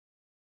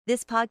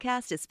This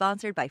podcast is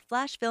sponsored by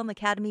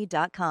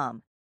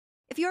FlashFilmAcademy.com.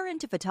 If you're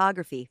into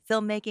photography,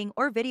 filmmaking,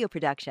 or video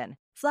production,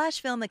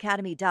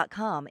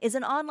 FlashFilmAcademy.com is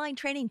an online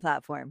training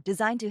platform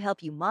designed to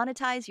help you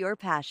monetize your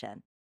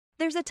passion.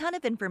 There's a ton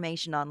of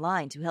information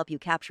online to help you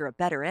capture a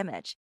better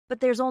image, but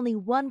there's only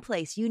one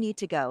place you need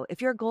to go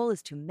if your goal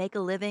is to make a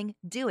living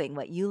doing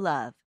what you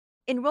love.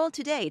 Enroll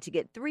today to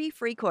get 3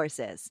 free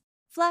courses.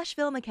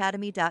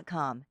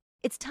 FlashFilmAcademy.com.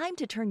 It's time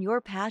to turn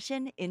your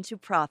passion into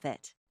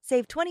profit.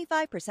 Save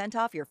 25%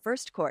 off your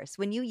first course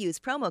when you use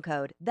promo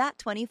code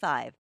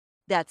THAT25.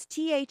 That's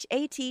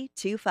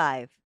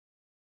THAT25.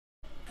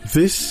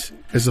 This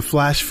is a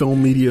Flash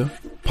Film Media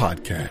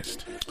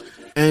podcast.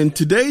 And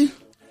today,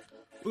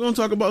 we're going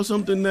to talk about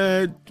something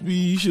that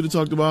we should have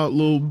talked about a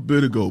little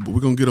bit ago, but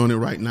we're going to get on it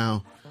right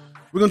now.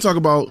 We're going to talk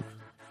about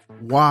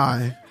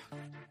why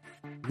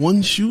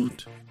one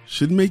shoot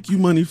should make you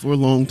money for a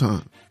long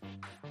time.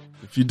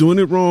 If you're doing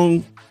it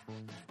wrong,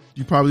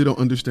 you probably don't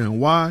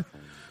understand why.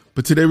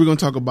 But today we're going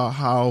to talk about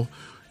how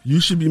you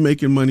should be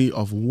making money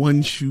off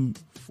one shoot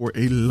for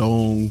a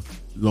long,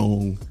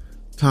 long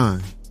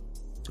time.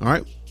 All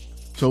right.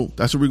 So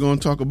that's what we're going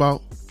to talk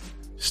about.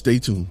 Stay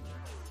tuned.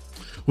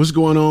 What's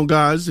going on,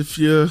 guys? If it's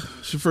your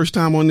first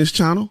time on this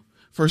channel,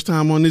 first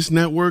time on this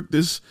network,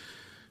 this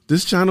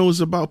channel is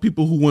about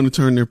people who want to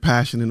turn their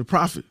passion into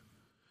profit.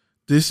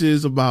 This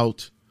is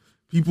about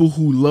people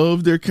who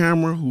love their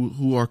camera,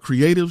 who are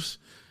creatives,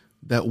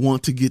 that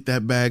want to get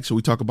that bag. So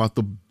we talk about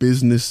the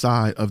business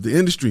side of the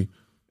industry.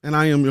 And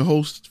I am your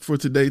host for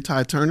today,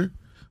 Ty Turner,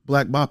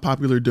 Black by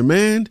Popular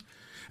Demand.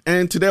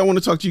 And today I want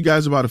to talk to you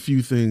guys about a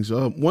few things.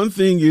 One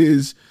thing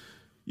is,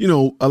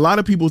 a lot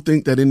of people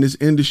think that in this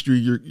industry,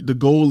 the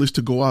goal is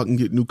to go out and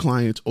get new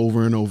clients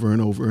over and over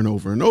and over and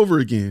over and over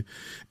again.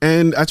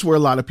 And that's where a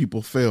lot of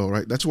people fail,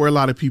 right? That's where a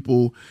lot of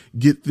people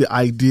get the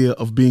idea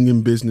of being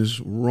in business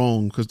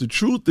wrong. Because the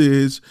truth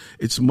is,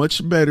 it's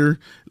much better,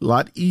 a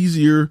lot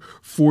easier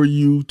for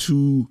you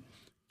to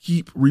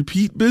keep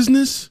repeat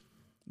business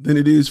than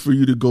it is for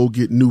you to go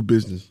get new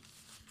business.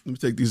 Let me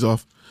take these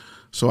off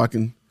so I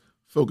can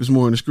focus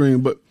more on the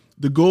screen. But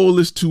the goal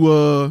is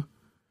to,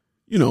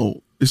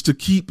 is to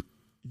keep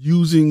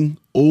using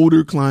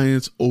older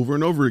clients over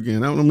and over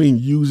again. I don't mean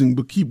using,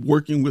 but keep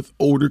working with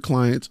older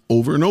clients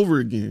over and over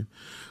again,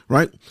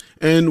 right?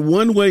 And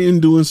one way in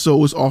doing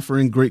so is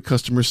offering great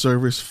customer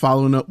service,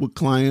 following up with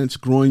clients,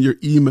 growing your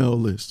email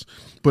list.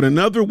 But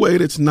another way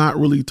that's not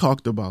really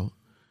talked about,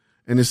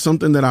 and it's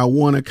something that I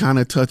want to kind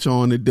of touch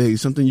on today,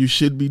 something you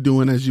should be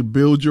doing as you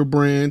build your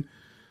brand,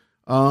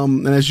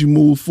 and as you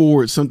move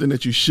forward, something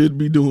that you should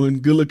be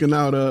doing. Good looking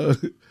out,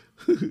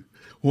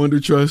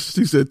 Wonder Trust.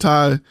 He said,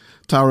 Ty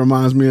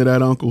reminds me of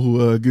that uncle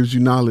who gives you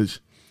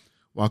knowledge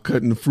while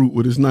cutting the fruit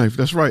with his knife.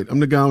 That's right. I'm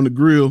the guy on the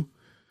grill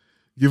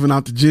giving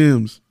out the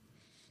gems.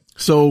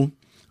 So,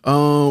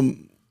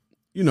 something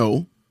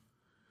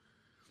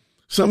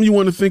you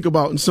want to think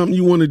about and something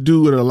you want to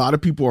do that a lot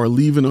of people are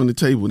leaving on the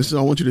table. This is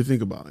what I want you to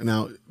think about.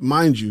 Now,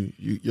 mind you,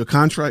 your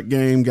contract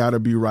game got to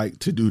be right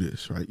to do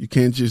this, right? You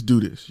can't just do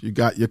this.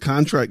 Your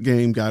contract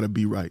game got to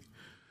be right.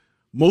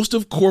 Most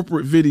of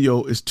corporate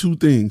video is two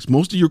things.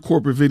 Most of your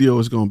corporate video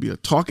is going to be a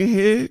talking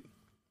head,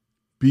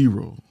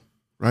 B-roll,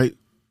 right?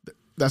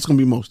 That's going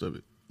to be most of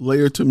it.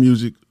 Layer to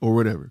music or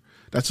whatever.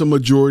 That's a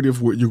majority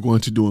of what you're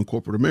going to do in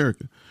corporate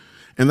America.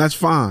 And that's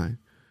fine.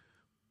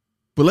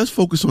 But let's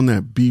focus on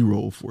that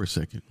B-roll for a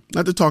second.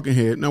 Not the talking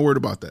head. Not worried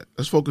about that.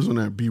 Let's focus on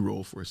that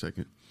B-roll for a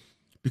second.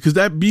 Because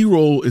that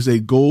B-roll is a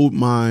gold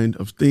mine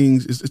of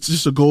things. It's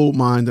just a gold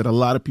mine that a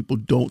lot of people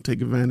don't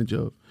take advantage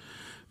of.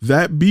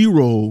 That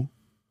B-roll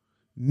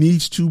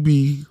needs to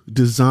be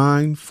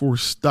designed for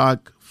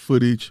stock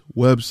footage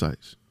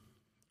websites,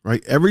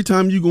 right? Every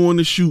time you go on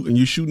the shoot and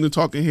you're shooting a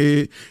talking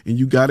head and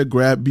you got to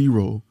grab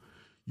B-roll,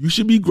 you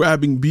should be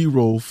grabbing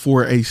B-roll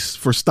for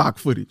stock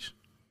footage,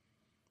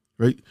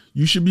 right?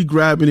 You should be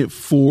grabbing it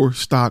for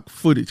stock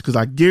footage because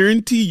I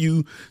guarantee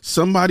you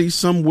somebody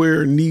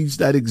somewhere needs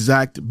that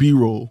exact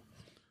B-roll.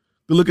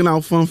 Good looking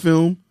out, Fun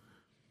Film.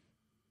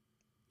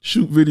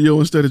 Shoot video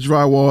instead of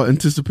drywall,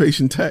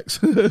 anticipation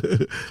text.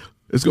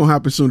 It's going to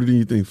happen sooner than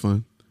you think,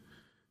 Fun.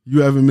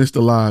 You haven't missed a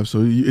live,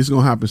 so it's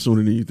going to happen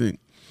sooner than you think.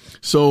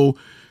 So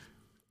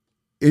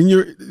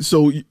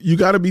you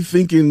got to be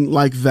thinking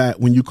like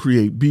that when you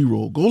create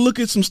B-roll. Go look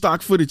at some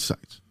stock footage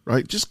sites,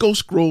 right? Just go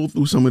scroll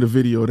through some of the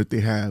video that they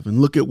have and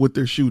look at what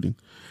they're shooting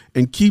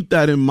and keep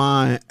that in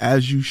mind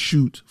as you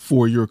shoot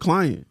for your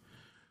client.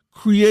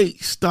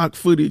 Create stock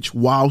footage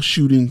while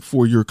shooting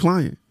for your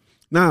client.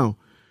 Now,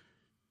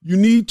 you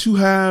need to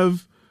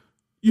have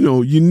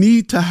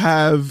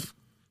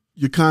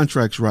your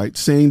contracts right,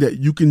 saying that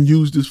you can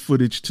use this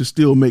footage to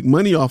still make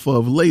money off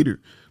of later.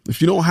 If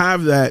you don't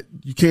have that,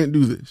 you can't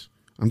do this.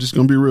 I'm just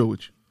going to be real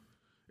with you.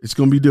 It's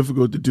going to be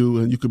difficult to do,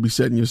 and you could be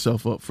setting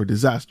yourself up for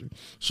disaster.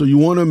 So you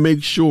want to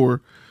make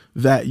sure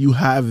that you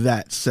have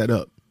that set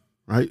up,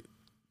 right?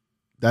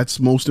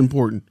 That's most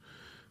important,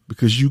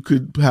 because you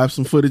could have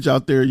some footage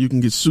out there, you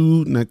can get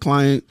sued, and that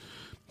client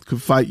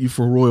could fight you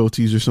for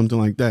royalties or something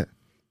like that.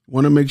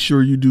 Want to make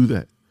sure you do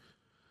that.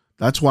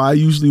 That's why I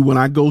usually, when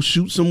I go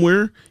shoot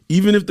somewhere,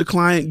 even if the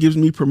client gives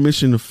me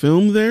permission to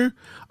film there,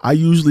 I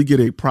usually get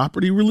a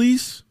property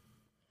release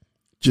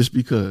just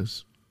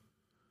because.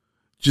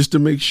 Just to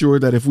make sure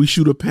that if we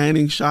shoot a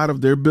panning shot of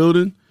their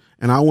building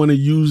and I want to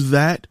use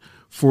that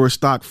for a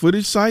stock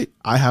footage site,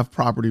 I have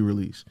property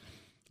release.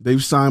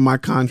 They've signed my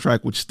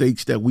contract, which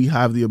states that we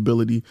have the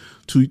ability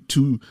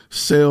to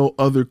sell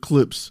other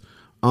clips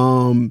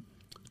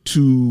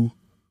to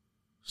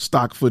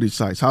stock footage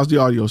sites. How's the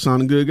audio?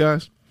 Sounding good,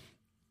 guys?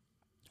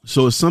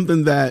 So it's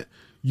something that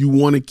you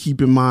want to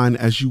keep in mind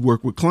as you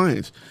work with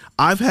clients.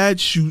 I've had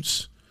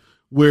shoots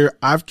where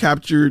I've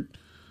captured,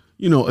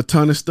 a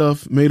ton of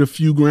stuff, made a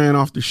few grand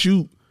off the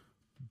shoot,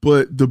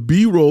 but the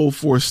B-roll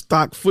for a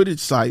stock footage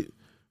site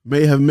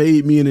may have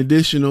made me an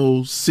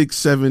additional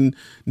 $600,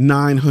 $700,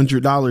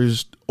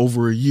 $900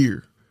 over a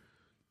year.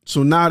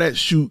 So now that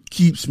shoot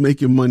keeps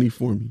making money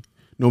for me.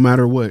 No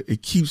matter what,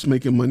 it keeps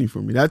making money for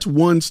me. That's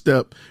one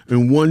step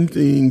and one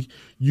thing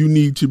you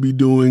need to be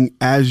doing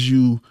as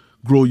you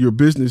grow your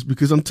business,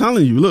 because I'm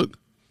telling you, look,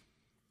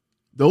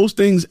 those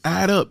things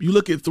add up. You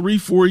look at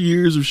 3-4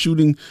 years of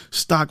shooting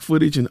stock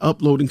footage and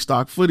uploading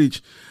stock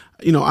footage.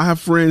 I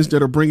have friends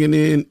that are bringing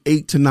in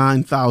 $8,000 to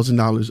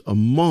 $9,000 a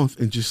month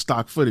in just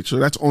stock footage. So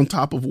that's on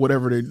top of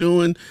whatever they're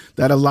doing.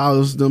 That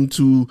allows them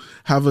to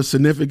have a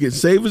significant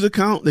savings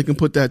account. They can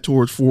put that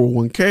towards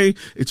 401k.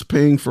 It's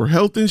paying for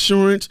health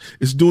insurance.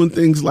 It's doing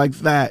things like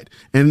that.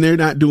 And they're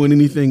not doing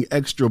anything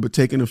extra, but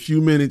taking a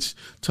few minutes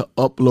to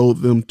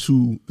upload them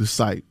to the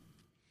site.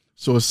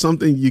 So it's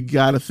something you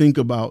got to think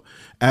about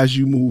as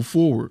you move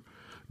forward.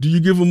 Do you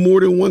give them more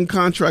than one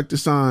contract to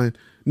sign?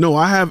 No,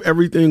 I have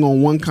everything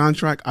on one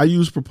contract. I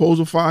use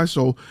Proposalify,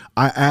 so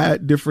I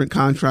add different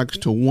contracts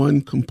to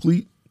one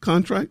complete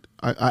contract.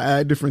 I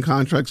add different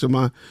contracts in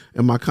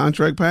my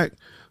contract pack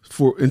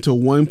into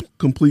one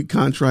complete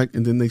contract,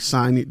 and then they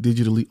sign it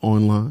digitally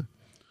online.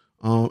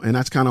 And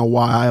that's kind of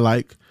why I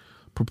like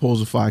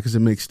Proposalify, because it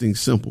makes things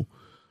simple.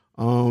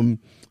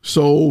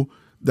 So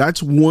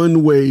that's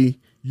one way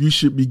you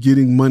should be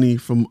getting money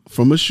from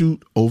a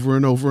shoot over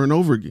and over and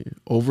over again,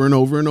 over and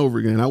over and over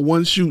again. That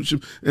one shoot,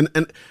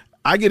 and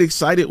I get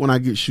excited when I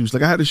get shoots.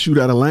 Like I had a shoot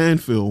at a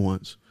landfill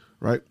once,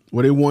 right?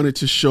 Where they wanted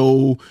to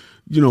show,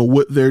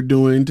 what they're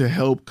doing to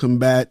help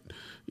combat,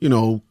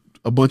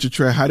 a bunch of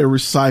trash, how they're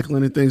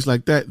recycling and things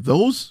like that.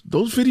 Those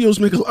videos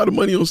make a lot of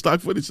money on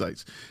stock footage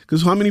sites.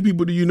 Because how many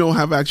people do you know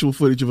have actual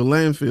footage of a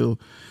landfill?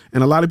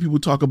 And a lot of people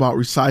talk about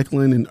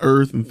recycling and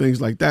earth and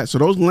things like that. So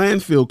those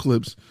landfill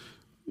clips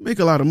make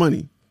a lot of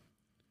money.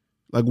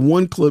 Like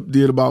one clip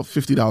did about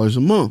 $50 a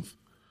month,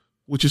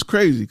 which is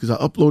crazy because I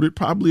uploaded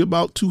probably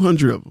about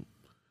 200 of them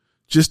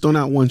just on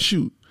that one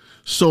shoot.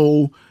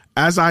 So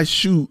as I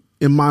shoot,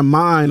 in my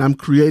mind, I'm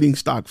creating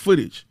stock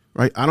footage,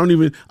 right?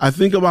 I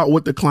think about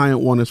what the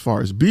client wants as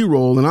far as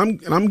B-roll,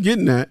 and I'm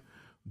getting that,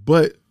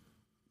 but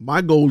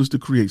my goal is to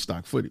create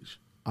stock footage.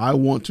 I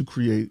want to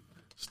create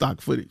stock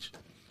footage.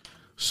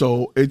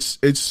 So it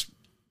is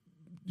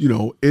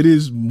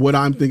what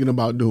I'm thinking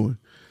about doing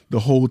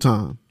the whole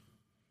time.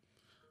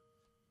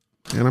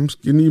 And I'm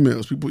getting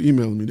emails, people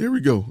emailing me. There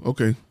we go.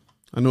 Okay.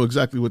 I know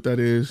exactly what that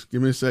is.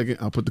 Give me a second.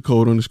 I'll put the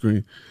code on the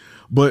screen.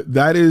 But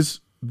that is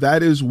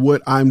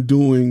what I'm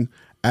doing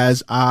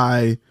as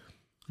I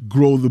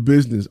grow the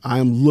business. I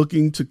am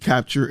looking to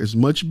capture as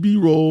much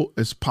B-roll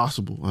as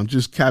possible. I'm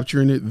just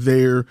capturing it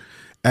there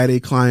at a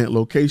client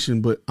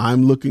location, but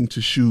I'm looking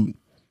to shoot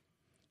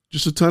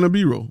just a ton of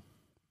B-roll,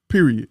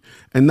 period.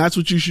 And that's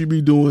what you should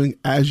be doing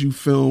as you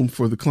film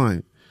for the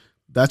client.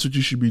 That's what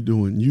you should be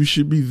doing. You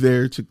should be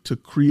there to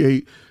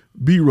create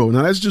B-roll.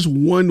 Now, that's just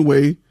one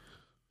way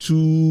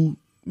to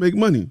make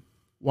money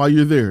while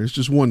you're there. It's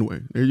just one way.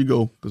 There you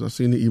go, because I've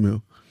seen the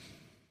email.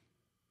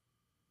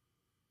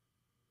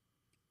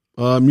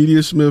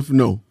 Media Smith,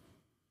 no.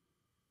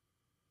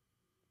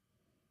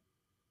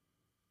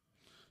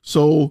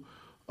 So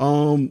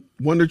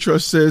Wonder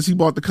Trust says he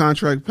bought the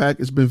contract pack.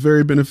 It's been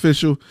very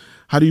beneficial.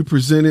 How do you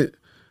present it?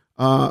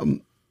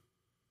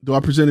 Do I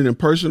present it in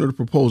person or the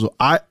proposal?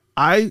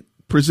 I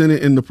present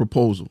it in the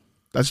proposal.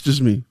 That's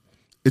just me.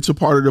 It's a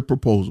part of the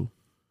proposal.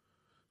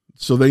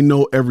 So they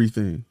know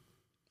everything.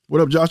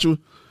 What up, Joshua?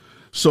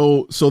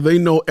 So they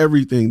know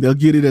everything. They'll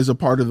get it as a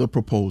part of the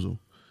proposal.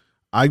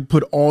 I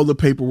put all the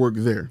paperwork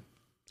there.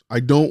 I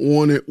don't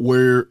want it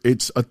where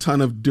it's a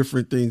ton of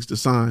different things to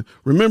sign.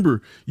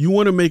 Remember, you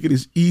want to make it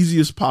as easy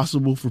as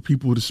possible for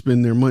people to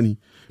spend their money.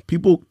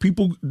 People,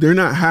 they're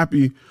not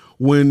happy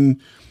when,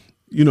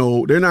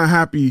 they're not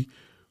happy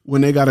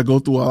when they got to go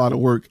through a lot of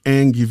work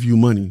and give you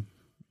money,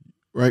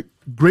 right?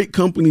 Great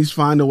companies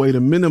find a way to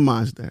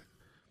minimize that.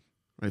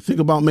 Right? Think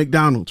about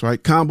McDonald's,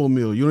 right? Combo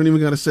meal. You don't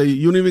even got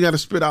to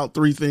spit out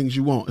 3 things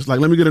you want. It's like,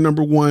 let me get a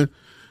number 1,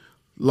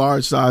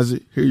 large size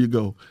it. Here you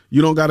go.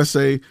 You don't got to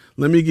say,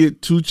 let me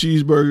get 2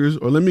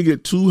 cheeseburgers or let me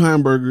get 2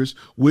 hamburgers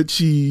with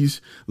cheese.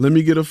 Let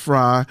me get a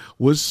fry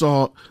with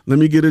salt. Let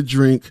me get a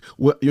drink.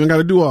 You don't got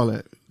to do all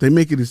that. They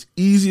make it as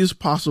easy as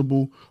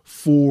possible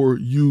for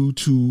you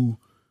to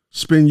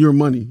spend your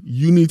money.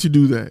 You need to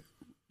do that.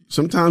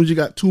 Sometimes you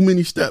got too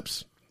many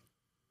steps.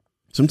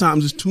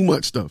 Sometimes it's too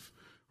much stuff,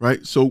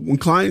 right? So when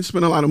clients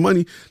spend a lot of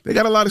money, they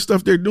got a lot of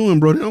stuff they're doing,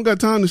 bro. They don't got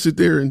time to sit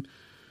there and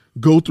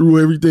go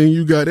through everything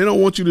you got. They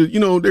don't want you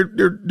to,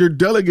 they're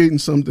delegating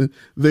something.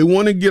 They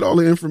want to get all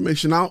the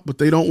information out, but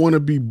they don't want to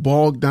be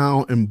bogged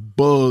down and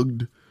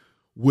bugged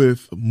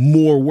with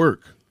more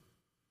work.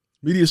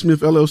 Media Smith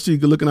LLC,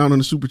 good looking out on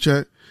the super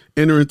chat.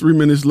 Entering 3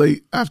 minutes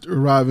late after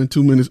arriving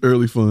 2 minutes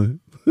early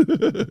fun.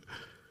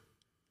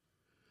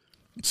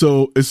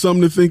 So it's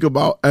something to think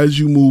about as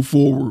you move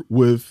forward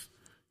with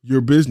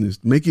your business.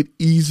 Make it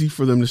easy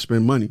for them to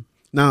spend money.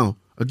 Now,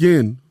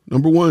 again,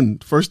 number one,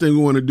 first thing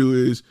we want to do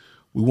is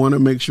we want to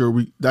make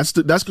sure that's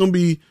going to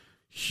be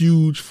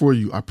huge for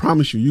you. I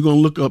promise you, you're going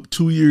to look up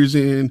 2 years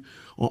in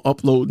on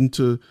uploading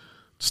to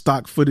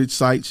stock footage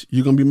sites.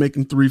 You're going to be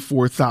making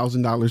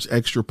 $3,000-$4,000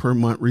 extra per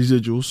month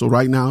residual. So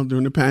right now,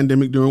 during the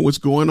pandemic, during what's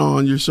going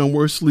on, you're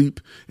somewhere asleep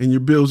and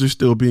your bills are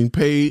still being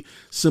paid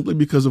simply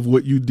because of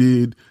what you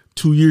did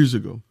 2 years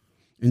ago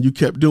and you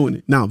kept doing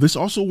it. Now, this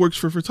also works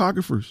for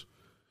photographers.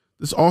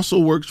 If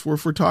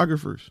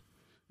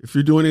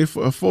you're doing a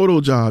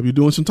photo job, you're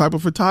doing some type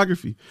of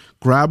photography,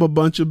 grab a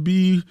bunch of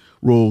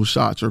B-roll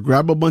shots or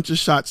grab a bunch of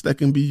shots that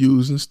can be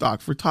used in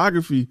stock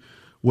photography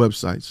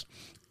websites.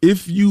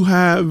 If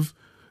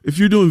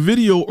you're doing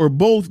video or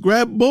both,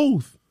 grab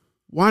both.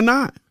 Why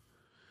not?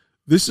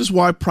 This is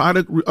why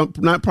model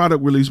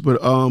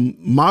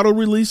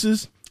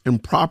releases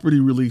and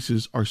property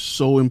releases are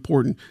so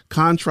important.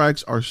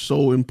 Contracts are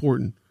so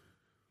important.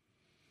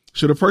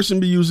 Should a person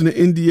be using an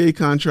NDA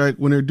contract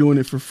when they're doing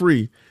it for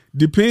free?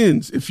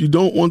 Depends. If you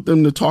don't want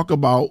them to talk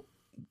about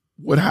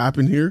what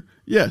happened here,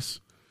 yes.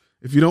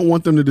 If you don't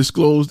want them to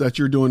disclose that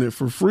you're doing it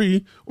for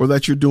free or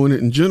that you're doing it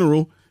in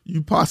general,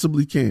 you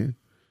possibly can.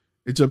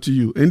 It's up to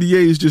you.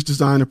 NDA is just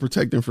designed to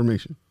protect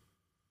information.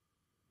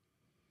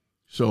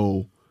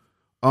 So,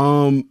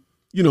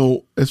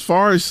 as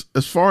far as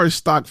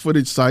stock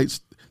footage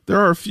sites, there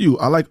are a few.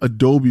 I like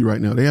Adobe right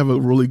now. They have a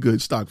really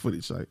good stock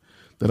footage site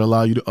that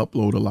allow you to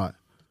upload a lot.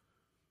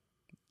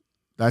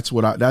 That's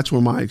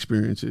where my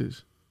experience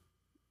is.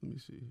 Let me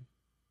see.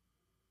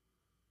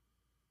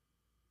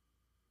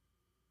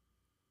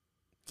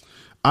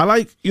 I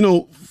like,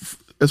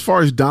 as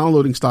far as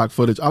downloading stock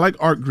footage, I like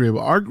ArtGrid.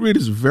 But ArtGrid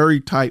is very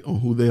tight on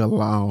who they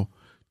allow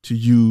to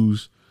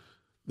use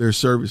their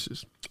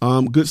services.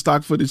 Good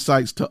stock footage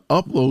sites to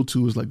upload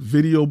to is like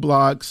Video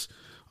Blocks.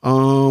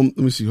 Let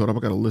me see. Hold up. I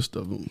got a list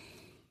of them.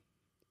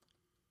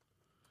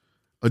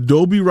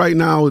 Adobe right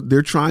now,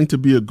 they're trying to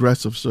be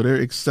aggressive, so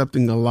they're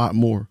accepting a lot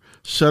more.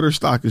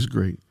 Shutterstock is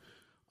great.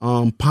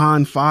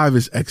 Pond5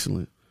 is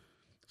excellent.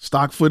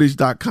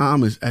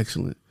 Stockfootage.com is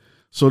excellent.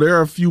 So there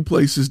are a few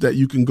places that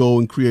you can go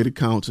and create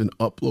accounts and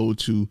upload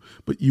to,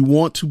 but you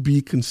want to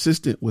be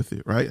consistent with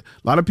it, right? A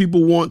lot of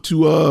people want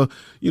to,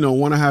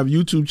 want to have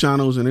YouTube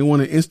channels and they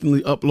want to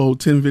instantly upload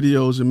 10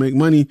 videos and make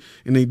money,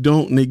 and they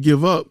don't, and they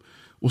give up.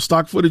 Well,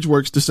 stock footage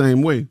works the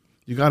same way.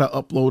 You got to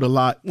upload a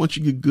lot. Once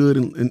you get good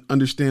and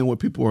understand what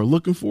people are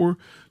looking for,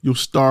 you'll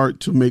start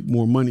to make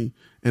more money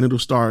and it'll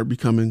start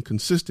becoming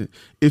consistent.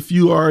 If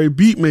you are a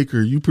beat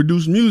maker, you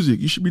produce music,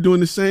 you should be doing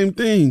the same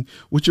thing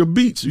with your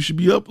beats. You should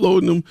be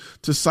uploading them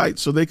to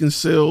sites so they can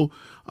sell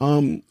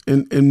and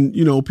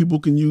people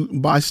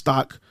can buy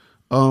stock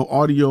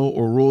audio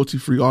or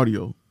royalty-free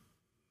audio.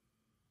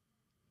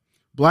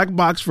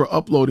 Blackbox for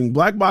uploading.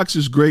 Blackbox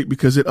is great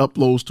because it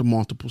uploads to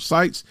multiple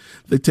sites.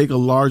 They take a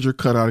larger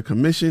cut out of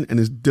commission and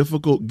it's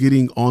difficult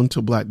getting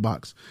onto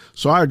Blackbox.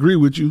 So I agree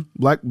with you.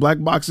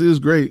 Blackbox is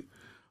great.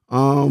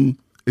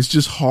 It's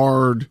just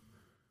hard,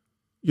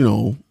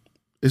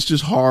 it's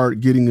just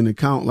hard getting an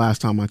account.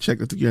 Last time I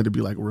checked, I think you had to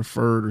be like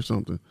referred or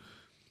something.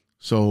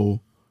 So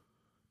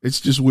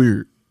it's just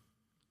weird.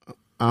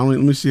 Let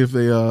me see if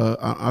they,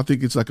 I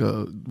think it's like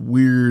a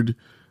weird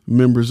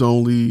members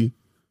only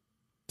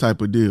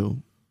type of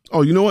deal.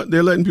 Oh, you know what?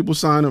 They're letting people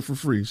sign up for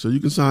free. So you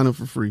can sign up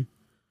for free.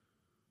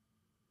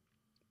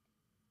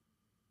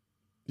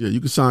 Yeah, you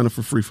can sign up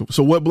for free.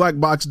 So what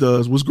Blackbox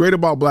does, what's great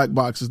about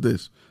Blackbox is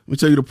this. Let me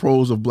tell you the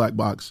pros of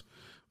Blackbox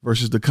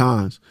versus the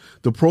cons.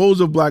 The pros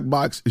of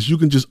Blackbox is you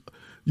can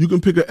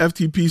pick a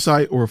FTP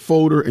site or a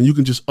folder and you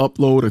can just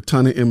upload a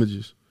ton of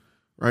images,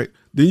 right?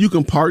 Then you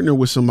can partner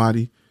with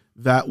somebody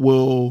that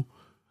will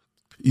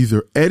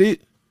either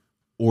edit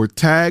or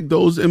tag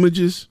those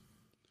images,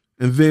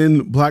 and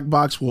then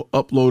Blackbox will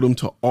upload them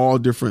to all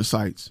different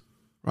sites,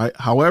 right?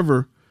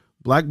 However,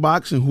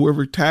 Blackbox and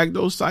whoever tagged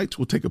those sites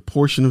will take a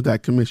portion of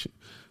that commission.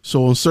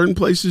 So in certain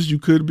places you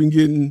could have been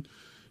getting,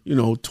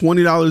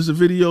 $20 a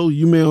video,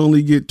 you may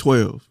only get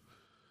 12.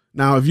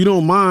 Now, if you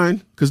don't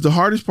mind, because the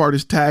hardest part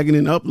is tagging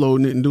and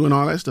uploading it and doing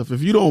all that stuff.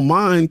 If you don't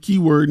mind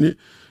keywording it,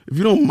 if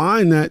you don't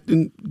mind that,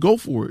 then go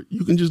for it.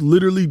 You can just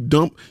literally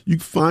you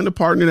find a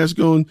partner that's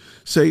going to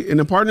say, and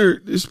the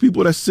partner is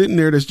people that's sitting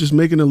there that's just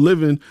making a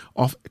living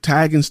off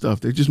tagging stuff.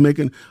 They're just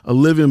making a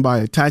living by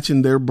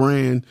attaching their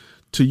brand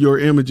to your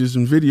images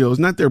and videos.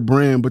 Not their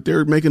brand, but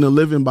they're making a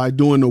living by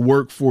doing the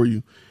work for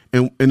you.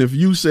 And if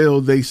you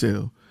sell, they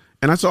sell.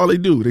 And that's all they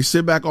do. They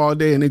sit back all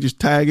day and they just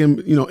tag in,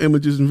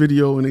 images and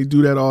video, and they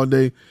do that all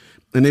day.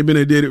 and they've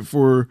been did it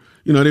for,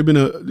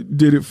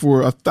 did it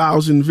for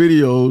 1,000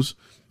 videos.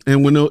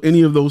 And when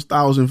any of those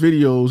 1,000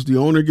 videos, the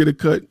owner get a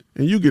cut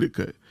and you get a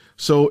cut.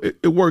 So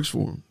it works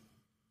for them.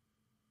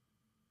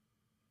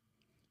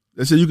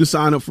 They said you can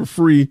sign up for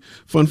free.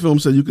 Fun Film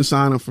said you can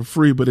sign up for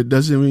free, but it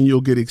doesn't mean you'll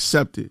get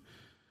accepted.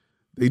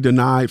 They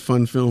denied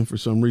Fun Film for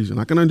some reason.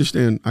 I can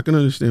understand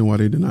why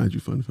they denied you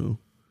Fun Film.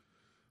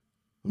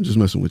 I'm just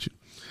messing with you.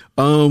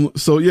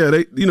 So yeah,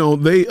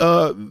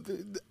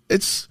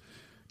 it's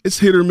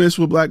hit or miss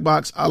with Black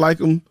Box. I like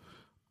them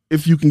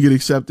if you can get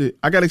accepted.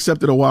 I got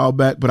accepted a while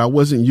back, but I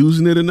wasn't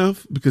using it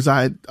enough because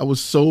I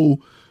was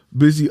so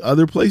busy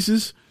other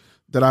places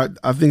that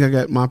I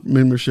think my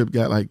membership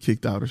got like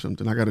kicked out or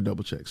something. I got to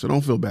double check. So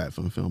don't feel bad,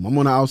 Fun Film. I'm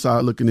on the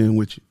outside looking in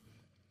with you.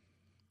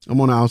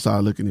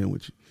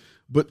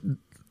 But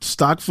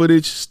stock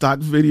footage, stock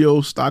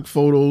video, stock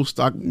photos,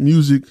 stock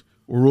music,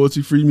 or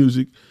royalty-free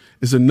music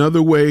is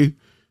another way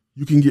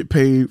you can get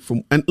paid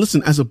from. And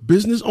listen, as a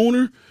business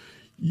owner,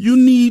 you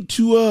need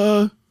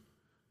to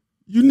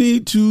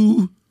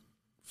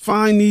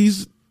find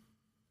these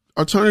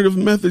alternative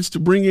methods to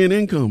bring in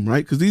income,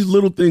 right? Because these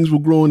little things will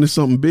grow into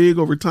something big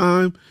over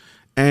time,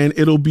 and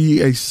it'll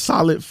be a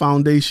solid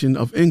foundation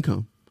of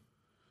income.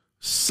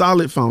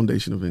 Fun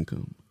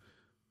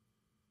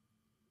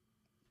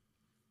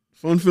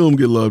Film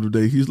get love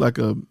today. He's like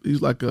a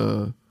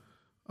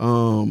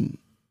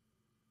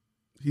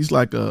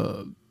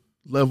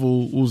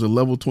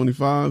level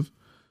 25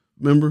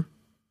 member.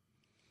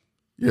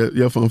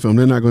 Yeah, Fun Film.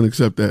 They're not going to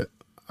accept that.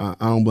 I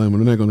don't blame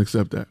them. They're not going to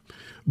accept that.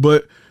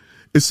 But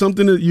it's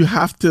something that you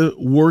have to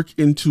work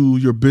into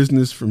your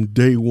business from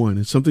day one.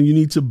 It's something you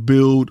need to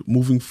build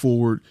moving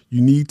forward.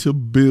 You need to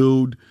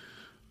build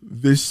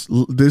this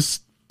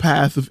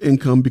path of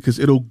income because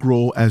it'll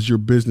grow as your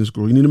business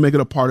grows. You need to make it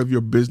a part of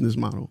your business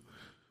model,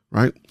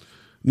 right?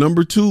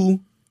 Number 2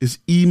 is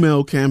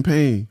email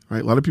campaign,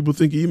 right? A lot of people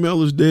think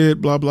email is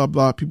dead, blah, blah,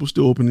 blah. People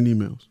still opening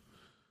emails.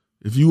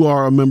 If you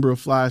are a member of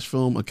Flash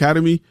Film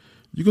Academy,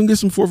 you're going to get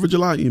some 4th of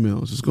July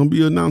emails. It's going to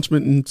be an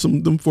announcement in some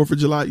of them 4th of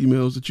July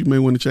emails that you may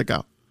want to check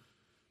out.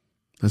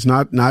 That's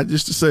not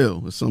just a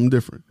sale. It's something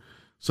different.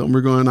 Something we're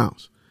going to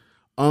announce.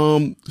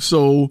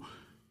 So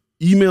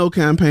email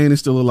campaign is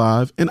still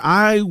alive. And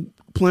I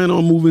plan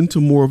on moving to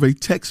more of a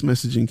text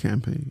messaging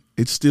campaign.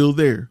 It's still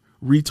there.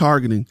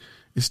 Retargeting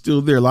is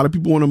still there. A lot of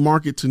people want to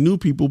market to new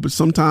people, but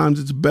sometimes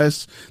it's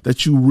best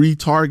that you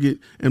retarget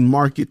and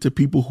market to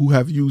people who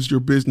have used your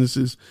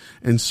businesses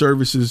and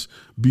services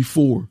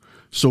before.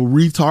 So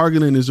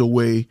retargeting is a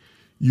way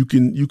you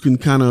can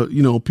kind of,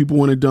 people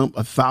want to dump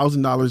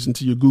 $1,000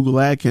 into your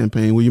Google ad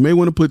campaign. Well, you may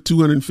want to put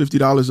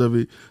 $250 of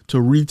it to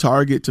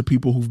retarget to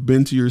people who've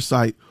been to your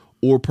site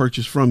or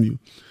purchased from you.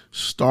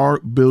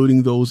 Start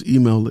building those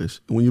email lists.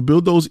 And when you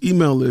build those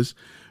email lists,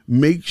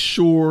 make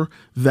sure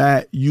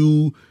that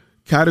you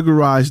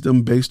categorize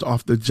them based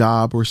off the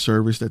job or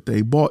service that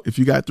they bought. If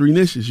you got 3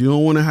 niches, you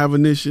don't want to have a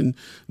niche in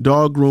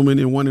dog grooming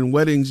and one in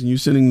weddings, and you're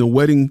sending the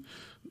wedding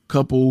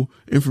couple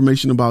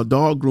information about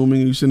dog grooming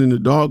and you sending the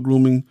dog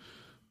grooming,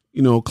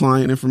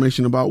 client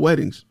information about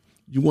weddings.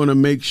 You want to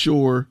make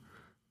sure,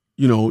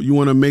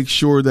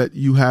 that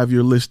you have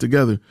your list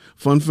together.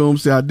 Fun Film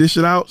say I dish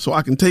it out so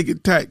I can take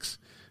it text.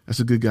 That's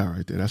a good guy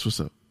right there. That's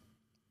what's up.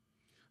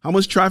 How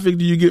much traffic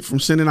do you get from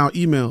sending out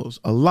emails?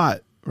 A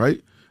lot,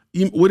 right?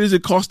 What does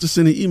it cost to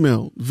send an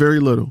email? Very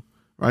little,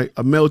 right?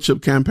 A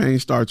MailChimp campaign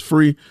starts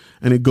free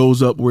and it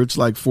goes up where it's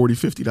like $40,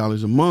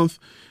 $50 a month.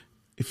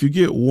 If you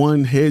get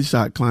one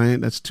headshot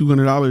client, that's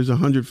 $200,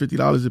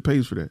 $150 it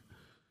pays for that,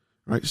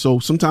 right? So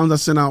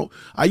sometimes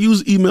I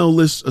use email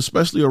lists,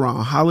 especially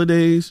around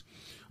holidays,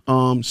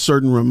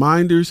 certain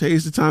reminders. Hey,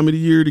 it's the time of the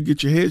year to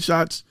get your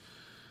headshots.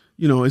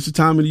 It's the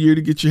time of the year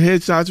to get your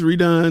headshots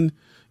redone,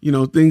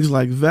 things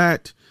like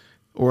that.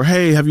 Or,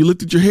 hey, have you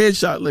looked at your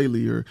headshot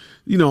lately? Or,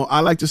 I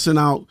like to send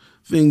out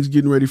things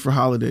getting ready for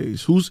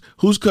holidays. Who's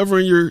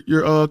covering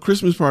your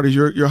Christmas parties,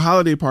 your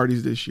holiday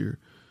parties this year?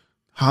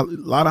 A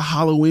lot of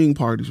Halloween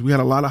parties. We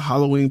had a lot of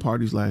Halloween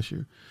parties last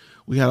year.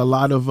 We had a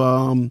lot of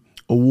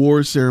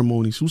award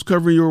ceremonies. Who's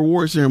covering your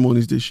award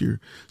ceremonies this year?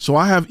 So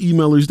I have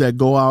emailers that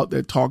go out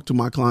that talk to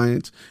my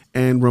clients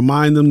and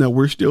remind them that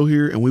we're still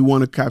here and we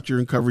want to capture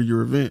and cover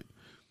your event.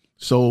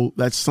 So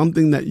that's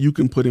something that you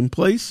can put in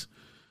place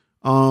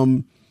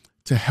to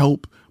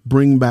help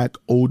bring back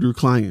older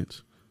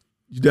clients.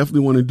 You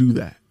definitely want to do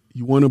that.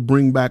 You want to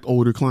bring back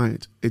older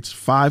clients. It's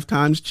 5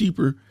 times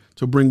cheaper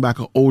to bring back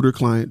an older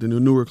client than a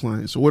newer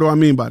client. So what do I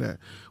mean by that?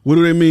 What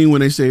do they mean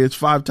when they say it's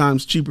 5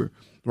 times cheaper,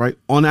 right?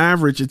 On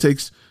average, it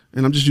takes,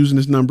 and I'm just using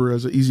this number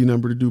as an easy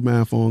number to do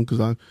math on because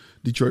I'm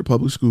Detroit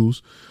Public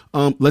Schools.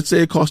 Let's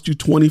say it costs you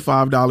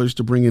 $25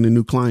 to bring in a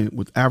new client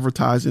with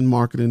advertising,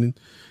 marketing.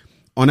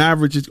 On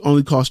average, it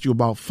only costs you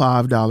about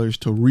 $5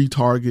 to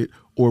retarget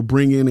or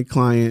bring in a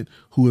client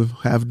who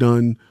have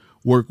done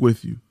work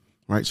with you,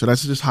 right? So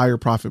that's just higher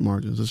profit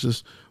margins. It's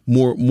just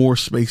more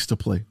space to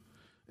play.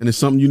 And it's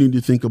something you need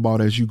to think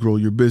about as you grow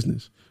your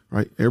business,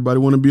 right? Everybody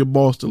want to be a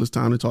boss till it's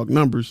time to talk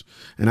numbers.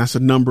 And that's a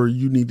number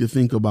you need to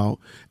think about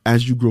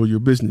as you grow your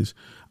business.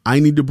 I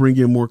need to bring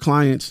in more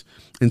clients.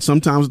 And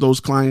sometimes those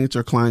clients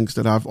are clients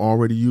that I've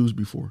already used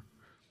before,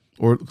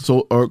 or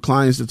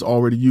clients that's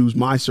already used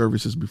my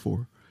services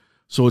before.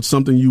 So it's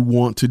something you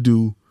want to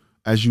do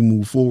as you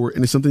move forward.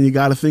 And it's something you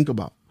got to think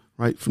about,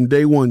 right? From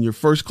day one, your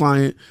first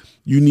client,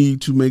 you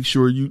need to make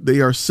sure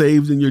they are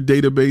saved in your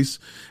database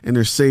and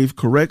they're saved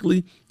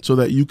correctly so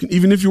that you can,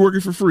 even if you're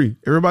working for free,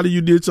 everybody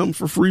you did something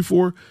for free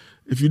for,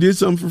 if you did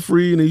something for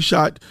free and they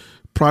shot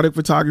product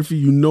photography,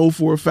 you know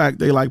for a fact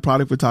they like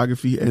product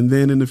photography. And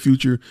then in the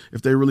future,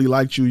 if they really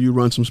liked you, you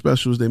run some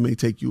specials, they may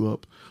take you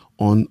up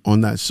on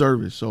that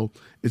service. So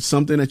it's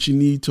something that you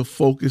need to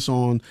focus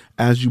on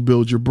as you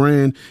build your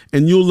brand.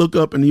 And you'll look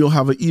up and you'll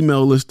have an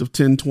email list of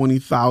 10,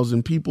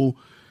 20,000 people,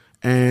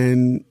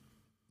 and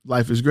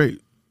life is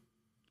great.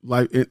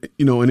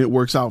 And it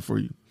works out for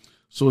you.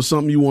 So it's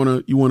something you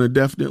want to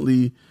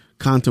definitely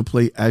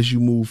contemplate as you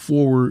move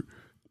forward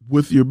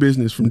with your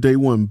business from day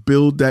one.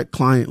 Build that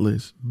client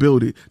list,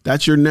 build it.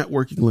 That's your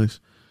networking list,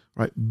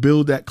 right?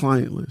 Build that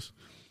client list.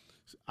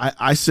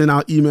 I send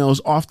out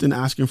emails often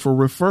asking for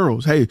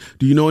referrals. Hey,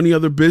 do you know any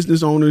other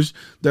business owners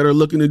that are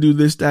looking to do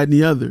this, that, and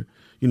the other?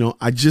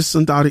 I just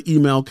sent out an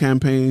email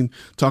campaign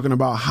talking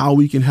about how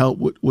we can help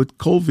with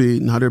COVID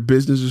and how their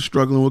business is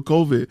struggling with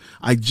COVID.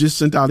 I just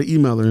sent out an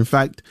emailer. In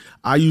fact,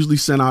 I usually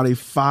send out a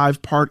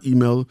 5-part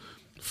email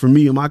for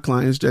me and my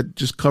clients that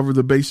just cover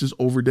the bases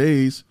over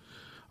days,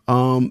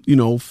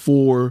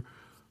 for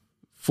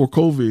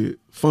COVID.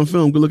 Fun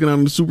Film, good looking out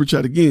on the super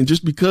chat again,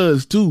 just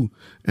because too.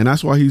 And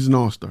that's why he's an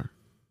all-star.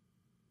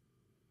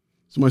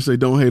 Somebody say,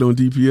 don't hate on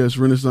DPS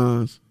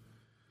Renaissance.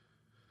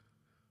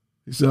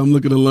 He said, I'm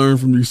looking to learn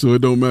from you, so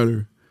it don't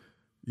matter.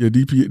 Yeah,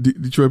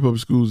 Detroit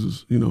Public Schools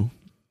is, we're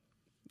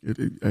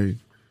going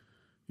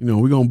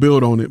to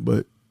build on it,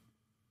 but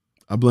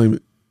I blame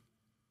it.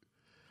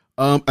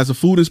 As a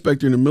food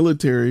inspector in the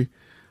military,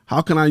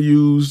 how can I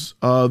use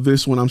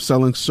this when I'm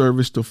selling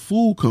service to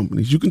food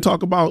companies? You can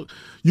talk about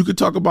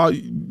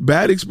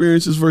bad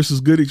experiences versus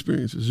good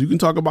experiences. You can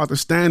talk about the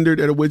standard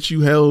at which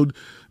you held,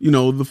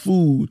 the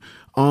food.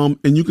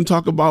 And you can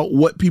talk about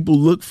what people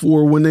look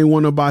for when they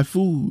want to buy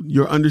food.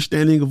 Your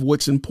understanding of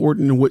what's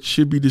important and what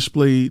should be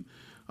displayed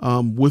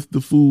with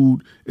the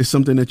food is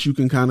something that you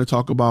can kind of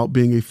talk about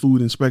being a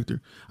food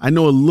inspector. I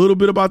know a little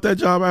bit about that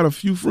job. I had a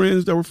few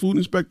friends that were food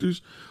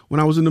inspectors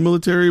when I was in the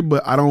military,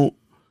 but I don't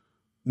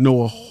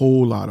know a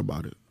whole lot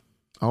about it.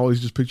 I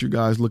always just picture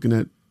guys looking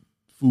at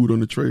food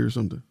on the tray or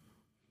something.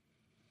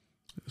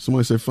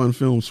 Somebody said Fun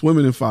Film,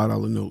 swimming in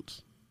 $5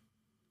 notes.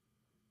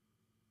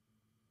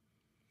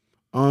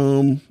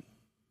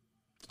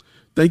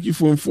 Thank you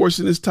for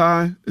enforcing this,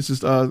 Ty. This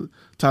is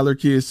Tyler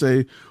Kidd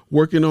say,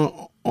 working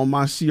on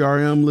my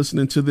CRM,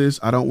 listening to this.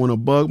 I don't want to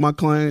bug my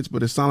clients,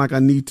 but it sounds like I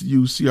need to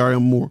use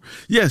CRM more.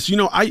 Yes,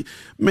 I'm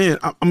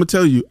gonna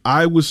tell you,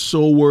 I was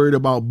so worried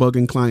about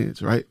bugging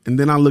clients, right? And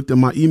then I looked at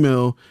my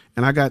email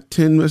and I got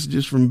 10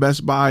 messages from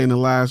Best Buy in the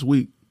last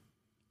week.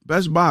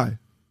 Best Buy.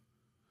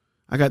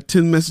 I got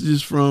 10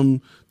 messages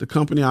from the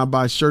company I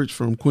buy shirts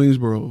from,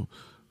 Queensboro.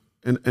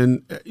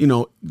 And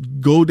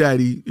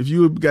GoDaddy, if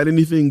you got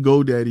anything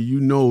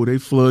GoDaddy, they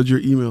flood your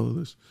email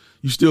list.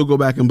 You still go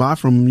back and buy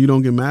from them. You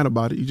don't get mad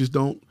about it. You just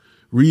don't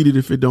read it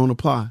if it don't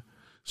apply.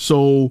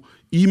 So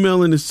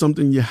emailing is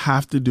something you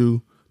have to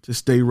do to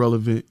stay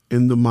relevant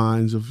in the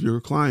minds of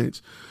your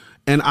clients.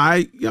 And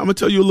I'm going to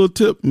tell you a little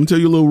tip. I'm going to tell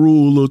you a little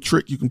rule, a little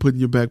trick you can put in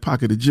your back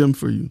pocket, a gem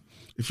for you.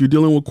 If you're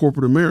dealing with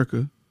corporate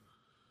America,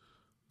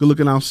 good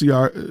looking out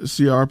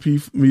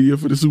CRP Media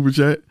for the super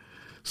chat.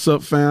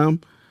 Sup,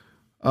 fam?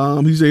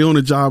 He's on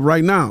the job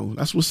right now.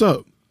 That's what's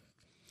up.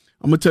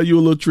 I'm going to tell you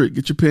a little trick.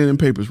 Get your pen and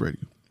papers ready,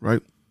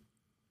 right?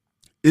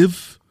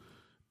 If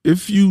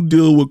you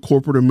deal with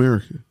corporate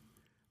America,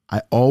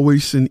 I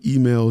always send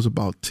emails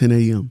about 10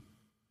 a.m.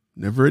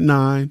 Never at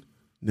 9,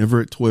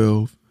 never at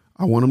 12.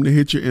 I want them to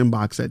hit your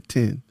inbox at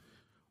 10.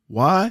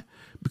 Why?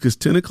 Because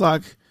 10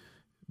 o'clock,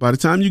 by the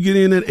time you get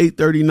in at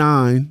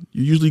 8:39,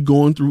 you're usually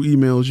going through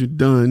emails, you're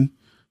done.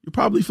 You're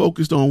probably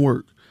focused on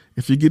work.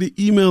 If you get an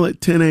email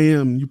at 10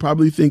 a.m., you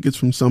probably think it's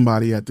from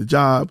somebody at the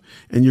job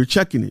and you're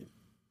checking it.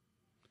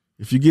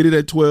 If you get it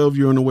at 12,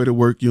 you're on the way to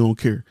work, you don't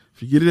care.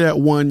 If you get it at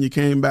 1, you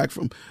came back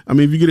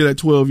if you get it at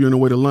 12, you're on the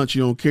way to lunch,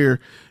 you don't care.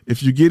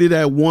 If you get it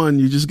at 1,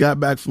 you just got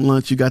back from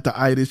lunch, you got the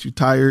itis, you're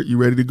tired, you're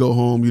ready to go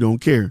home, you don't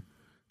care.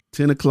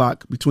 10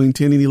 o'clock, between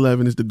 10 and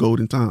 11 is the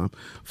golden time.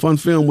 Fun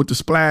Film with the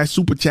Splash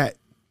Super Chat.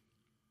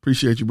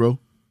 Appreciate you, bro.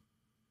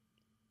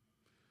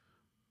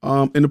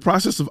 In the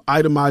process of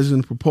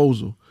itemizing the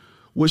proposal,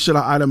 what should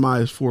I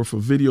itemize for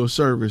video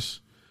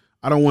service?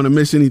 I don't want to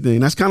miss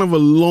anything. That's kind of a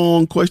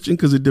long question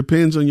because it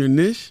depends on your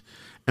niche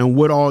and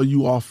what all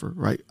you offer,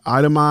 right?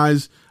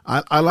 Itemize.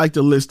 I like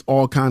to list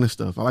all kind of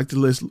stuff. I like to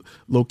list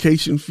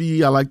location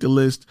fee. I like to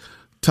list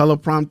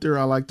teleprompter.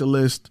 I like to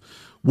list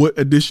what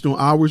additional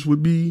hours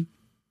would be.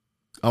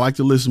 I like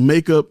to list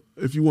makeup.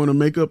 If you want a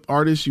makeup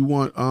artist, if you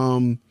want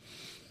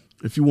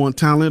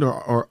talent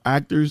or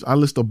actors, I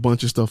list a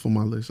bunch of stuff on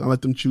my list. I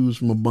let them choose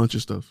from a bunch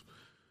of stuff.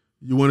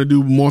 You want to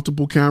do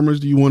multiple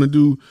cameras? Do you want to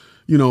do,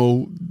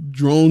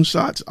 drone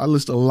shots. I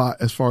list a lot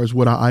as far as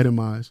what I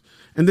itemize.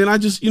 And then I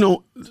just,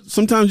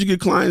 sometimes you get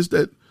clients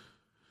that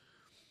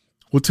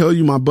will tell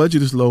you my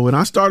budget is low. And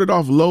I started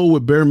off low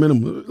with bare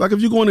minimum. Like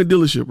if you go in a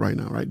dealership right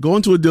now, right? Go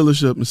into a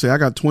dealership and say, I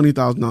got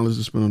 $20,000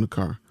 to spend on the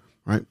car,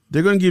 right?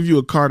 They're going to give you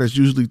a car that's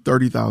usually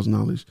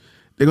 $30,000.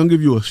 They're going to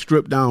give you a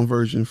stripped down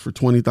version for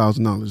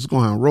 $20,000. It's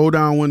going to have roll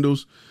down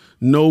windows,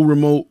 no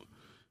remote.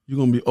 You're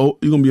going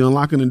to be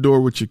unlocking the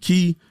door with your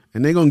key,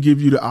 and they're going to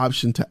give you the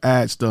option to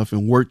add stuff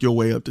and work your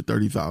way up to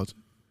 $30,000.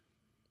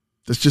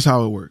 That's just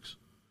how it works.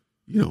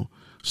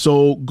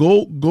 So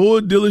go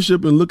a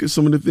dealership and look at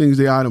some of the things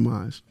they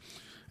itemize.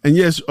 And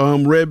yes,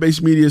 Red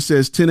Base Media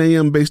says 10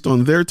 a.m. based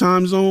on their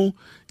time zone.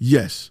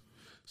 Yes.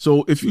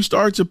 So if you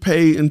start to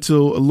pay into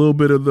a little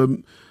bit of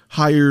the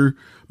higher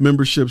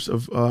memberships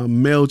of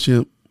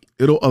MailChimp,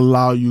 it'll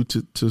allow you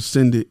to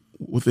send it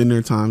within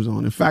their time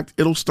zone. In fact,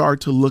 it'll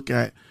start to look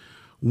at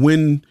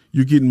when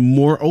you're getting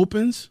more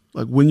opens,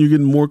 like when you're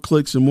getting more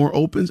clicks and more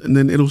opens, and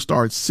then it'll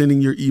start sending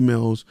your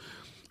emails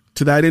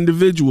to that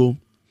individual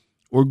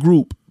or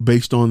group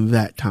based on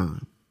that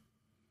time.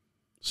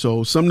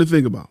 So something to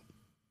think about.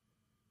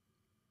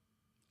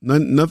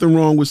 Nothing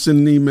wrong with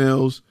sending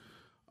emails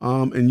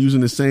and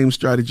using the same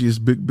strategy as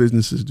big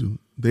businesses do.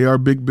 They are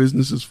big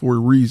businesses for a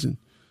reason.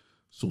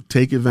 So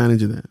take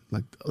advantage of that.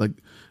 Like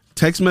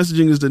text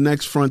messaging is the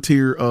next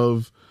frontier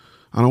of,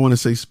 I don't want to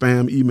say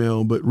spam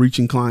email, but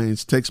reaching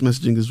clients. Text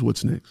messaging is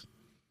what's next.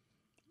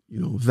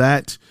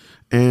 That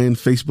and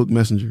Facebook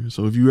Messenger.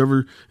 So if you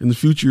ever, in the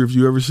future, if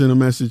you ever send a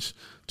message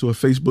to a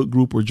Facebook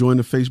group or join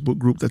a Facebook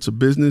group that's a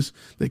business,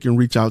 they can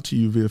reach out to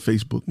you via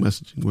Facebook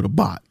messaging with a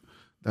bot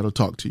that'll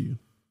talk to you.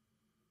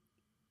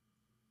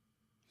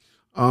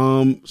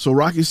 So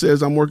Rocky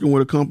says, I'm working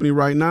with a company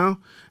right now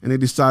and they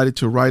decided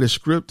to write a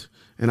script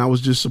and I was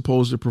just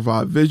supposed to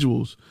provide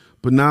visuals,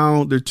 but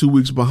now they're 2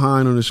 weeks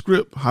behind on the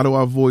script. How do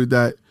I avoid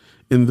that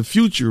in the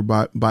future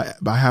by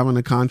having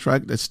a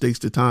contract that states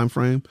the time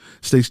frame,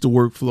 states the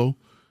workflow?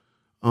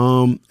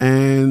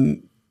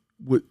 And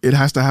it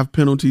has to have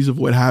penalties of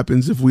what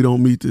happens if we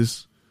don't meet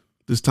this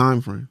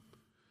time frame.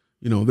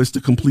 That's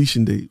the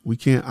completion date.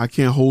 I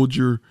can't hold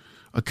your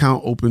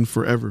account open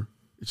forever.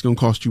 It's going to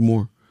cost you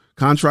more.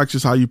 Contracts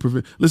is how you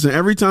prevent. Listen,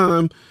 every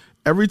time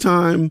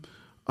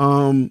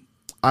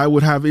I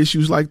would have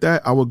issues like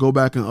that, I would go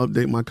back and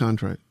update my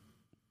contract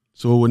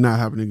so it would not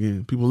happen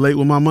again. People late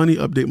with my money,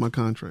 update my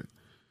contract.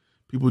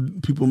 People,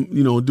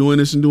 doing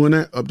this and doing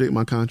that, update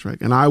my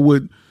contract. And I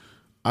would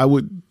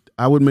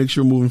make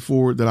sure moving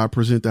forward that I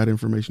present that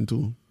information to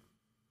them.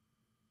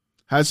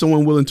 Had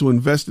someone willing to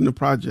invest in the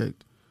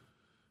project.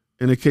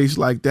 In a case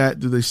like that,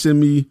 do they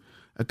send me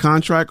a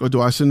contract or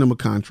do I send them a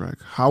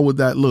contract? How would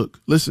that look?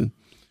 Listen,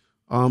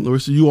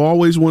 Larissa, you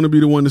always want to be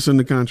the one to send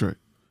the contract.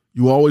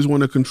 You always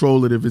want to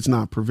control it if it's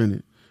not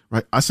prevented,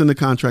 right? I send the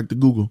contract to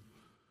Google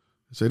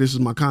and say, this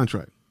is my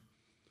contract.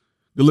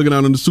 You're looking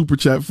out on the super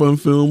chat, Fun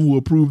Film, who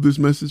approved this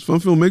message. Fun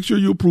Film, make sure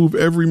you approve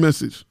every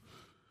message,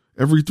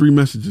 every 3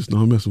 messages. No,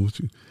 I'm messing with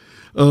you.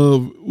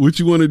 What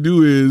you want to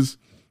do is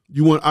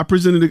I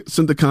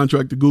sent the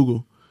contract to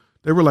Google.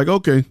 They were like,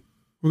 okay,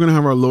 we're going to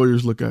have our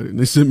lawyers look at it. And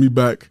they sent me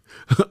back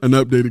an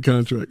updated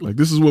contract. Like,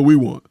 this is what we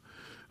want.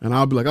 And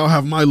I'll be like, I'll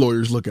have my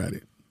lawyers look at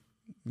it.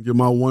 Get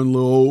my one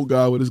little old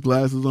guy with his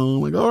glasses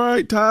on. Like, all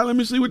right, Ty, let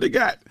me see what they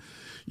got.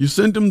 You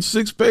sent them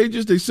 6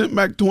 pages. They sent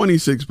back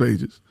 26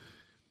 pages.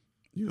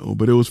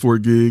 But it was for a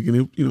gig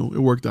and it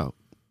worked out.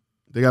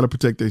 They got to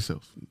protect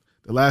themselves.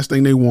 The last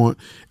thing they want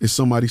is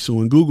somebody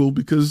suing Google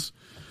because,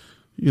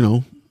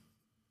 they'll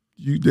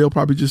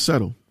probably just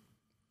settle.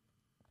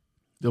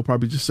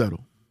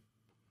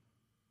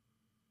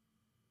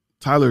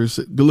 Tyler is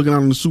good looking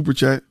out on the super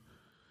chat.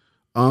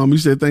 He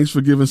said, thanks for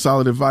giving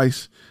solid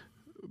advice.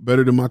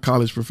 Better than my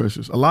college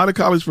professors. A lot of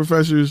college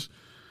professors,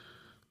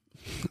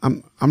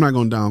 I'm not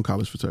going down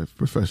college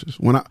professors.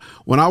 When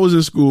I was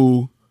in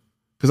school,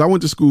 because I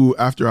went to school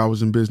after I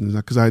was in business,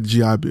 because I had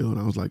GI Bill, and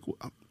I was like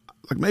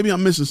maybe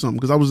I'm missing something,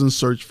 because I was in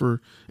search for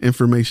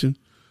information.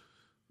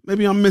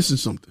 Maybe I'm missing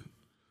something.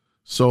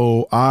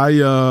 So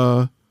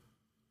I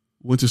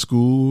went to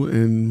school,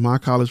 and my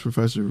college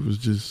professor was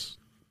just,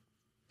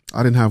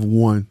 I didn't have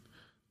one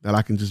that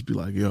I can just be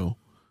like, yo,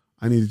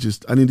 I need to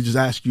just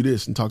ask you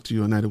this and talk to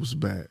you on that. It was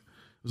bad. It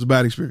was a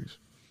bad experience.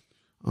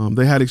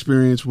 They had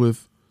experience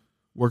with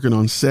working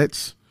on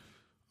sets.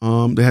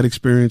 They had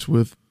experience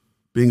with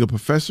being a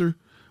professor,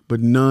 but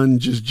none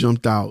just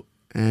jumped out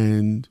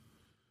and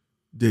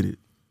did it.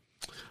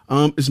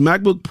 Is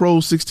MacBook Pro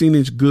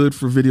 16-inch good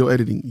for video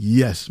editing?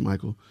 Yes,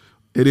 Michael.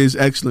 It is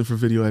excellent for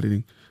video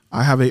editing.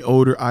 I have an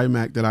older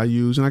iMac that I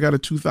use, and I got a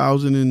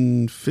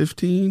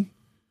 2015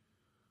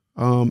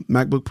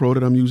 MacBook Pro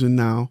that I'm using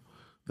now.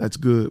 That's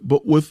good.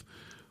 But with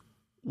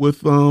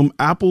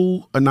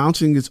Apple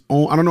announcing its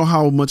own, I don't know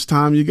how much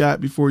time you got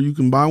before you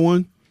can buy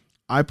one.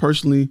 I'm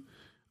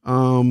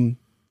not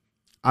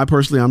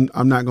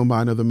going to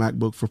buy another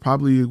MacBook for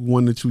probably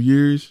 1 to 2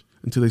 years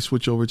until they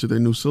switch over to their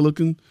new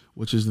silicon,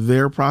 which is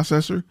their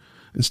processor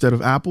instead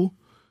of Apple.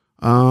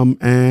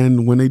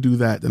 And when they do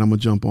that, then I'm going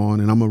to jump on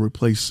and I'm going to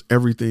replace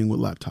everything with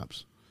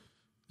laptops.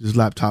 Just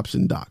laptops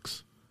and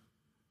docks.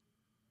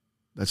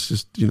 That's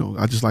just,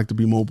 I just like to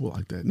be mobile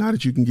like that. Now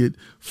that you can get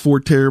 4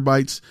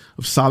 terabytes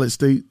of solid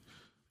state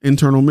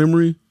internal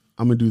memory,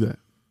 I'm going to do that.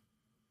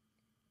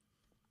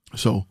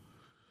 So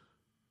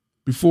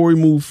before we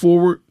move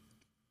forward,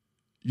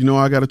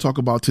 I got to talk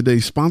about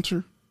today's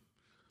sponsor.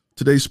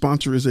 Today's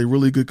sponsor is a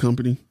really good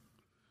company.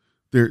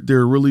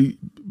 They're a really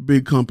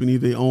big company.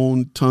 They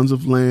own tons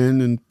of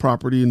land and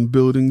property and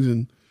buildings.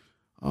 And,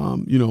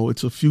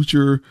 it's a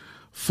future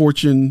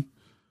Fortune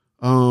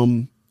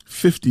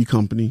 50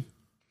 company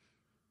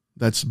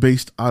that's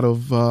based out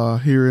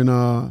of here in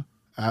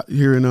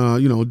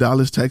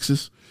Dallas,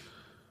 Texas.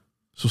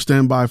 So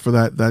stand by for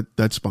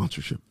that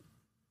sponsorship.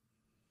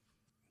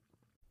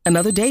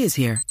 Another day is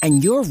here,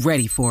 and you're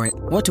ready for it.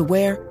 What to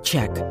wear?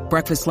 Check.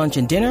 Breakfast, lunch,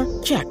 and dinner?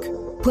 Check.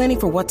 Planning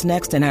for what's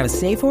next and how to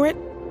save for it?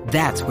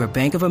 That's where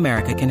Bank of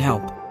America can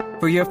help.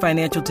 For your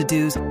financial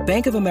to-dos,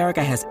 Bank of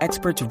America has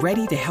experts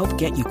ready to help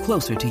get you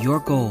closer to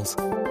your goals.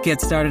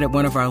 Get started at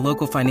one of our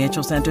local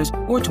financial centers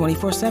or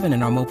 24/7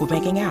 in our mobile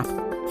banking app.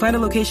 Find a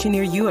location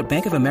near you at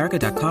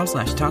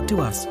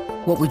bankofamerica.com/talktous.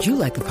 What would you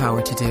like the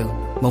power to do?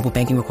 Mobile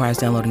banking requires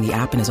downloading the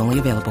app and is only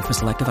available for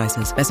select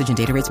devices. Message and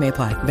data rates may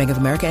apply. Bank of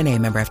America N.A.,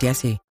 member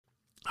FDIC.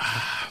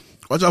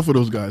 Watch out for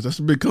those guys. That's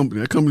a big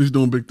company. That company's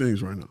doing big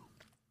things right now.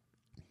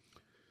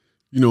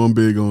 I'm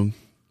big on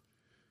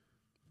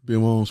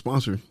being my own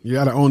sponsor. You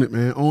got to own it,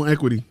 man. Own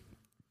equity.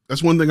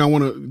 That's one thing I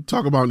want to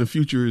talk about in the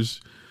future is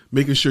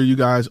making sure you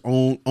guys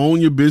own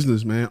your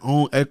business, man.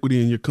 Own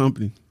equity in your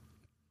company.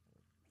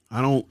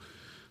 Don't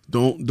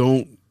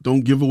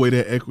give away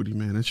that equity,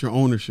 man. That's your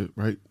ownership,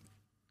 right?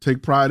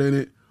 Take pride in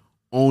it,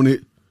 own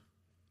it,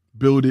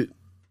 build it,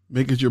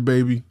 make it your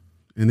baby,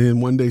 and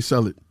then one day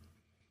sell it.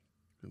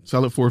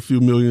 Sell it for a few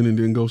million and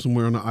then go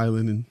somewhere on the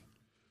island and,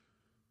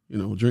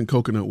 drink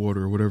coconut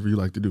water or whatever you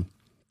like to do.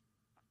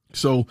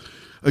 So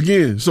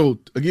again,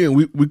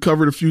 we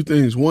covered a few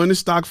things. One is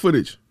stock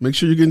footage. Make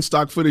sure you're getting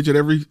stock footage at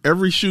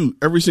every shoot,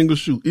 every single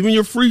shoot, even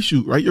your free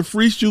shoot, right? Your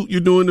free shoot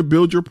you're doing to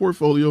build your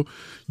portfolio.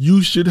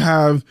 You should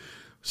have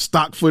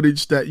stock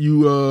footage that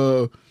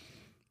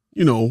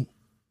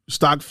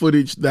stock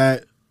footage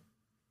that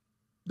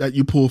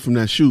you pull from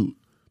that shoot,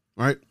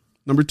 right?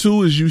 Number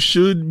 2 is you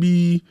should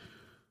be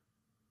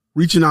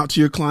reaching out to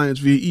your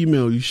clients via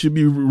email. You should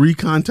be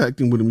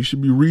recontacting with them. You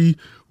should be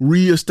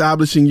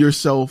reestablishing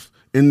yourself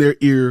in their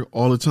ear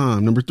all the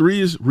time. Number 3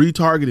 is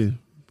retargeting.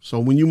 So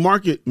when you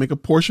market, make a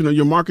portion of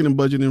your marketing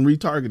budget in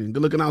retargeting.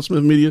 Good looking out,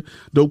 Smith Media,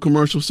 dope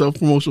commercial,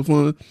 self-promotional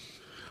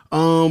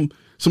fund.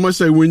 Somebody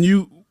say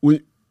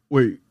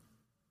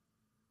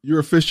you're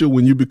official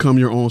when you become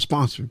your own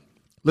sponsor.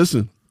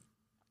 Listen,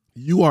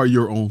 you are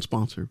your own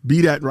sponsor.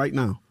 Be that right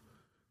now,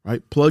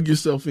 right? Plug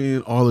yourself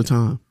in all the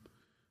time,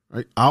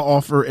 right? I'll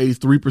offer a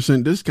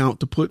 3% discount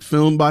to put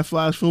Film by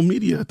Flash Film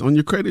Media on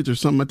your credits or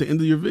something at the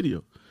end of your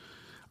video.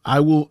 I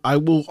will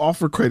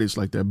offer credits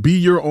like that. Be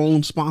your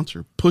own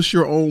sponsor. Push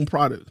your own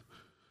product.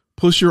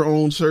 Push your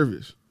own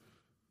service.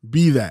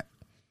 Be that.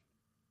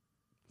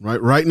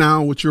 Right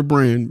now with your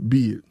brand,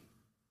 be it.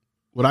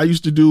 What I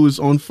used to do is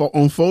on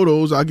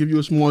photos, I'll give you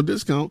a small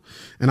discount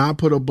and I'll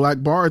put a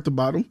black bar at the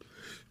bottom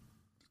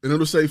and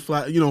it'll say,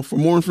 for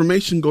more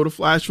information, go to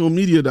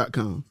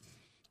flashfilmmedia.com.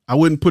 I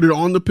wouldn't put it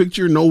on the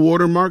picture, no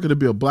watermark. It'll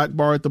be a black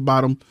bar at the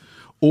bottom,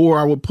 or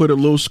I would put a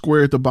little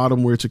square at the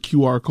bottom where it's a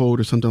QR code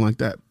or something like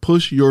that.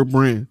 Push your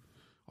brand.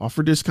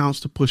 Offer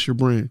discounts to push your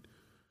brand.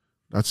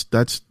 That's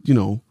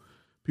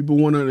people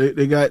want to,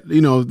 they got,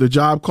 the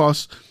job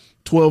costs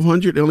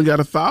 $1,200. They only got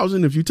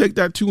 $1,000. If you take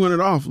that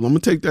 $200 off, I'm gonna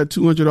take that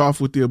 $200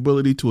 off with the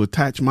ability to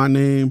attach my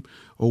name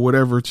or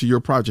whatever to your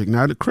project.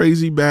 Not a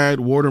crazy bad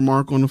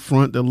watermark on the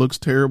front that looks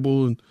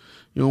terrible, and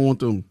you don't want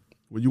them.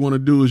 What you want to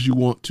do is you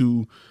want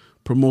to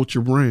promote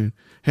your brand.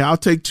 Hey, I'll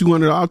take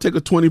 $200. I'll take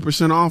a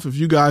 20% off if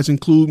you guys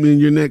include me in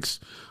your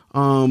next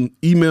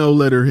email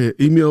letterhead,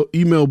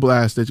 email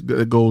blast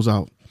that goes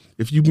out.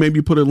 If you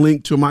maybe put a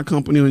link to my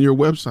company on your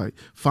website,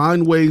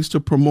 find ways to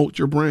promote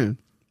your brand.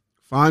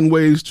 Find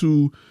ways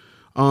to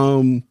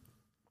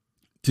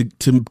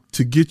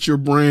get your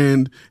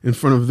brand in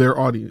front of their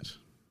audience.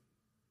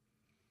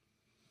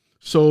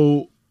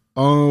 So,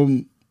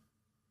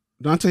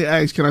 Dante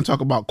asks, can I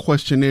talk about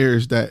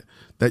questionnaires that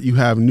you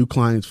have new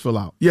clients fill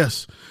out?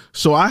 Yes.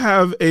 So I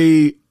have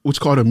what's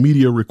called a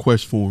media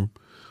request form.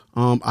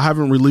 I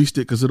haven't released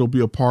it because it'll be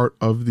a part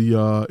of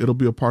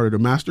the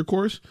master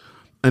course.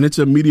 And it's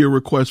a media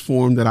request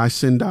form that I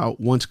send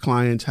out once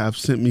clients have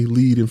sent me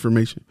lead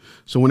information.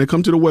 So when they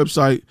come to the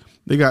website,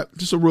 they got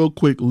just a real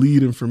quick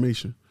lead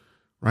information,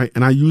 right?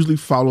 And I usually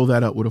follow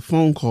that up with a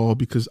phone call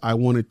because I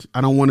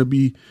don't want to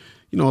be,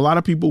 a lot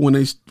of people when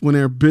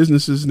they're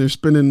businesses and they're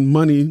spending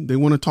money, they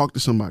want to talk to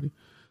somebody.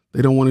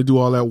 They don't want to do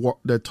all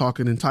that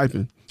talking and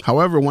typing.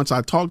 However, once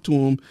I talk to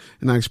them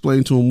and I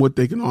explain to them what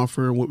they can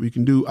offer and what we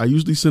can do, I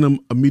usually send them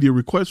a media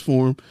request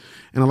form.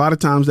 And a lot of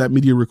times that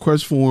media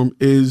request form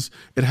has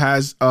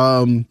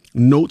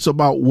notes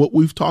about what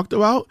we've talked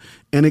about.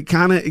 And it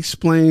kind of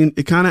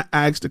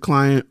asks the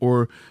client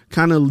or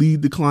kind of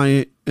lead the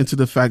client into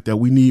the fact that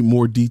we need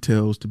more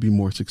details to be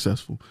more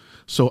successful.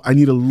 So I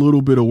need a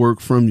little bit of work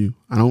from you.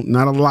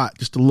 Not a lot,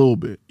 just a little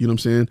bit. You know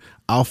what I'm saying?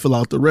 I'll fill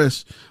out the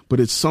rest, but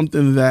it's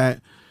something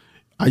that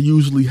I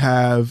usually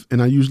have,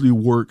 and I usually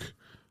work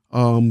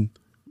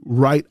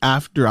right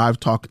after I've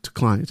talked to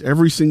clients.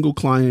 Every single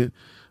client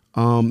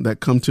that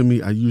come to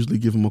me, I usually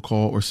give them a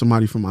call, or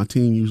somebody from my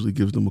team usually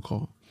gives them a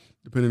call,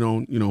 depending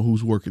on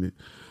who's working it.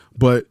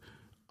 But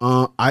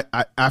I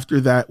after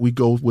that, we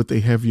go with a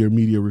heavier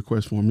media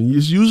request form, and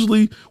it's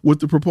usually with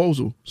the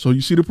proposal. So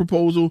you see the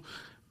proposal,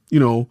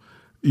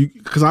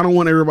 because I don't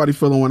want everybody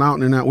filling out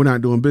and we're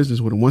not doing business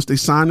with them. Once they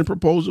sign the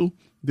proposal,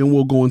 then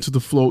we'll go into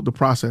the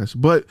process.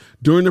 But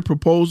during the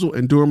proposal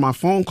and during my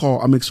phone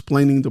call, I'm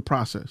explaining the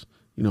process.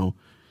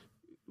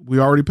 We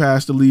already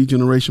passed the lead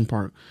generation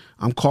part.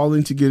 I'm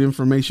calling to get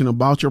information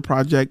about your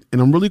project,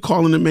 and I'm really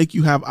calling to make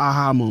you have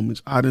aha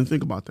moments. I didn't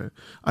think about that.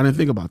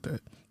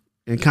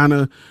 And kind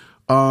of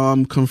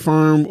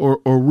confirm or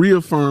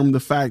reaffirm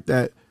the fact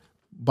that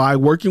by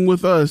working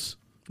with us,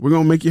 we're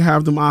going to make you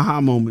have them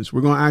aha moments.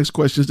 We're going to ask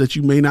questions that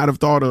you may not have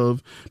thought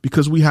of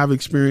because we have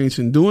experience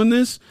in doing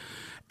this.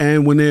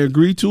 And when they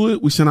agree to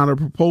it, we send out a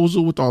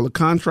proposal with all the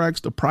contracts,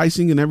 the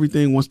pricing and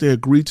everything. Once they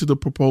agree to the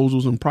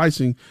proposals and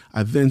pricing,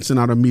 I then send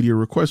out a media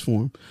request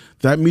form.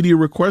 That media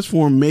request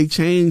form may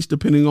change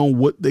depending on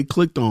what they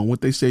clicked on,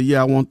 what they say.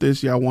 Yeah, I want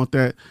this. Yeah, I want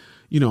that,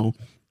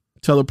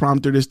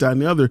 teleprompter, this, that,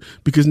 and the other.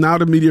 Because now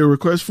the media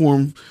request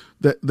form,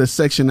 the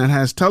section that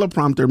has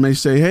teleprompter may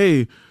say,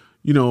 hey,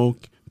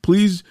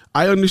 please,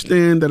 I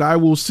understand that I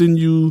will send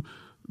you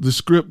the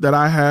script that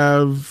I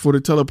have for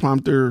the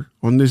teleprompter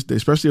on this day,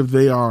 especially if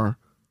they are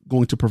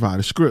going to provide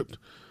a script.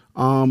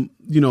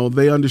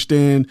 They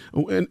understand.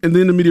 And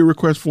then the media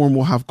request form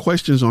will have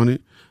questions on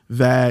it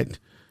that,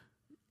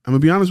 I'm gonna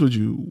be honest with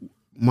you,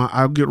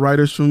 I'll get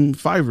writers from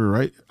Fiverr,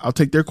 right? I'll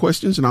take their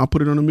questions and I'll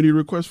put it on the media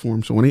request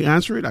form. So when they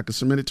answer it, I can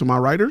submit it to my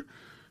writer.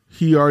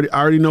 I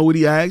already know what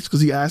he asks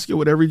because he asks it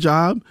with every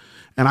job,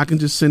 and I can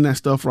just send that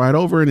stuff right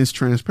over, and it's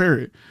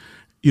transparent.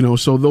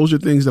 So those are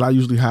things that I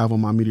usually have on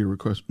my media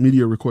request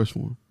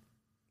form.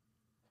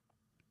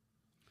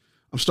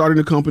 I'm starting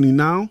a company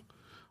now.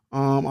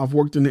 I've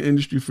worked in the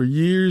industry for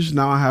years.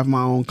 Now I have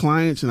my own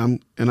clients,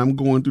 and I'm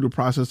going through the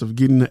process of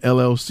getting the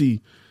LLC.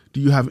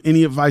 Do you have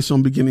any advice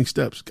on beginning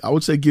steps? I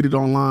would say get it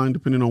online,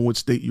 depending on what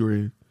state you're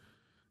in.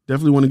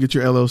 Definitely want to get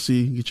your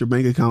LLC, get your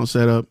bank account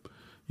set up.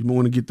 You might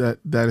want to get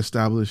that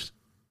established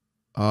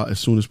as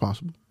soon as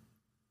possible.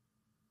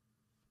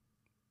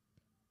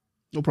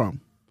 No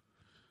problem.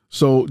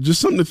 So just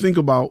something to think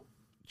about,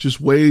 just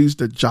ways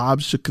that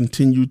jobs should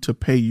continue to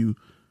pay you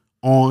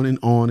on and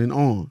on and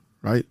on,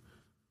 right?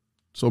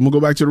 So I'm going to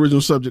go back to the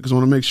original subject because I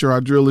want to make sure I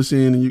drill this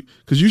in,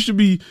 because you should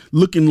be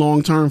looking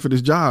long term for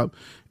this job.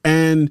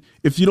 And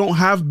if you don't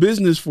have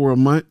business for a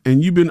month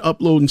and you've been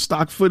uploading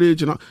stock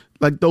footage and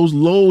like those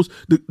lows,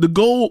 the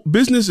goal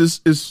business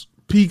is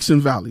peaks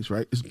and valleys,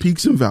 right? It's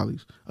peaks and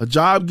valleys. A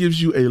job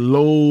gives you a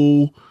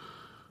low,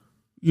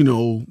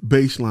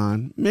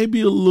 baseline,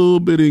 maybe a little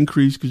bit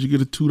increase because you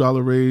get a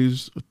 $2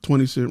 raise, a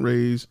 20-cent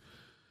raise.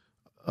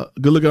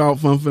 Good looking out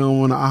fun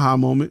film on an aha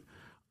moment.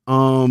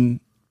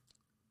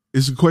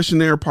 Is the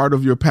questionnaire part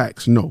of your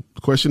packs? No,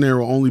 the questionnaire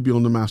will only be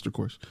on the master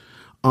course.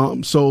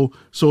 So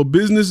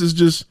business is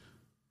just,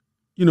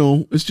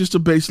 it's just a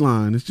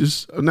baseline. It's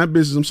just not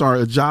business. I'm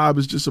sorry. A job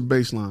is just a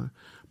baseline.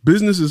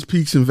 Business is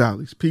peaks and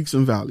valleys, peaks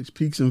and valleys,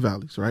 peaks and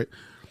valleys, right?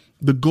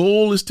 The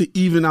goal is to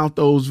even out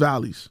those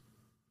valleys.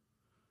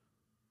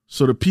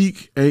 So the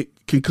peak it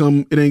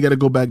ain't got to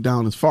go back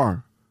down as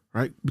far,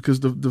 right? Because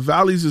the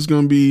valleys is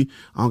going to be,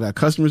 I don't got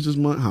customers this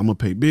month. How I'm going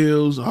to pay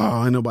bills.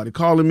 Oh, ain't nobody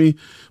calling me.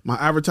 My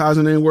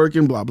advertising ain't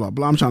working, blah, blah,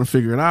 blah. I'm trying to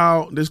figure it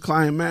out. This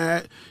client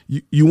mad.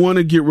 You want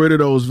to get rid of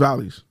those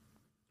valleys,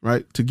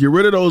 right? To get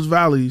rid of those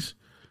valleys,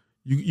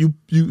 you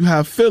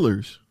have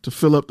fillers to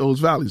fill up those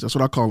valleys. That's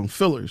what I call them,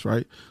 fillers,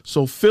 right?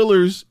 So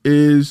fillers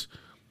is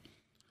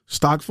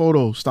stock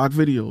photos, stock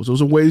videos.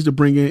 Those are ways to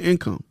bring in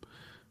income,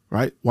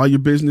 right? While your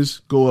business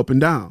go up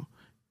and down.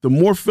 The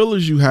more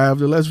fillers you have,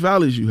 the less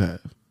valleys you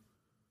have,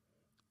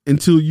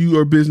 until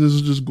your business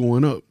is just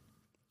going up.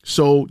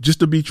 So just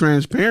to be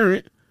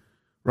transparent,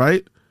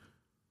 right?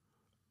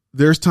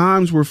 There's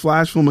times where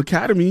Flash Film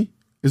Academy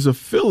is a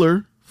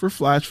filler for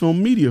Flash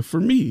Film Media. For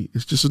me,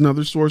 it's just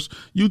another source,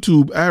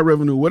 YouTube, ad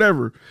revenue,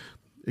 whatever.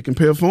 It can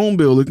pay a phone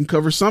bill. It can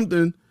cover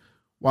something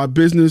while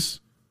business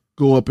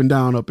go up and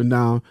down,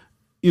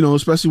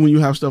 especially when you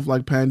have stuff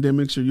like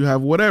pandemics or you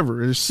have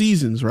whatever. There's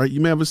seasons, right? You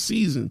may have a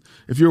season.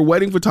 If you're a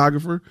wedding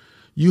photographer,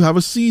 you have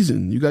a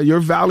season. Your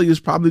valley is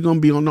probably going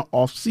to be on the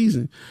off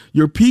season.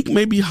 Your peak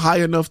may be high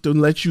enough to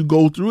let you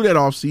go through that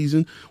off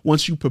season.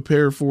 Once you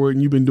prepare for it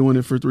and you've been doing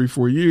it for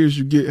 3-4 years,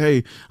 you get,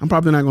 hey, I'm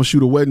probably not going to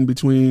shoot a wedding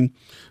between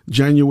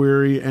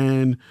January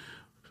and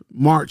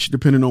March,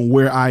 depending on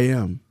where I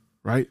am,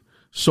 right?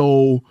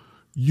 So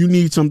you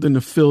need something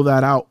to fill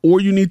that out,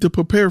 or you need to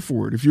prepare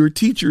for it. If you're a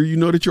teacher, you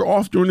know that you're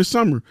off during the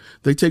summer.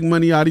 They take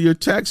money out of your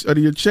tax, out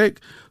of your check,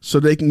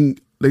 so that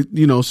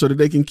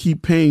they can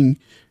keep paying,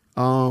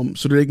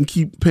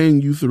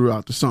 you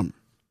throughout the summer.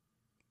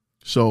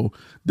 So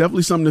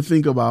definitely something to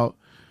think about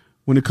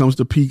when it comes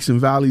to peaks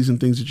and valleys and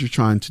things that you're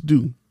trying to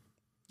do.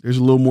 There's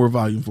a little more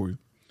volume for you.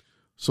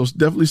 So it's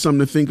definitely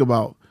something to think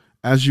about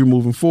as you're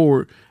moving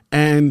forward.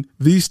 And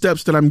these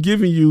steps that I'm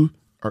giving you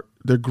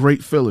they're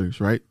great fillers,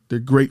 right? They're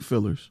great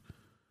fillers.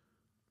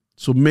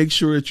 So make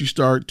sure that you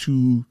start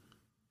to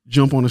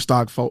jump on the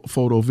stock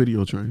photo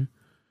video train.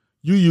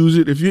 You use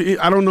it.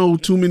 I don't know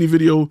too many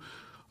video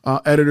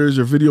editors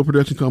or video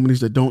production companies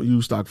that don't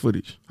use stock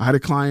footage. I had a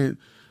client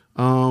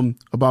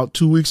about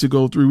 3 weeks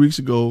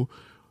ago.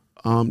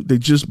 They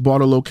just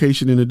bought a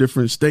location in a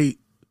different state.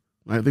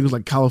 I think it was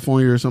like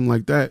California or something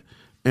like that.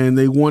 And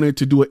they wanted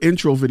to do an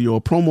intro video,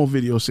 a promo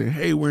video saying,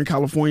 hey, we're in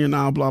California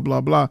now, blah,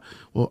 blah, blah.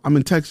 Well, I'm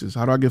in Texas.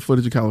 How do I get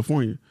footage of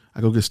California? I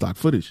go get stock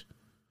footage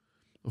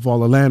of all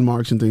the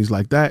landmarks and things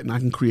like that. And I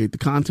can create the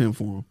content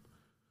for them.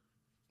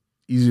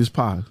 Easy as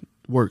pie.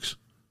 Works.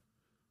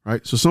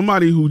 Right. So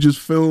somebody who just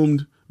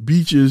filmed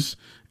beaches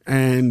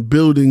and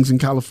buildings in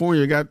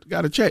California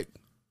got a check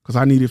because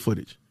I needed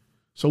footage.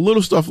 So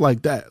little stuff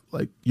like that,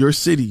 like your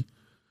city.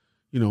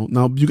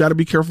 Now you got to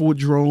be careful with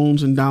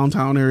drones in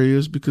downtown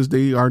areas because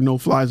they are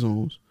no-fly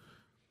zones.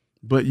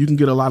 But you can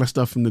get a lot of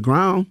stuff from the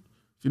ground.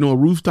 If a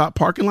rooftop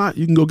parking lot,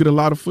 you can go get a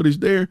lot of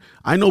footage there.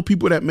 I know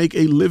people that make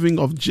a living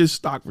of just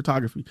stock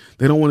photography.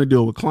 They don't want to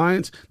deal with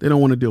clients. They don't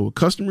want to deal with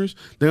customers.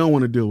 They don't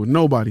want to deal with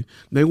nobody.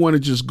 They want to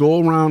just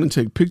go around and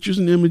take pictures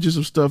and images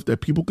of stuff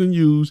that people can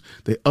use.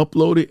 They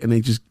upload it and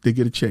they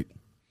get a check.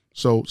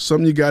 So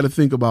something you got to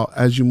think about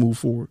as you move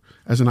forward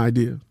as an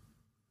idea.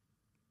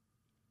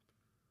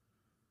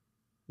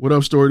 What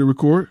up, Story to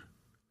Record?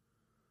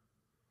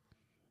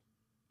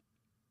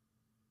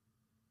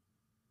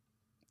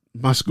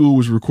 My school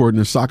was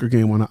recording a soccer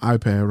game on an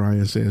iPad,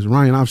 Ryan says.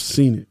 Ryan, I've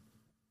seen it.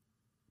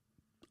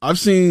 I've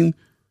seen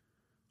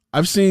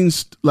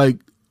like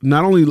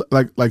not only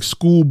like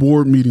school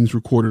board meetings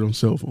recorded on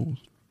cell phones.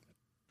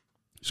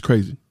 It's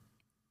crazy.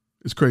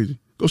 It's crazy.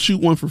 Go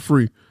shoot one for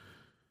free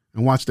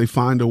and watch they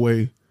find a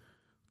way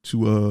to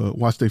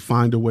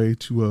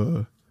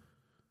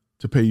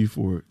pay you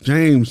for it.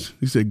 James,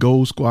 he said,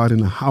 Gold Squad in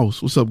the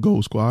house. What's up,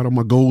 Gold Squad? On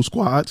my Gold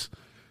Squads,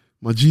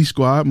 my G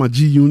Squad, my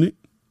G Unit.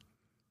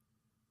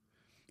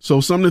 So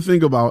something to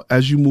think about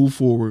as you move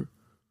forward.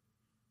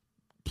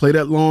 Play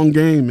that long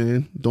game,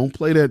 man. Don't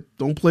play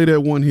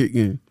that one hit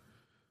game.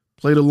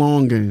 Play the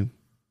long game.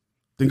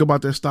 Think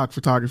about that stock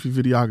photography,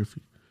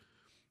 videography.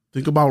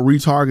 Think about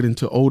retargeting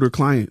to older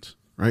clients,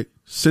 right?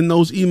 Send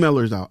those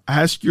emailers out.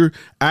 Ask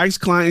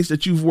clients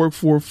that you've worked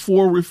for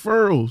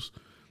referrals.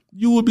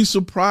 You would be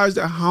surprised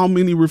at how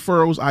many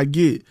referrals I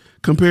get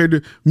compared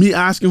to me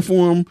asking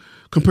for them,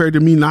 compared to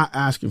me not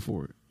asking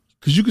for it.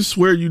 Because you can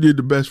swear you did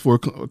the best for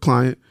a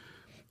client,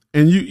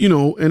 and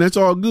and that's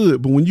all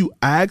good. But when you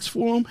ask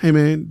for them, hey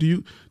man,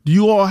 do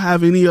you all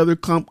have any other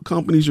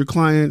companies or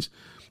clients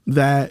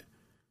that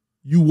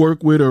you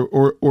work with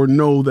or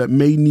know that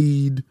may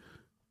need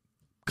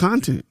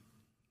content?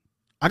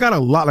 I got a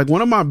lot. Like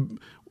one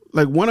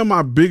of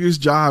my biggest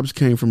jobs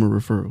came from a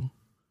referral.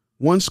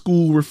 One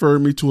school referred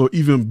me to an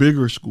even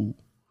bigger school,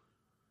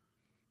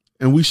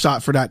 and we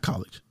shot for that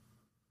college.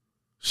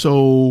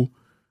 So,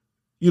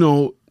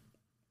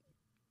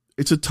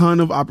 it's a ton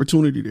of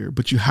opportunity there,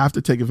 but you have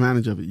to take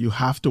advantage of it. You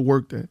have to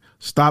work that.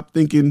 Stop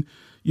thinking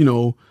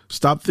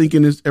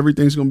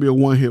everything's going to be a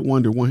one-hit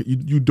wonder.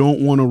 You don't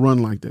want to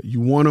run like that.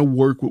 You want to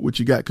work with what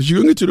you got, because you're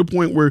going to get to the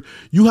point where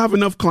you have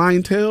enough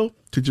clientele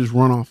to just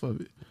run off of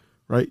it,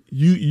 right?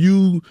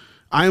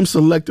 I am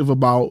selective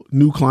about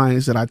new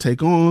clients that I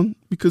take on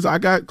because I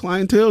got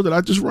clientele that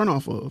I just run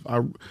off of.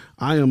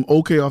 I am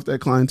okay off that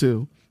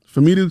clientele.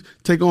 For me to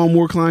take on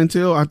more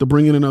clientele, I have to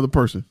bring in another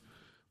person.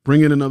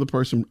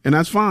 And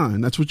that's fine.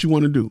 That's what you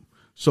want to do.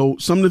 So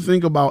something to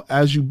think about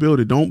as you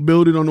build it. Don't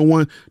build it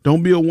on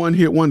don't be a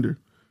one-hit wonder.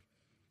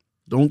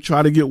 Don't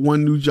try to get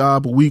one new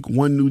job a week.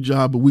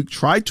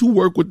 Try to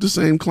work with the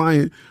same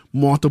client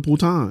multiple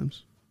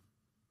times.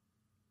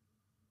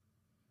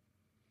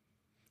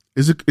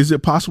 Is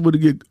it possible to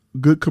get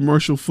good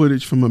commercial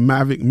footage from a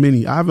Mavic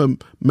Mini? I have a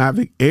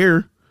Mavic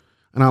Air,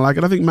 and I like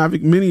it. I think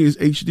Mavic Mini is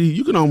HD.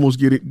 You can almost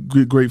get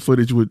great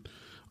footage with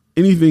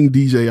anything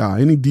DJI,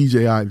 any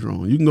DJI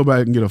drone. You can go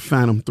back and get a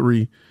Phantom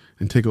 3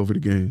 and take over the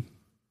game.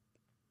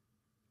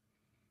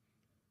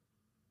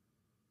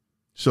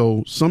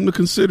 So something to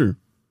consider.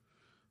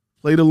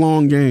 Play the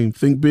long game.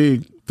 Think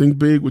big. Think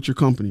big with your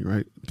company,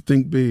 right?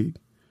 Think big.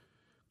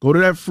 Go to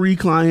that free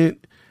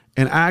client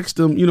and ask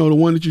them, the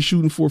one that you're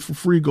shooting for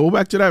free. Go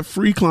back to that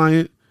free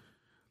client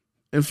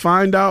and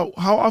find out,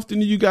 how often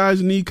do you guys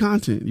need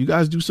content? You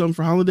guys do something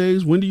for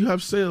holidays? When do you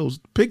have sales?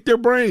 Pick their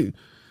brain.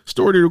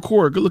 Story to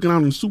Record. Good looking out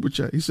in the super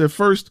chat. He said,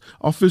 first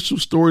official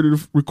Story to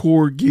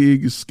Record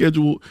gig is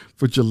scheduled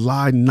for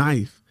July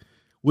 9th.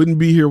 Wouldn't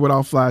be here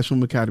without Flash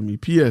Film Academy.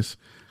 P.S.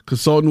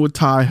 Consulting with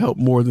Ty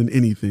helped more than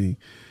anything.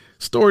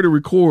 Story to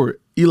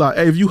Record. Eli,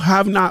 hey, if you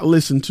have not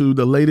listened to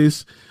the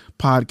latest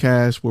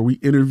podcast where we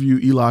interview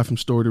Eli from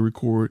Story to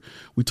Record,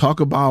 we talk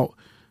about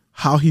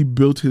how he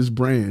built his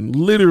brand,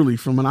 literally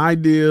from an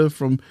idea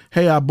from,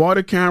 hey, I bought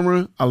a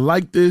camera. I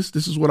like this.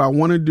 This is what I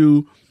want to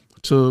do,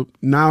 to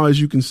now,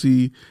 as you can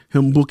see,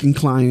 him booking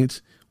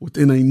clients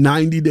within a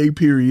 90-day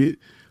period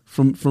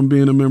from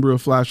being a member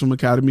of Flash Film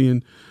Academy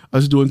and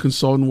us doing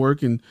consulting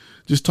work and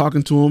just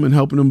talking to him and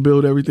helping him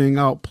build everything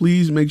out.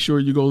 Please make sure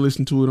you go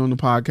listen to it on the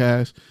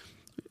podcast.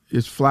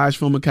 It's Flash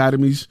Film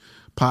Academy's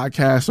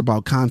podcast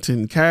about content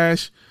and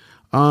cash.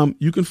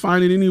 You can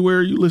find it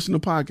anywhere you listen to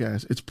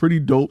podcasts. It's pretty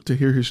dope to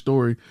hear his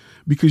story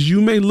because you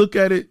may look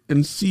at it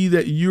and see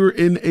that you're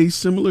in a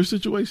similar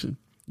situation.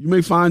 You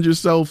may find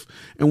yourself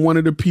in one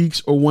of the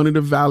peaks or one of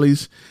the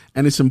valleys,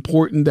 and it's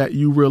important that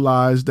you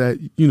realize that,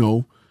 you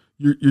know,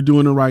 you're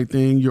doing the right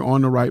thing. You're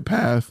on the right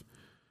path,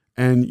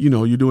 and, you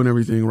know, you're doing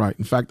everything right.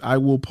 In fact, I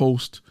will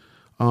post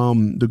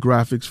the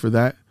graphics for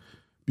that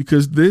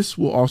because this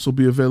will also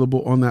be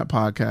available on that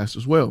podcast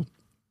as well.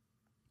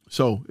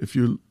 So if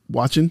you're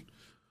watching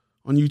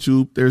on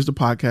YouTube, there's the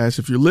podcast.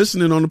 If you're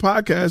listening on the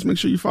podcast, make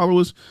sure you follow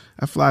us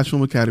at Flash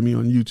Film Academy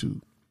on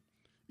YouTube.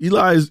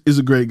 Eli is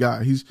a great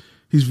guy. He's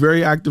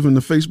very active in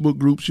the Facebook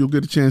groups. You'll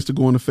get a chance to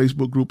go in the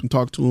Facebook group and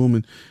talk to him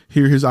and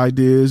hear his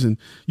ideas. And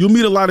you'll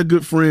meet a lot of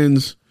good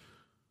friends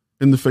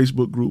in the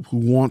Facebook group who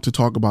want to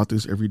talk about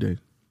this every day.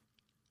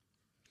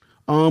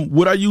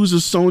 Would I use a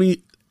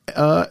Sony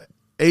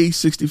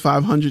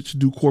A6500 to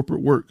do corporate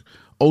work?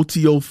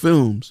 OTO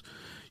Films.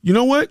 You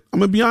know what? I'm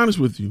going to be honest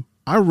with you.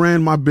 I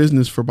ran my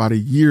business for about a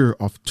year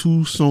off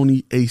 2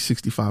 Sony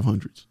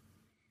A6500s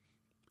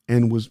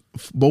and was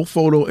both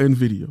photo and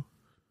video.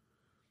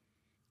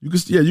 You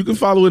can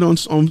follow it on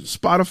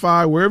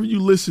Spotify, wherever you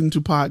listen to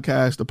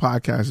podcasts. The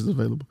podcast is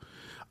available.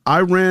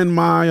 I ran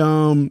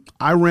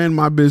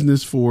my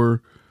business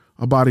for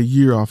about a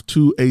year off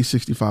 2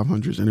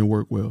 A6500s, and it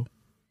worked well.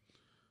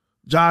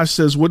 Josh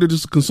says, what did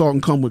this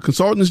consultant come with?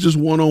 Consultant is just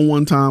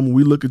one-on-one time when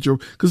we look at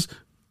because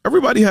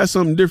everybody has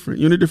something different.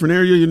 You're in a different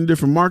area, you're in a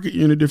different market,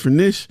 you're in a different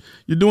niche,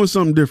 you're doing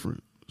something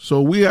different.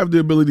 So we have the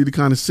ability to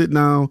kind of sit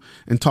down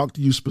and talk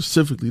to you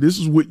specifically. This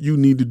is what you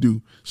need to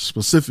do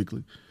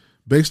specifically.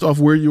 Based off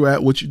where you're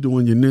at, what you do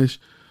in your niche,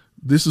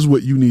 this is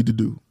what you need to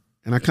do.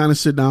 And I kind of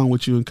sit down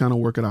with you and kind of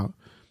work it out.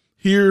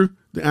 Here,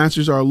 the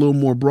answers are a little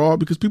more broad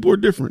because people are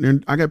different.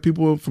 And I got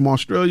people from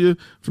Australia,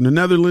 from the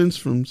Netherlands,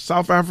 from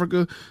South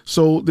Africa.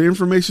 So the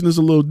information is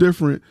a little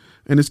different.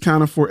 And it's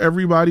kind of for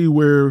everybody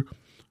where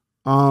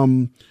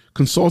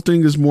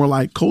consulting is more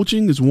like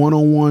coaching, is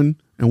one-on-one.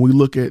 And we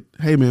look at,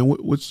 hey, man, what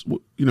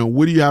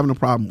are you having a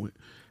problem with?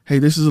 Hey,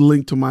 this is a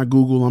link to my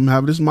Google.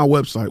 This is my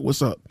website.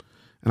 What's up?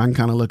 And I can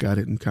kind of look at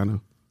it and kind of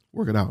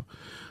work it out.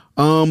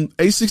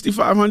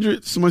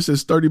 A6500, somebody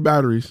says 30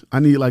 batteries. I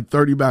need like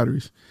 30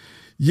 batteries.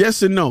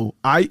 Yes and no.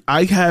 I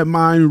had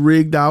mine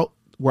rigged out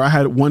where I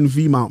had one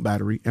V-mount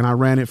battery and I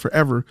ran it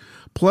forever.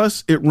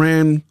 Plus it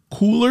ran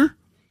cooler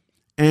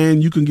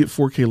and you can get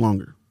 4K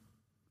longer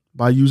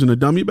by using a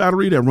dummy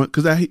battery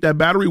because that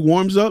battery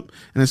warms up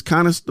and it's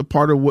kind of the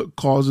part of what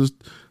causes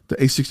the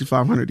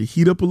A6500 to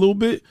heat up a little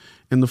bit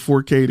and the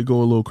 4K to go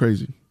a little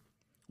crazy.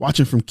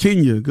 Watching from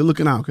Kenya. Good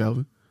looking out,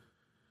 Calvin.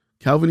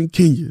 Calvin in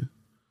Kenya.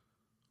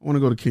 I want to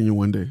go to Kenya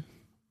one day.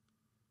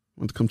 I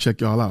want to come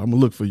check y'all out. I'm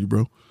going to look for you,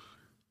 bro.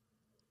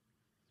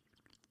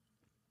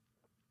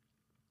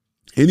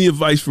 Any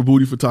advice for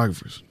booty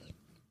photographers?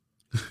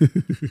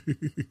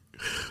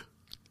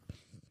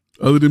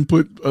 Other than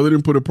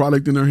put a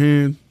product in their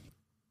hand,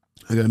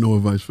 I got no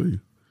advice for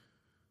you.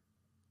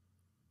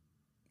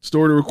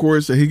 Story to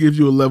Record said he gives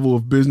you a level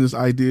of business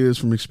ideas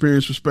from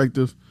experience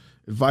perspective,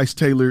 advice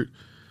tailored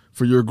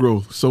for your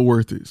growth. So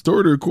worth it.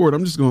 Story to Record.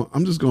 I'm just going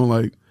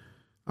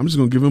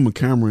to give him a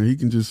camera and he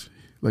can just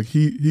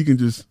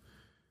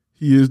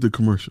he is the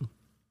commercial.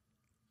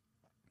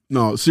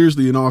 No,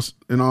 seriously, in all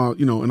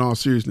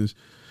seriousness,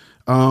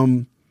 check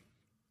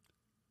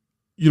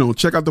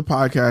out the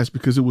podcast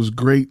because it was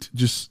great.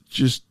 Just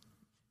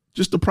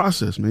the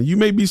process, man. You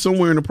may be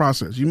somewhere in the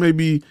process. You may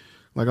be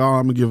like, oh,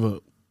 I'm gonna give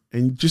up.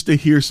 And just to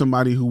hear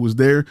somebody who was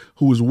there,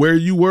 who was where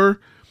you were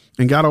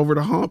and got over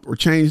the hump or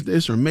changed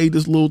this or made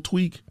this little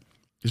tweak,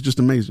 it's just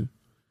amazing.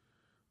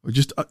 Or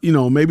just,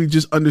 maybe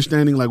just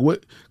understanding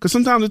because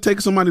sometimes it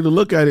takes somebody to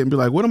look at it and be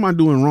like, what am I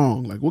doing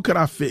wrong? Like, what could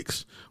I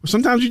fix? Or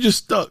sometimes you're just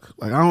stuck.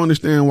 Like, I don't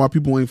understand why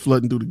people ain't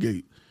flooding through the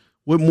gate.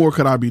 What more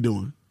could I be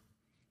doing?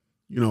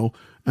 And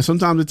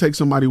sometimes it takes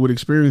somebody with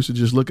experience to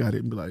just look at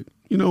it and be like,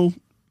 you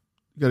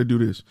got to do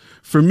this.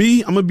 For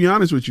me, I'm going to be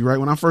honest with you, right?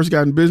 When I first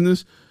got in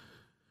business,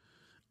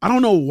 I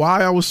don't know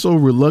why I was so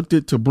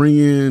reluctant to bring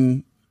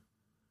in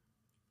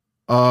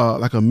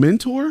a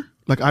mentor.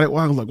 I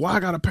was like, why I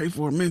got to pay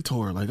for a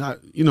mentor?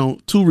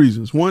 Two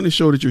reasons. One, to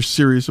show that you're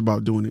serious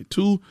about doing it.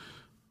 Two,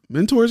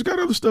 mentors got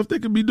other stuff they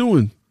could be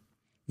doing.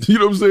 You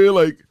know what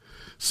I'm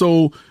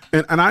saying?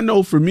 And I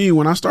know for me,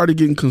 when I started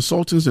getting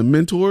consultants and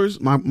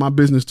mentors, my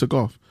business took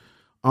off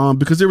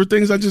because there were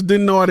things I just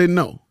didn't know I didn't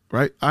know.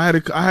 right? I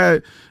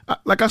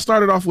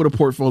started off with a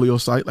portfolio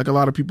site, like a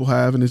lot of people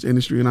have in this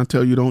industry. And I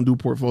tell you, don't do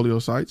portfolio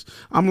sites.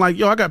 I'm like,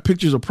 yo, I got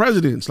pictures of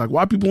presidents. Like,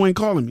 why people ain't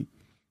calling me?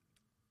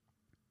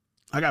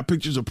 I got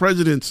pictures of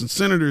presidents and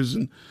senators,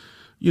 and,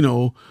 you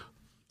know,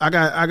 I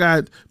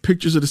got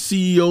pictures of the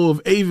CEO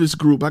of Avis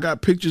Group. I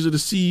got pictures of the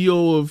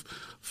CEO of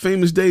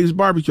Famous Dave's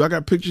Barbecue. I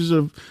got pictures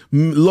of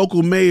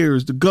local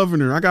mayors, the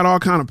governor. I got all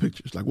kind of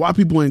pictures. Like, why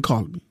people ain't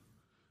calling me?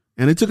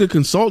 And it took a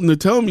consultant to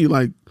tell me,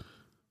 like,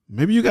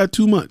 maybe you got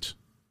too much.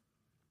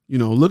 You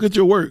know, look at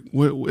your work.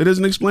 It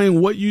doesn't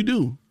explain what you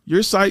do.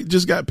 Your site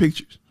just got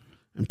pictures,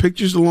 and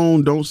pictures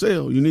alone don't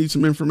sell. You need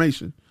some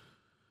information.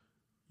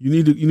 You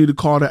need to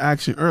call to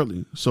action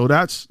early. So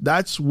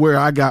that's where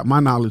I got my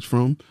knowledge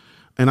from,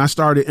 and I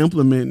started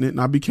implementing it, and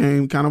I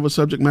became kind of a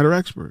subject matter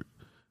expert.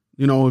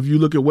 You know, if you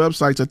look at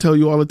websites, I tell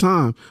you all the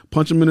time,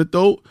 punch them in the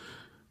throat,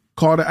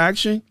 call to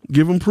action,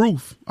 give them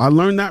proof. I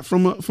learned that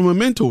from a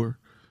mentor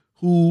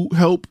who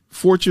helped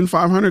Fortune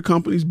 500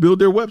 companies build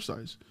their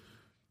websites.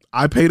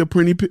 I paid a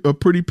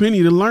pretty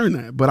penny to learn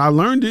that, but I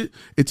learned it.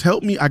 It's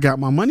helped me. I got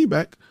my money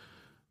back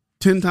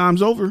 10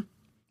 times over.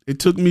 It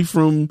took me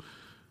from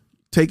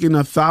taking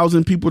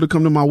 1,000 people to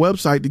come to my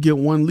website to get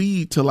one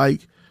lead to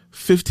like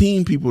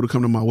 15 people to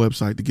come to my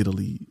website to get a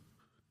lead.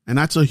 And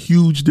that's a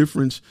huge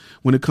difference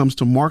when it comes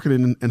to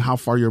marketing and how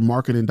far your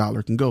marketing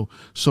dollar can go.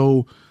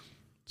 So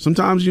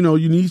sometimes, you know,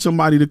 you need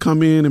somebody to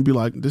come in and be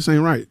like, this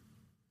ain't right.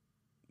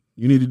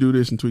 You need to do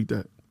this and tweak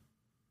that.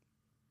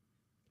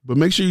 But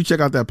make sure you check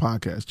out that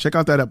podcast. Check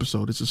out that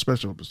episode. It's a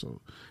special episode,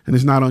 and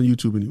it's not on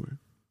YouTube anywhere.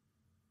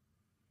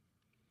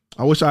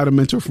 I wish I had a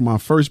mentor for my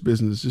first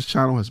business. This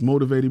channel has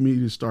motivated me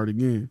to start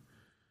again.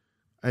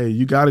 Hey,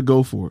 you got to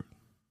go for it.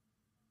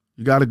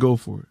 You got to go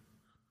for it.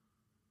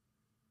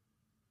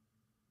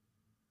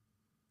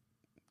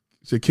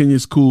 He said,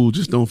 Kenya's cool,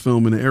 just don't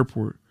film in the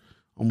airport.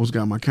 Almost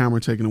got my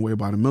camera taken away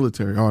by the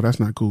military. Oh, that's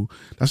not cool.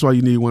 That's why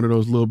you need one of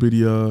those little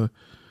bitty,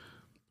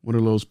 one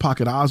of those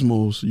pocket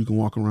Osmos so you can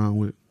walk around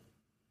with.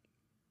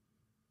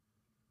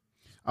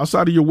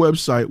 Outside of your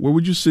website, where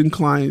would you send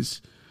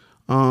clients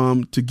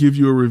to give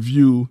you a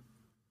review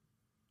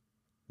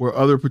where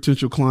other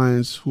potential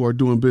clients who are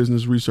doing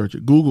business research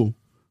it? Google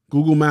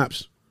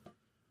Maps,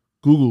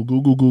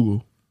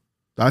 Google.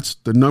 That's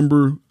the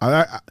number.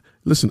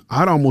 Listen,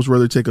 I'd almost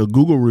rather take a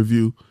Google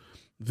review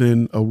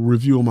than a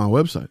review on my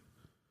website.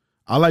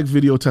 I like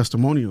video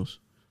testimonials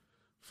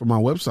for my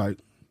website,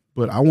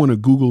 but I want a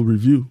Google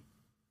review.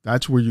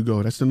 That's where you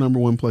go. That's the number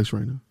one place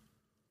right now.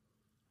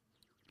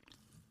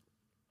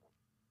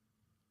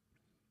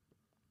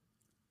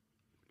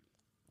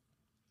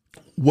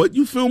 What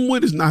you film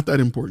with is not that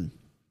important,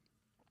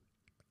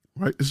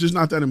 right? It's just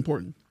not that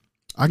important.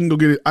 I can go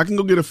get it. I can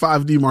go get a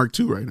 5D Mark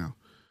II right now,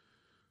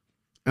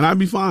 and I'd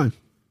be fine.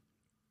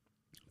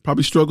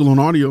 Probably struggle on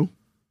audio,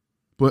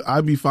 but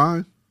I'd be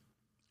fine.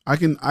 I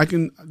can.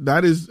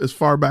 That is as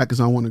far back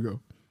as I want to go.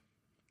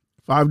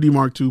 5D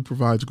Mark II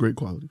provides great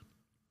quality.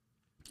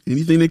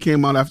 Anything that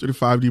came out after the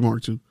 5D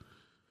Mark II,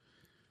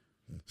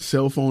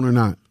 cell phone or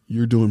not,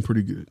 you're doing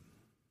pretty good.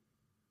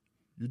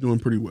 You're doing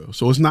pretty well.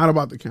 So it's not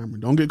about the camera.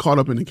 Don't get caught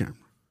up in the camera.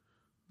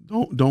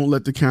 Don't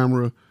let the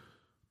camera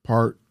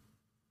part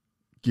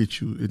get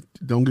you.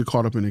 Don't get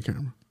caught up in the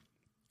camera.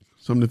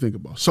 Something to think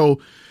about.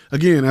 So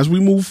again, as we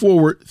move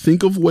forward,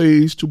 think of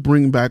ways to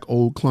bring back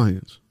old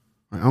clients.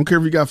 Right? I don't care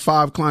if you got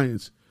 5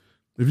 clients.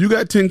 If you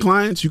got 10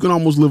 clients, you can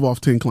almost live off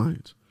 10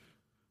 clients,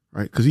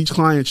 right? Because each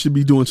client should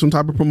be doing some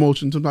type of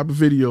promotion, some type of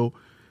video,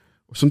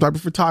 or some type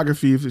of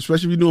photography, especially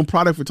if you're doing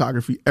product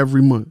photography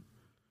every month,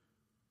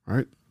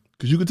 right?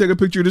 Because you can take a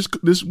picture of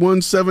this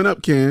one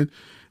 7-Up can,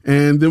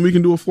 and then we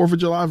can do a 4th of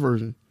July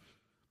version.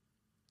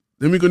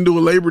 Then we can do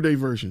a Labor Day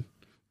version.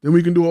 Then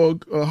we can do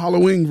a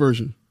Halloween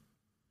version.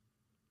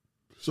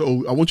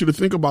 So I want you to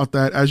think about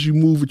that as you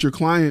move with your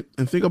client,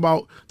 and think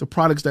about the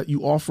products that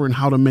you offer and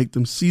how to make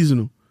them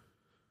seasonal.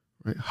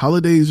 Right?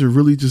 Holidays are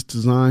really just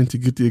designed to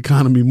get the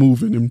economy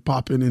moving and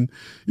popping, and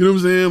you know what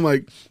I'm saying?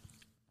 Like,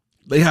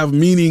 they have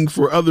meaning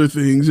for other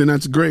things, and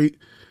that's great.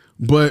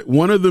 But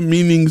one of the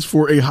meanings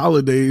for a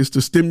holiday is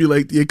to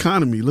stimulate the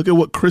economy. Look at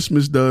what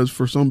Christmas does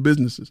for some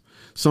businesses.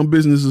 Some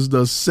businesses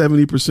does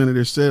 70% of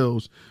their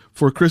sales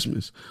for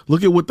Christmas.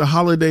 Look at what the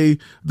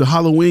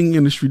Halloween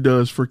industry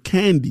does for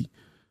candy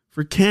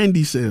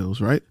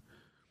sales, right?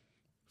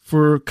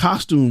 For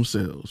costume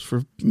sales,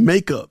 for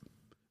makeup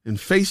and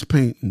face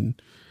paint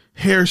and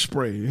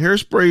hairspray.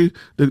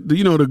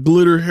 The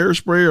glitter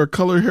hairspray or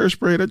color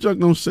hairspray, that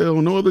junk don't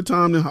sell no other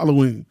time than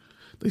Halloween.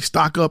 They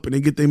stock up and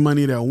they get their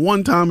money that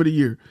one time of the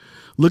year.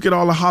 Look at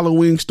all the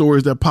Halloween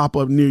stores that pop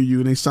up near you,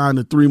 and they sign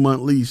a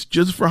 3-month lease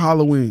just for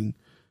Halloween.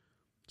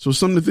 So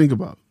something to think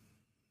about.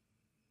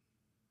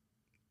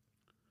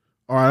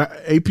 All right,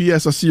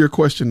 APS, I see your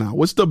question now.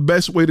 What's the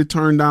best way to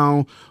turn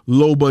down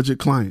low budget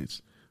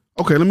clients?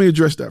 Okay, let me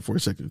address that for a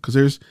second,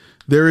 because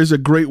there is a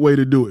great way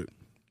to do it.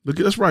 Look,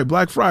 that's right,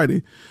 Black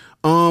Friday.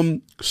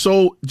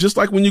 So just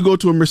like when you go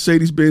to a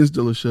Mercedes-Benz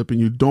dealership and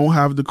you don't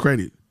have the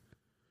credit,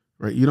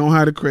 right? You don't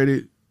have the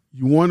credit.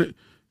 You want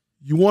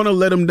you want to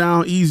let them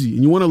down easy,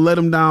 and you want to let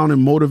them down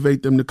and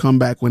motivate them to come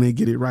back when they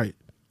get it right.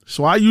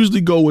 So I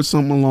usually go with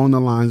something along the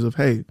lines of,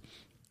 hey,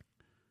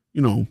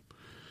 you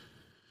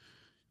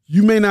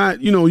may not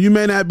be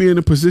in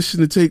a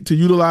position to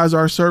utilize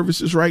our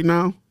services right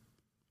now,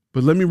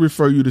 but let me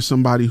refer you to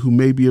somebody who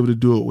may be able to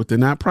do it within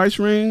that price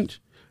range.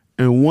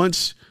 And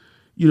once,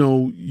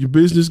 your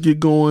business get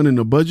going and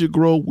the budget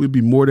grow, we'd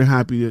be more than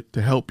happy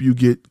to help you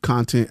get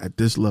content at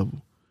this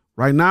level.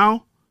 Right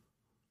now,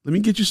 let me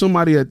get you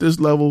somebody at this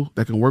level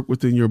that can work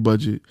within your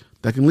budget,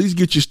 that can at least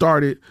get you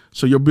started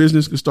so your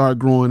business can start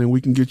growing and we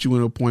can get you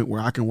in a point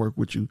where I can work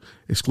with you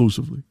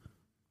exclusively.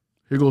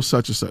 Here goes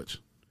such and such.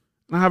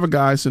 And I have a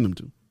guy I send them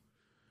to.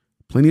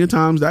 Plenty of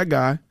times that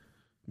guy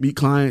meet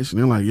clients and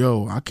they're like,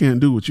 yo, I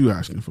can't do what you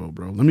asking for,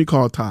 bro. Let me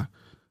call Ty.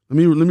 Let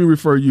me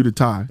refer you to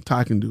Ty.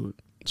 Ty can do it.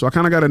 So I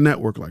kind of got a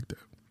network like that.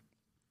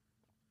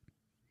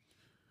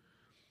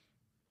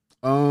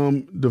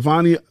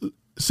 Devani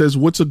says,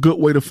 what's a good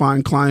way to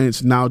find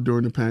clients now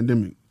during the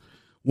pandemic?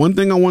 One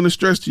thing I want to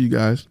stress to you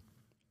guys,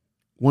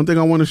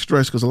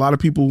 because a lot of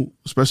people,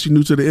 especially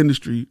new to the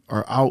industry,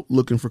 are out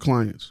looking for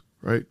clients,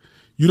 right?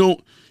 You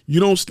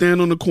don't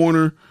stand on the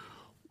corner,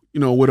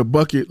 with a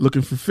bucket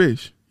looking for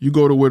fish. You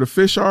go to where the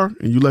fish are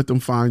and you let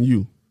them find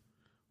you.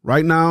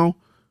 Right now,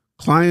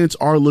 clients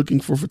are looking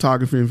for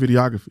photography and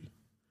videography.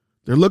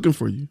 They're looking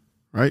for you,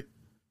 right?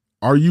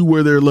 Are you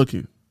where they're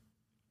looking?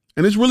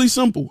 And it's really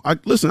simple. I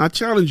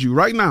challenge you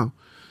right now,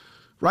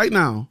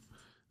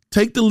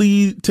 take the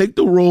lead, take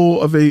the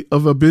role of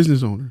a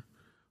business owner.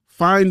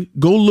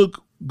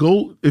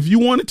 If you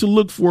wanted to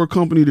look for a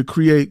company to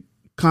create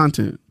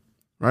content,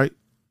 right?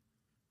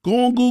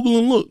 Go on Google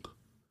and look.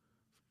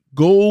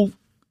 Go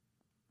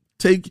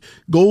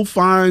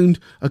find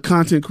a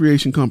content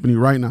creation company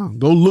right now.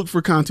 Go look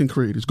for content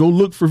creators. Go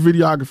look for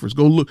videographers.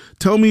 Go look.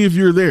 Tell me if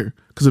you're there.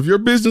 Because if your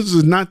business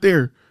is not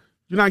there,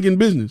 you're not getting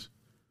business,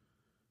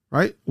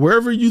 right?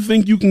 Wherever you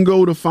think you can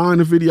go to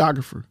find a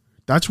videographer,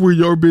 that's where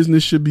your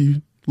business should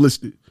be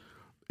listed.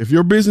 If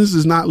your business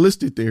is not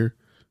listed there,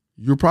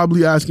 you're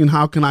probably asking,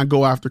 how can I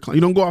go after clients?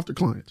 You don't go after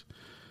clients.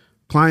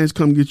 Clients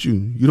come get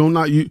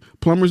you.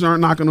 Plumbers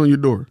aren't knocking on your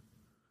door,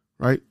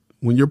 right?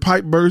 When your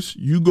pipe bursts,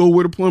 you go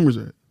where the plumber's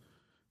at.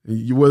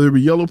 And whether it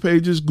be Yellow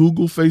Pages,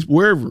 Google, Facebook,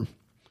 wherever.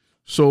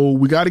 So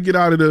we got to get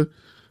out of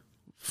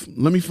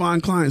let me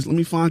find clients.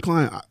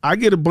 I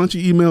get a bunch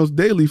of emails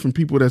daily from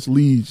people that's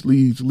leads.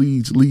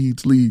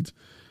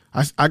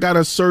 I got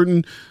a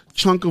certain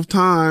chunk of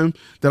time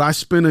that I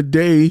spend a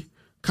day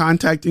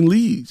contacting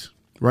leads,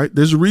 right?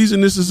 There's a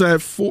reason this is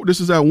at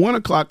 1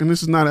 o'clock and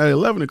this is not at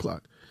 11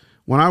 o'clock.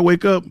 When I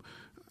wake up,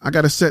 I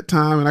got a set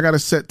time, and I got a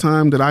set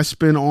time that I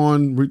spend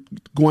on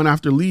going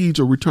after leads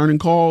or returning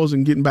calls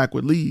and getting back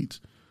with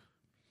leads.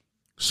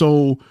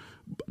 So,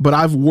 but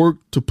I've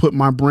worked to put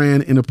my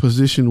brand in a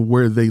position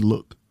where they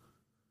look,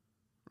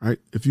 right?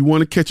 If you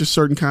want to catch a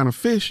certain kind of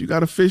fish, you got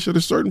to fish at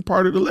a certain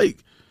part of the lake.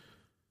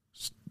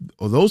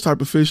 Or those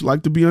type of fish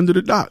like to be under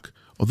the dock.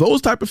 Or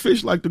those type of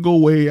fish like to go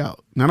way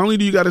out. Not only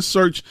do you got to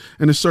search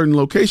in a certain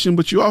location,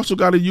 but you also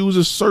got to use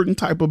a certain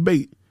type of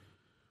bait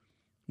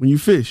when you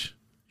fish.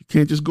 You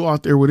can't just go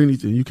out there with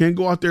anything. You can't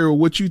go out there with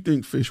what you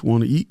think fish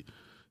want to eat.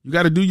 You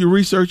got to do your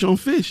research on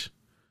fish,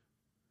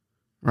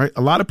 right?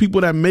 A lot of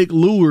people that make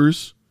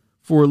lures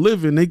for a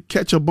living, they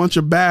catch a bunch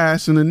of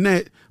bass in a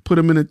net, put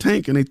them in a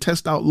tank, and they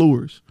test out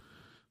lures.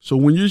 So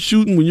when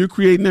you're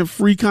creating that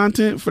free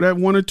content for that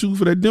 1 or 2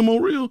 for that demo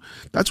reel,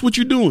 that's what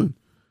you're doing.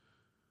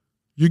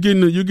 You're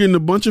getting a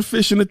bunch of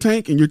fish in the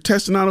tank, and you're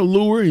testing out a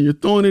lure, and you're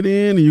throwing it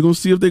in, and you're going to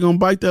see if they're going to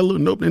bite that lure.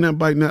 Nope, they're not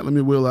biting that. Let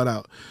me wheel that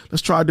out.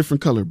 Let's try a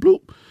different color.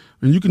 Bloop.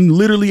 And you can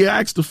literally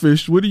ask the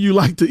fish, what do you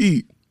like to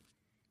eat?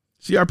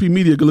 CRP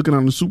Media, good looking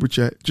on the super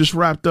chat, just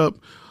wrapped up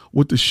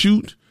with the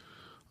shoot.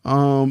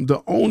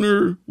 The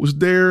owner was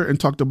there and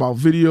talked about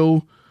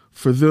video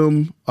for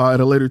them at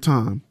a later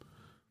time.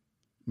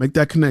 Make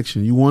that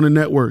connection. You want to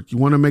network. You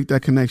want to make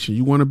that connection.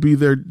 You want to be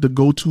the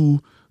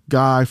go-to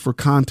guy for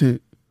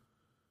content.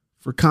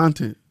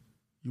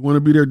 You want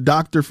to be their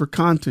doctor for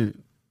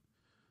content.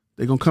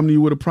 They're going to come to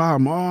you with a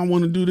problem. Oh, I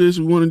want to do this.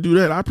 We want to do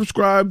that. I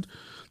prescribed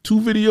 2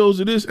 videos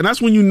of this. And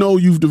that's when you know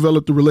you've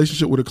developed a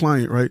relationship with a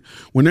client, right?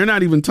 When they're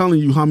not even telling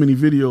you how many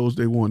videos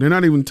they want. They're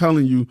not even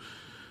telling you,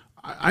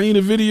 I need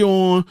a video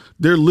on.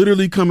 They're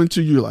literally coming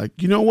to you like,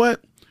 you know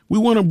what? We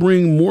want to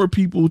bring more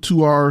people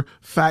to our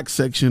fact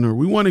section, or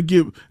we want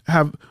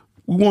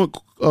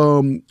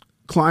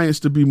clients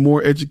to be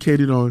more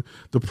educated on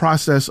the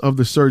process of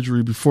the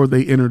surgery before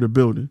they enter the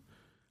building.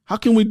 How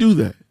can we do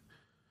that?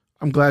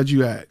 I'm glad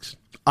you asked.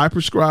 I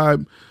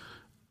prescribe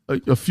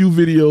a few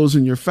videos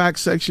in your fact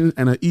section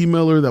and an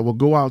emailer that will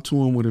go out to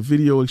them with a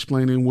video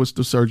explaining what's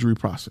the surgery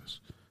process.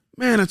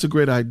 Man, that's a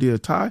great idea,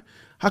 Ty.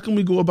 How can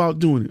we go about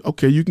doing it?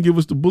 Okay, you can give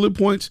us the bullet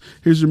points.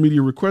 Here's your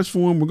media request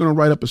form. We're going to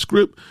write up a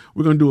script.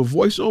 We're going to do a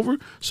voiceover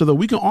so that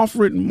we can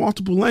offer it in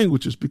multiple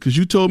languages, because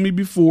you told me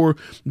before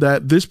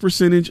that this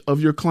percentage of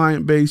your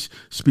client base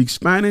speaks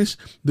Spanish,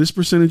 this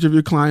percentage of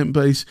your client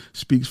base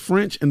speaks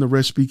French, and the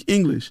rest speak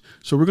English.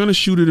 So we're going to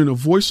shoot it in a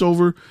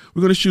voiceover.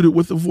 We're going to shoot it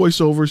with a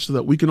voiceover so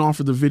that we can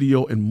offer the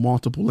video in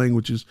multiple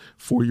languages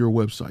for your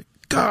website.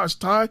 Gosh,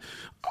 Ty,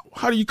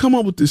 how do you come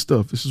up with this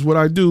stuff? This is what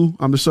I do.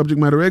 I'm the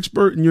subject matter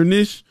expert in your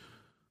niche.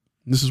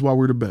 This is why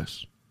we're the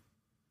best.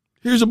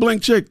 Here's a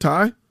blank check,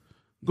 Ty.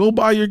 Go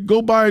buy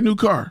a new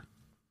car.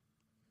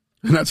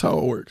 And that's how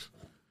it works.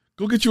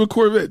 Go get you a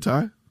Corvette,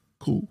 Ty.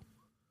 Cool.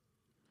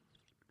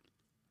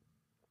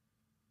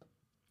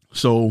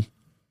 So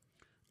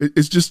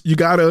it's just, you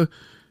gotta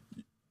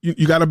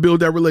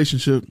build that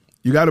relationship.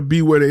 You gotta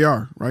be where they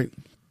are, right?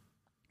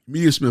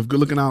 Media Smith,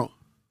 good looking out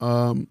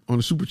on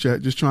the super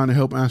chat, just trying to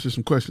help answer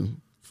some questions.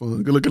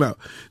 Fun, good looking out.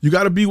 You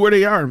gotta be where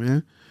they are,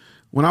 man.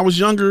 When I was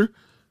younger,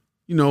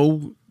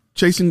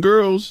 chasing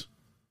girls,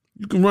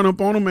 you can run up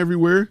on them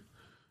everywhere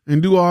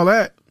and do all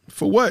that.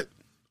 For what?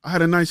 I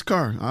had a nice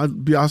car.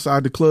 I'd be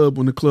outside the club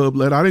when the club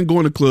let. I didn't go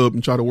in the club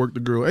and try to work the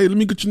girl. Hey, let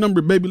me get your number,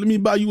 baby. Let me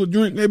buy you a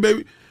drink. Hey,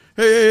 baby.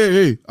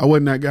 Hey. I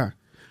wasn't that guy.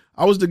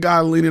 I was the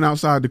guy leaning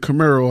outside the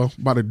Camaro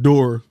by the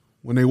door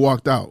when they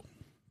walked out.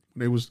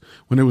 When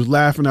they was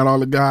laughing at all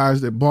the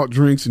guys that bought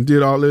drinks and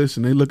did all this,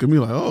 and they look at me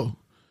like, oh.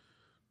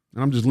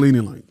 And I'm just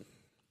leaning like,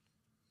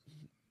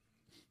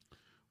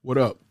 what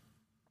up?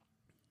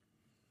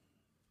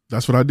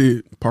 That's what I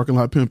did. Parking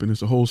lot pimping.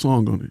 It's a whole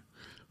song on it.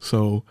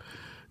 So,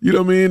 you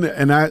know what I mean?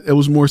 And it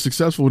was more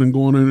successful than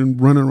going in and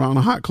running around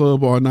a hot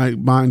club all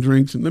night buying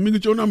drinks and let me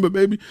get your number,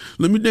 baby.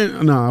 Let me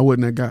dance. No, I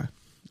wasn't that guy.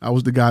 I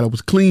was the guy that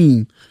was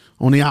clean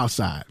on the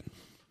outside.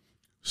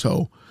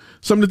 So,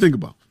 something to think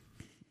about.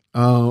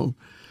 So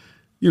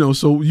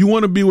you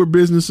want to be where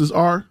businesses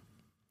are.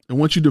 And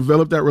once you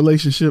develop that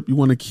relationship, you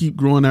want to keep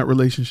growing that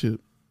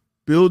relationship.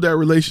 Build that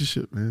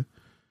relationship, man.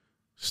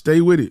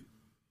 Stay with it.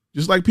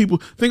 Just like people,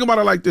 think about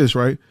it like this,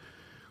 right?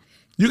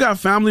 You got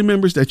family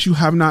members that you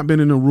have not been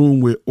in a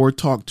room with or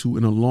talked to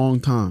in a long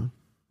time,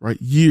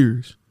 right?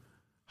 Years.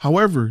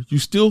 However, you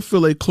still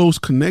feel a close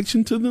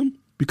connection to them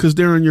because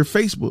they're on your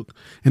Facebook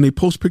and they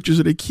post pictures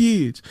of their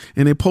kids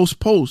and they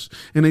posts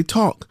and they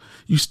talk.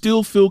 You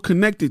still feel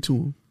connected to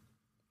them,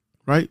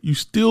 right? You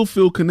still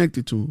feel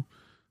connected to them.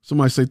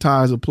 Somebody say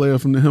Ty is a player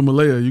from the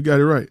Himalaya. You got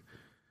it right.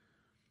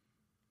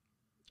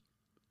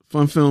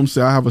 Fun Film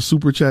say, I have a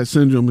super chat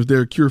syndrome. Is there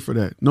a cure for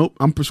that? Nope.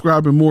 I'm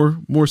prescribing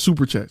more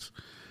super chats.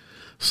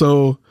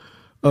 So,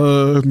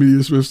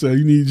 Media Smith said,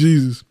 you need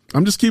Jesus.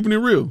 I'm just keeping it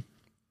real.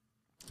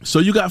 So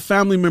you got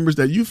family members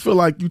that you feel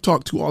like you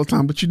talk to all the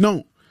time, but you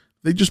don't.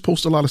 They just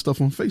post a lot of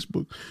stuff on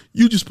Facebook.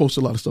 You just post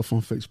a lot of stuff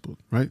on Facebook,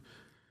 right?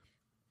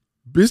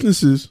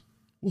 Businesses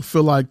will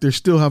feel like they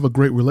still have a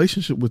great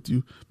relationship with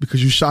you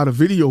because you shot a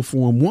video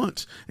for them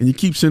once and you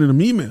keep sending them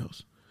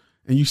emails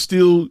and you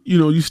still,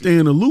 you stay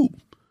in a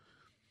loop.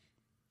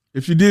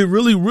 If you did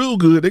really real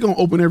good, they're going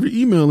to open every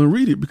email and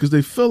read it because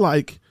they feel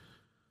like,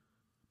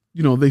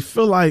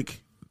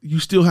 you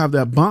still have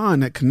that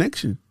bond, that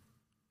connection.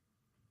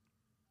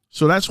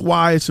 So that's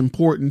why it's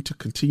important to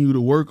continue to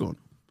work on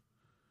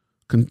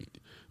them.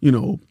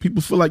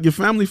 People feel like your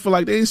family feel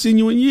like they ain't seen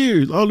you in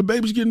years. Oh, the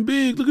baby's getting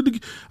big. Look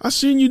at I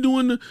seen you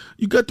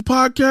you got the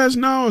podcast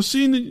now.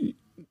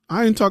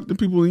 I ain't talked to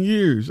people in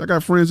years. I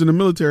got friends in the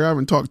military I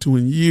haven't talked to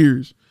in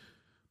years.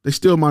 They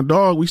still my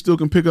dog. We still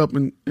can pick up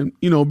and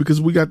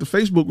because we got the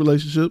Facebook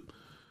relationship.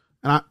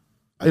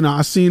 And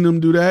I seen them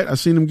do that. I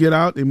seen them get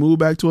out. They moved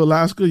back to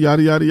Alaska,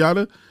 yada, yada,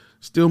 yada.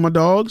 Still my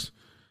dogs.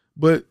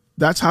 But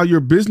that's how your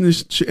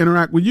business should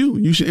interact with you.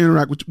 You should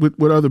interact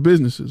with other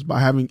businesses by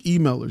having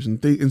emailers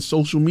and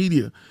social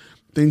media,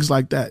 things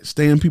like that.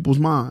 Stay in people's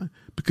mind.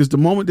 Because the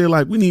moment they're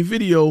like, we need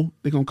video,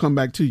 they're going to come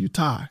back to you.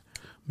 Ty,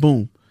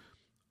 boom.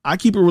 I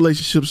keep a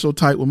relationship so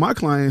tight with my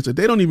clients that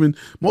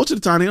most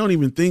of the time, they don't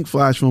even think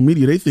Flash Film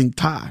Media. They think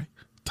Ty.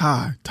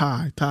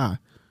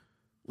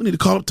 We need to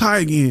call up Ty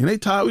again. Hey,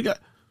 Ty,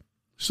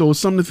 so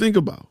it's something to think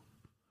about.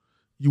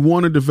 You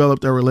want to develop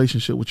that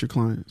relationship with your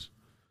clients,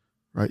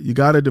 right? You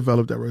got to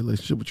develop that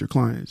relationship with your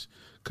clients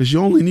because you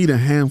only need a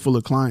handful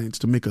of clients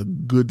to make a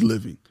good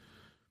living.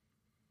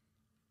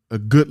 A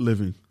good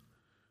living.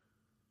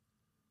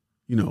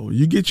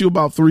 You get you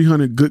about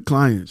 300 good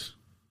clients.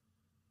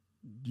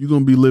 You're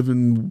going to be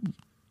living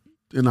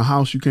in a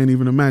house you can't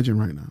even imagine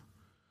right now.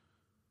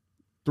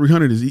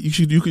 300 is,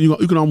 you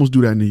can almost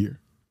do that in a year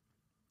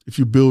if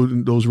you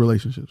build those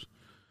relationships.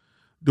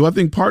 Do I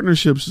think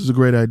partnerships is a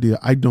great idea?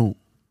 I don't.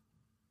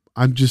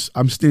 I'm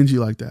stingy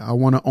like that. I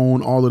want to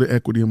own all of the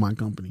equity in my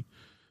company.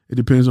 It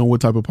depends on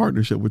what type of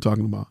partnership we're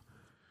talking about,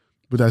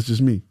 but that's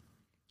just me.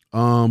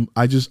 I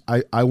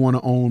want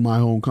to own my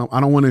own company. I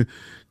don't want to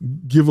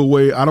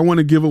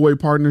give away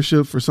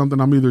partnership for something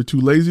I'm either too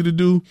lazy to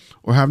do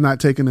or have not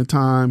taken the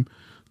time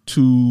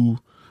to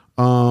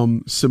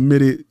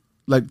submit it,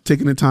 like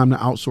taking the time to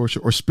outsource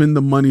it or spend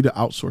the money to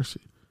outsource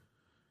it.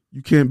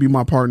 You can't be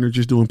my partner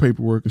just doing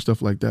paperwork and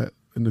stuff like that.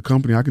 in the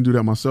company. I can do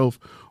that myself,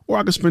 or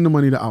I can spend the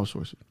money to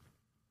outsource it.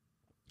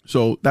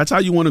 So that's how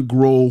you want to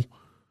grow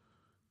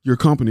your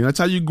company. That's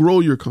how you grow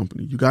your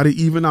company. You got to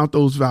even out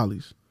those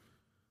valleys.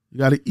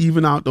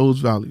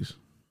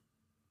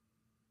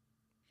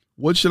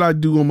 What should I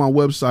do on my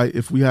website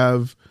if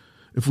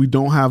we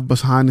don't have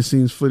behind the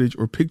scenes footage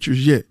or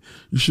pictures yet?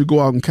 You should go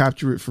out and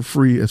capture it for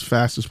free as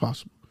fast as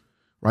possible.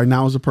 Right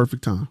now is the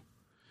perfect time.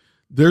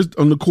 There's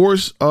on the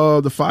course,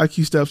 the 5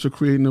 key steps of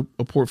creating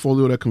a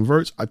portfolio that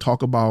converts. I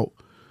talk about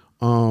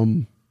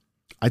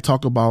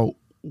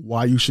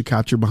why you should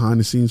capture behind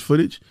the scenes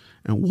footage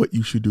and what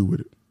you should do with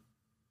it.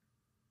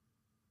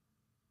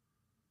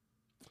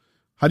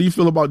 How do you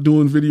feel about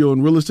doing video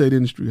in real estate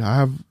industry? I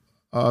have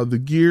the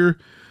gear,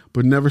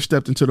 but never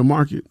stepped into the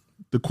market.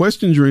 The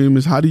question, Dream,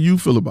 is how do you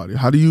feel about it?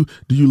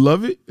 Do you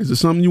love it? Is it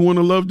something you want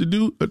to love to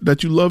do,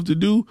 that you love to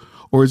do?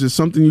 Or is it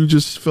something you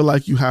just feel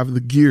like you have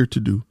the gear to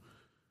do?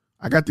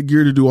 I got the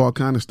gear to do all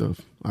kind of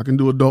stuff. I can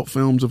do adult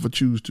films if I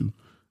choose to.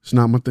 It's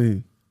not my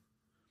thing.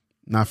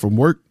 Not from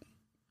work.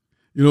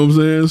 You know what I'm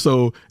saying?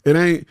 So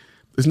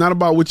it's not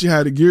about what you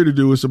had the gear to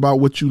do. It's about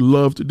what you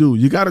love to do.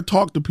 You got to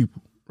talk to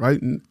people,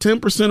 right? And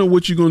 10% of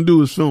what you're going to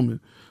do is filming.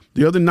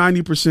 The other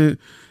 90%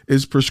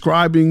 is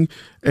prescribing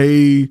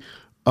a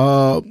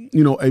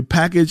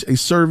package, a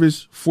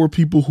service for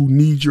people who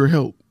need your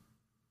help.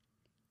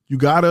 You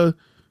gotta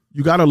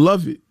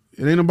love it.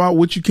 It ain't about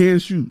what you can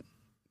shoot.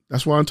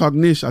 That's why I'm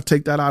talking niche. I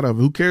take that out of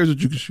it. Who cares what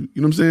you can shoot?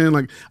 You know what I'm saying?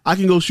 Like, I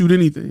can go shoot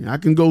anything. I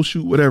can go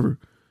shoot whatever.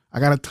 I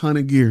got a ton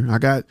of gear. I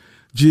got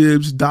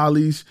jibs,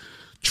 dollies,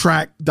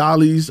 track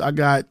dollies. I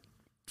got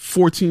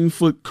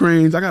 14-foot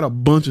cranes. I got a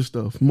bunch of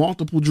stuff.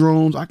 Multiple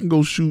drones. I can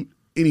go shoot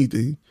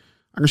anything.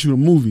 I can shoot a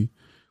movie.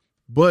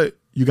 But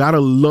you got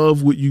to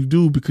love what you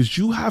do, because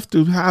you got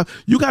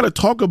to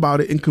talk about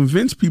it and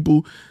convince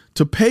people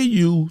to pay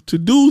you to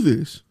do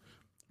this,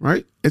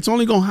 right? It's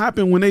only going to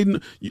happen when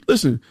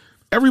listen,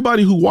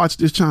 everybody who watched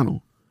this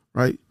channel,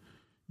 right?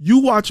 You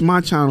watch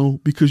my channel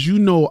because you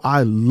know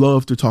I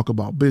love to talk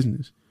about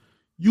business.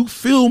 You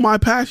feel my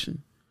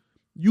passion.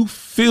 You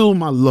feel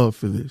my love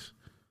for this.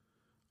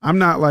 I'm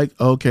not like,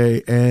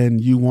 okay,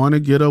 and you want to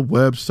get a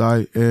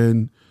website,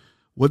 and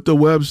with the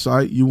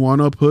website, you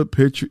want to put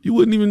picture. You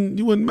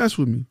wouldn't mess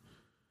with me.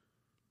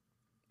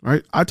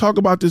 Right? I talk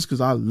about this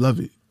because I love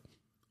it.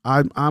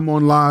 I'm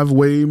on live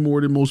way more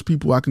than most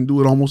people. I can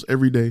do it almost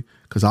every day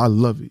because I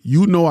love it.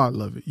 You know I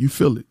love it. You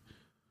feel it.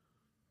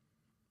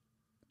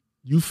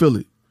 You feel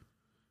it.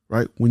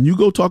 Right? When you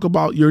go talk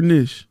about your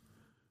niche,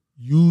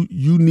 you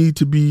need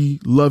to be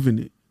loving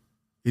it.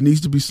 It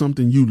needs to be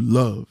something you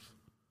love.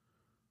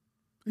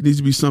 It needs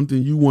to be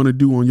something you want to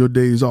do on your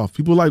days off.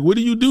 People are like, what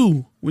do you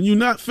do when you're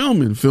not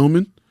filming?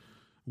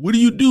 What do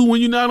you do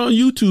when you're not on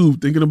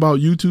YouTube thinking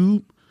about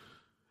YouTube?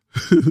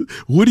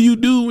 What do you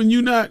do when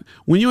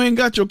you ain't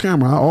got your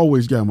camera? I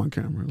always got my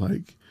camera.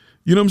 Like,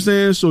 you know what I'm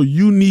saying? So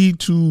you need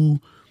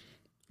to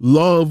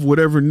love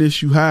whatever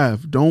niche you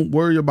have. Don't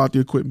worry about the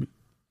equipment.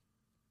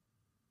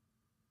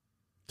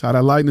 Tie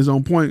that lighting is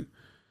on point.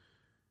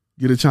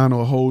 Get a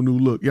channel a whole new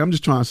look. Yeah, I'm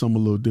just trying something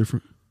a little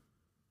different.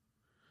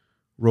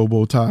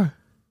 Robo tie.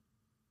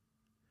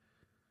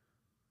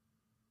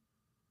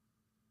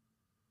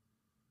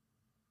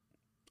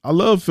 I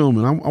love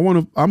filming. I'm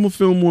gonna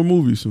film more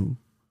movies soon.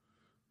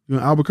 You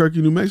know, Albuquerque,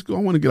 New Mexico. I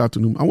want to get out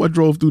to I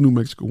drove through New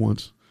Mexico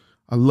once.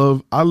 I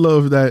love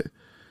that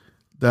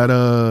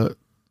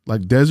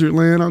like desert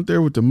land out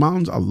there with the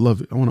mountains. I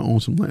love it. I want to own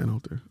some land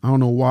out there. I don't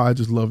know why. I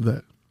just love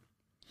that.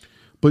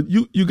 But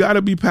you got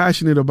to be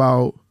passionate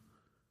about,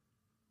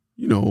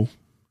 you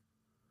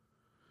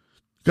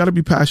got to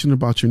be passionate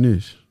about your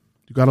niche.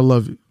 You got to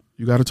love it.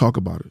 You got to talk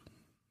about it.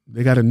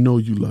 They got to know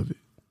you love it,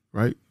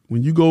 right?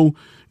 When you go,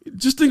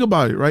 just think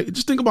about it, right?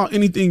 Just think about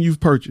anything you've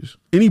purchased,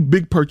 any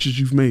big purchase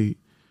you've made.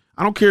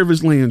 I don't care if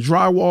it's laying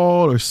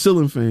drywall or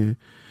ceiling fan.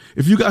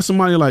 If you got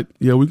somebody like,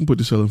 yeah, we can put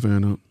the ceiling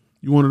fan up.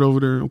 You want it over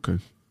there? Okay.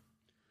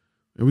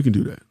 Yeah, we can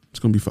do that. It's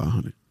going to be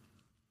 $500.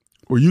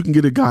 Or you can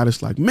get a guy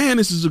that's like, man,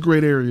 this is a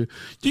great area.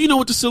 Do you know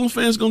what the ceiling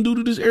fan is going to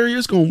do to this area?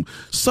 It's going to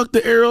suck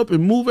the air up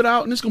and move it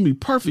out, and it's going to be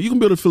perfect. You can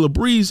be able to feel a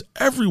breeze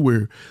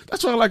everywhere.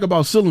 That's what I like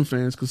about ceiling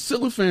fans, because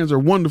ceiling fans are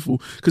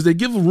wonderful because they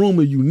give a room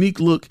a unique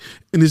look,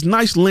 and it's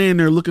nice laying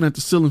there looking at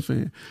the ceiling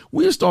fan.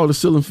 We installed a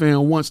ceiling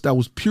fan once that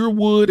was pure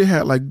wood. It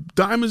had like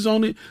diamonds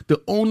on it.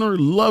 The owner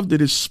loved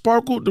it. It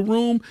sparkled the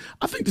room.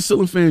 I think the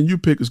ceiling fan you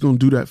pick is going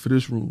to do that for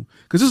this room,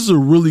 because this is a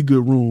really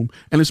good room,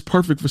 and it's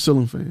perfect for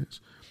ceiling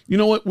fans. You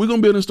know what? We're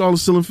going to be able to install a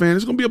ceiling fan.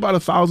 It's going to be about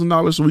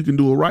 $1,000 so we can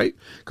do it right.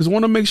 Because I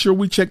want to make sure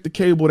we check the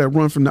cable that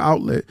run from the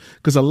outlet.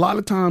 Because a lot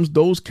of times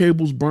those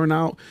cables burn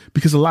out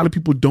because a lot of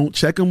people don't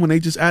check them when they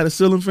just add a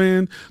ceiling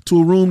fan to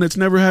a room that's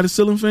never had a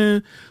ceiling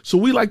fan. So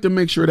we like to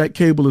make sure that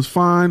cable is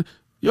fine.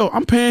 Yo,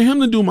 I'm paying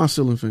him to do my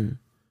ceiling fan.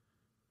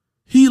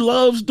 He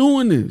loves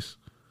doing this.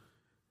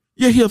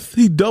 Yeah,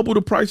 he doubled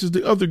the price as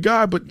the other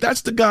guy, but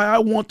that's the guy I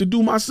want to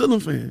do my ceiling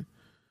fan.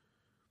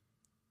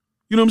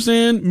 You know what I'm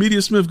saying?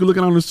 Media Smith, good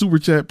looking on the super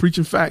chat,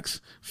 preaching facts.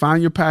 Find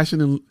your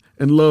passion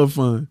and love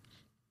fun.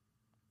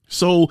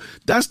 So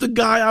that's the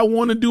guy I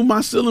want to do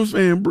my ceiling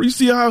fan. You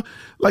see how,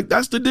 like,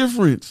 that's the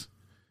difference.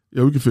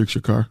 Yeah, we can fix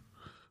your car.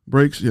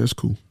 Brakes, yeah, it's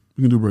cool.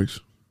 We can do brakes.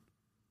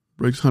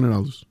 Brakes,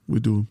 $100. We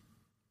do them.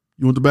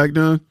 You want the back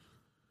done?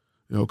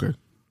 Yeah, okay.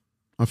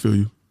 I feel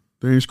you.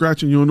 They ain't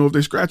scratching. You don't know if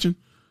they scratching.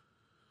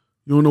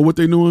 You don't know what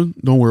they doing.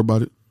 Don't worry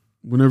about it.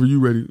 Whenever you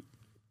ready. You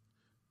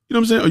know what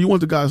I'm saying? Or you want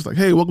the guys like,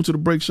 hey, welcome to the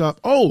brake shop.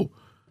 Oh,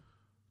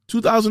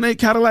 2008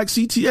 Cadillac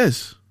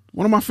CTS.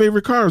 One of my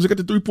favorite cars. They got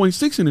the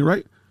 3.6 in it,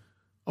 right?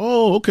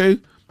 Oh, okay.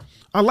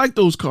 I like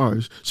those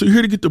cars. So you're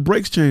here to get the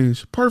brakes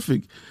changed.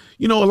 Perfect.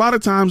 You know, a lot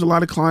of times, a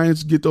lot of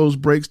clients get those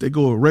brakes. They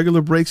go with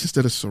regular brakes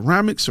instead of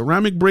ceramic.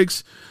 Ceramic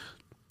brakes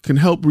can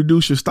help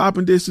reduce your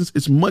stopping distance.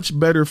 It's much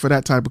better for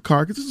that type of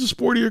car because it's a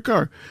sportier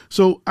car.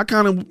 So I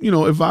kind of,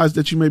 advise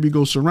that you maybe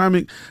go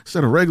ceramic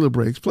instead of regular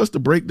brakes. Plus the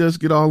brake dust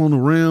get all on the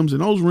rims,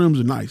 and those rims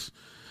are nice.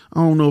 I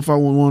don't know if I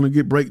would want to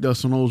get brake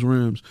dust on those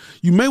rims.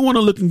 You may want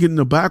to look and getting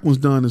the back ones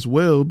done as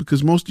well,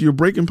 because most of your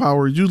braking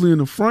power is usually in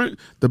the front.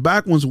 The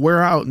back ones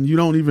wear out and you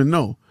don't even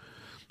know.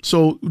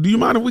 So do you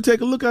mind if we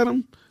take a look at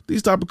them?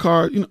 These type of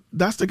cars,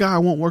 that's the guy I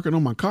want working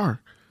on my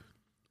car.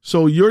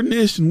 So your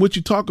niche and what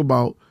you talk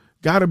about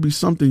got to be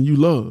something you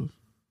love.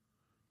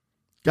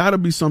 Got to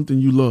be something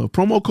you love.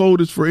 Promo code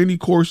is for any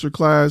course or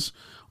class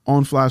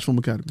on Flash Film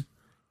Academy.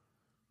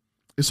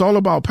 It's all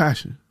about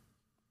passion.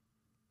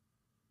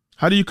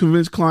 How do you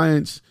convince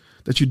clients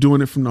that you're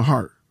doing it from the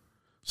heart?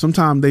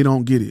 Sometimes they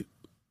don't get it.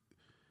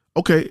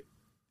 Okay,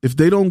 if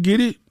they don't get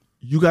it,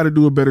 you got to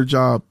do a better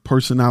job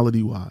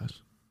personality-wise,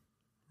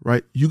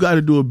 right? You got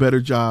to do a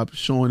better job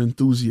showing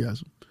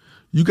enthusiasm.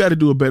 You got to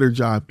do a better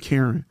job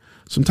caring.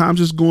 Sometimes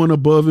it's going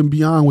above and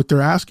beyond what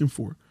they're asking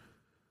for,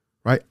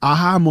 right?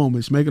 Aha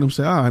moments, making them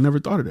say, I never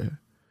thought of that,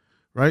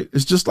 right?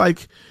 It's just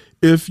like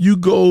if you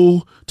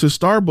go to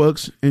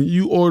Starbucks and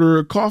you order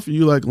a coffee,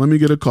 you're like, let me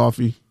get a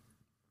coffee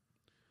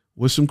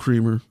with some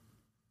creamer.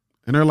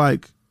 And they're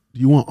like, do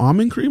you want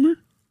almond creamer?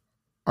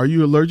 Are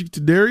you allergic to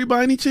dairy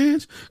by any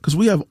chance? Because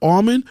we have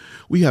almond,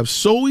 we have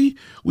soy,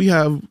 we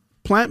have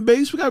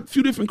plant-based. We got a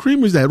few different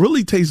creamers that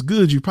really taste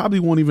good. You probably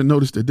won't even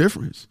notice the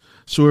difference.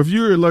 So if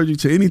you're allergic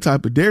to any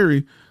type of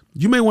dairy,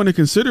 you may want to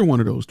consider one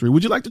of those three.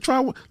 Would you like to try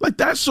one? Like,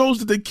 that shows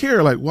that they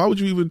care. Like, why would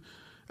you even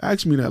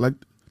ask me that? Like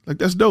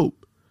that's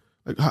dope.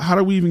 Like, how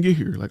did we even get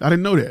here? Like, I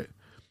didn't know that.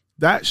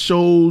 That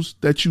shows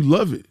that you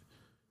love it.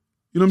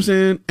 You know what I'm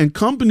saying? And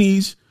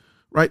companies,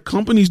 right?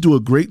 Companies do a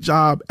great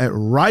job at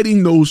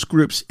writing those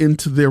scripts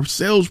into their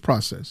sales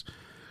process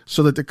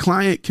so that the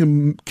client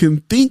can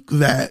think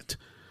that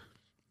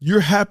you're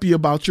happy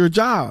about your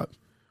job.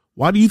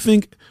 Why do you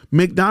think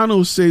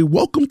McDonald's say,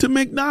 welcome to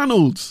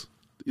McDonald's?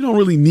 You don't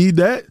really need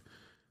that.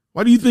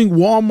 Why do you think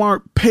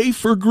Walmart pay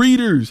for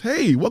greeters?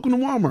 Hey, welcome to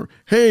Walmart.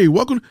 Hey,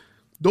 welcome.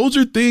 Those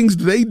are things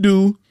they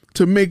do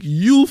to make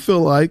you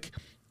feel like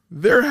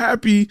they're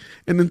happy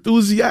and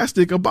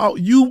enthusiastic about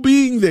you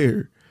being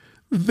there.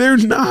 They're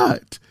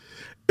not.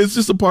 It's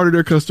just a part of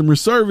their customer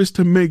service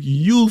to make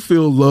you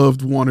feel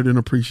loved, wanted, and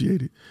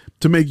appreciated.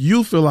 To make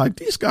you feel like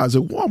these guys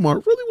at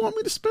Walmart really want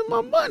me to spend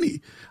my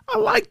money. I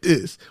like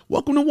this.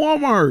 Welcome to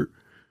Walmart.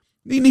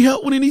 Need any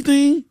help with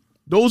anything?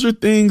 Those are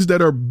things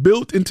that are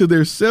built into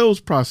their sales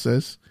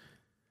process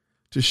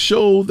to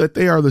show that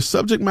they are the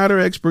subject matter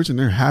experts and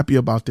they're happy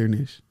about their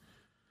niche.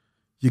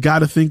 You got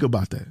to think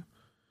about that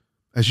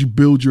as you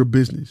build your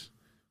business,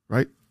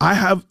 right?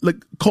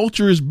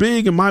 Culture is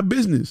big in my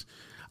business.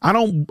 I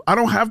don't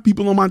have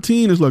people on my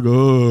team that's like,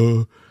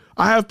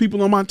 I have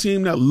people on my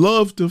team that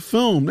love to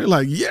film. They're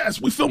like, yes,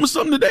 we filming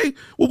something today.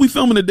 What we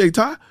filming today,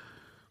 Ty?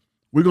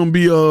 We're going to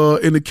be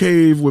in the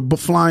cave with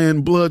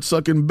flying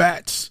blood-sucking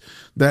bats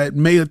that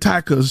may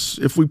attack us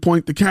if we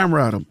point the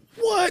camera at them.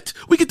 What?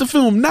 We get to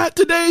film that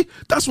today?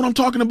 That's what I'm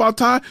talking about,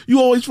 Ty. You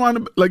always trying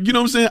to, you know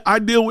what I'm saying? I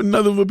deal with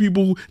none of the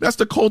people. That's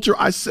the culture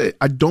I say.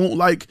 I don't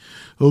like,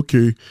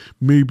 okay,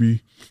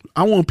 maybe.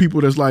 I want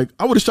people that's like,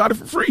 I would have shot it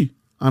for free.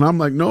 And I'm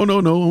like, no, I'm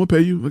going to pay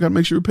you. I got to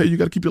make sure we pay you. You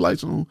got to keep your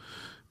lights on.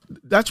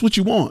 That's what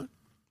you want.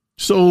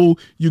 So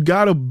you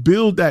got to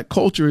build that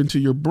culture into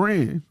your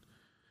brand.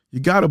 You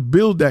got to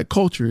build that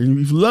culture. And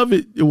if you love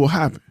it, it will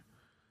happen.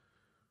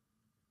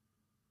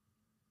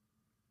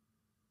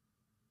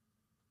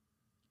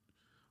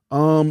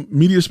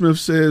 Media Smith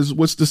says,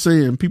 what's the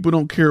saying? People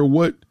don't care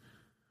what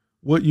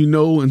you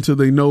know until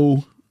they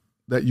know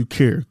that you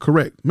care.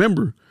 Correct.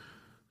 Remember,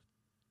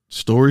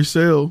 stories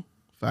sell,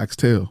 facts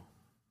tell,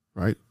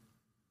 right?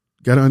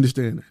 Got to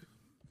understand that.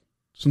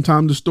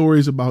 Sometimes the story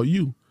is about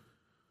you,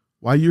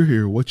 why you're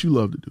here, what you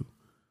love to do.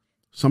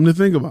 Something to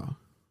think about.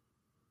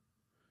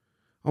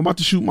 I'm about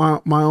to shoot my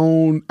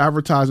own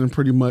advertising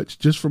pretty much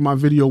just for my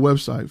video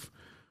website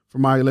for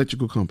my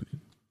electrical company.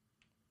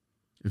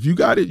 If you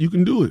got it, you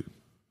can do it.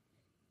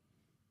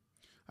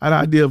 I had an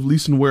idea of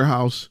leasing a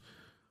warehouse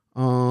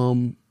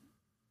and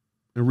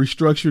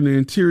restructuring the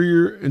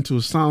interior into a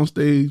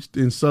soundstage,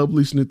 then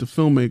subleasing it to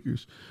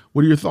filmmakers.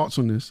 What are your thoughts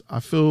on this? I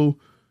feel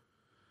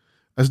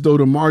as though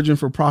the margin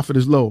for profit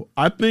is low.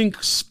 I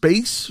think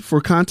space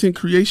for content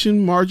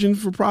creation margin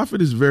for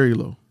profit is very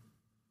low.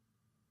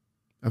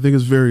 I think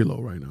it's very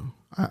low right now.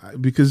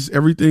 Because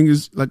everything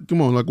is like,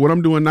 come on, like what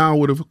I'm doing now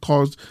would have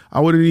caused,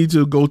 I would have needed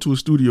to go to a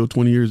studio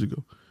 20 years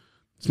ago.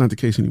 It's not the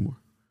case anymore.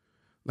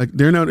 Like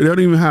they don't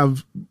even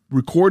have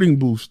recording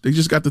booths. They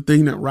just got the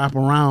thing that wrap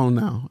around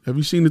now. Have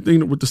you seen the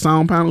thing with the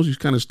sound panels? You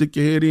kind of stick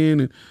your head in,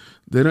 and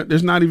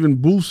there's not even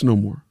booths no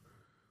more.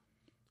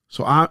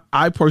 So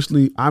I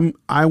personally,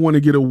 I want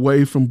to get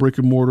away from brick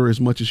and mortar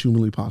as much as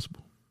humanly possible.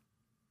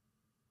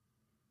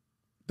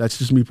 That's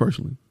just me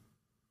personally.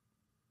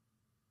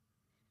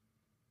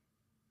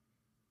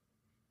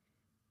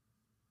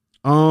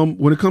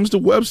 When it comes to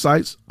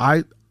websites,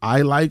 I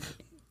like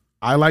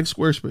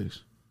Squarespace.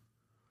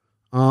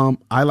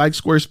 I like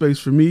Squarespace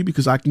for me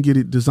because I can get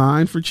it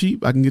designed for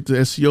cheap. I can get the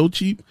SEO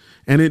cheap,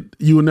 and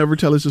you will never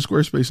tell it's a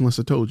Squarespace unless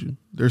I told you.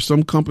 There's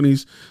some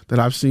companies that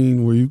I've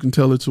seen where you can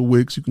tell it's a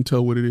Wix. You can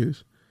tell what it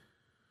is.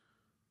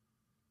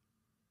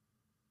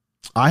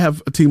 I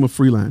have a team of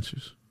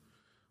freelancers.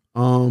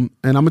 And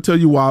I'm going to tell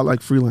you why I like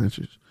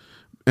freelancers.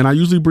 And I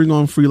usually bring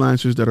on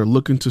freelancers that are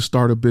looking to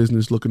start a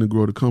business, looking to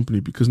grow the company,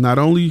 because not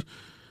only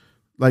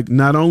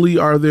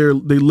are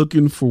they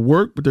looking for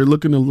work, but they're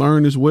looking to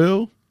learn as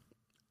well.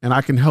 And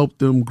I can help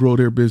them grow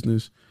their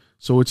business.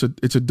 So it's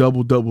a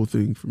double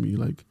thing for me.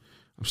 Like,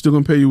 I'm still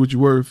going to pay you what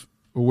you're worth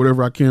or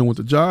whatever I can with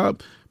the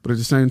job. But at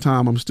the same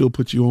time, I'm still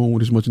put you on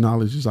with as much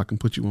knowledge as I can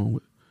put you on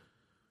with.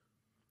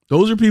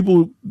 Those are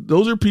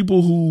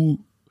people who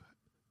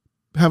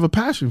have a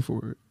passion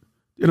for it.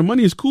 Yeah, the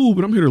money is cool,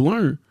 but I'm here to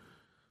learn.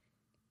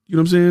 You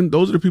know what I'm saying?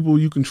 Those are the people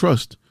you can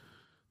trust.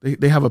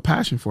 They have a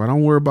passion for it. I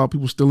don't worry about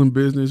people stealing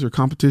business or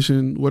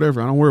competition,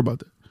 whatever. I don't worry about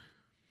that.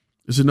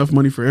 There's enough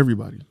money for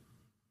everybody.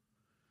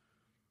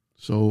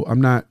 So I'm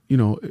not,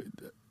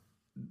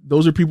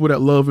 those are people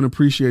that love and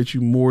appreciate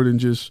you more than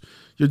just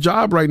your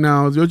job right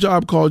now. If your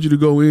job called you to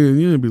go in,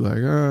 you're going to be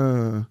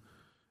like,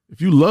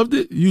 if you loved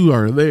it, you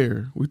are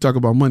there. We talk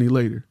about money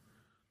later.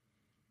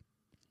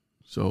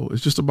 So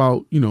it's just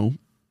about,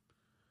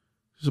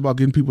 it's about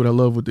getting people that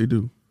love what they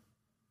do.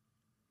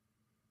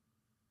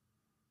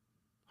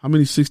 How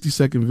many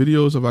 60-second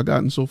videos have I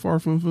gotten so far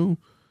from film?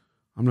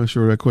 I'm not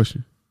sure of that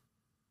question.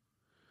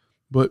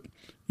 But,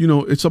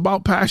 it's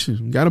about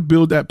passion. Got to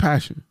build that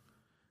passion.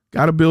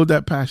 Got to build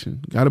that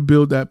passion. Got to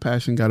build that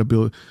passion. Got to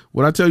build.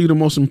 What I tell you, the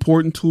most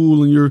important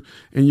tool in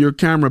your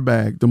camera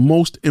bag, the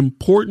most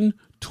important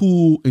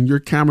tool in your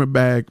camera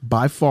bag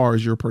by far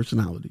is your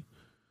personality.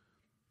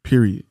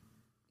 Period.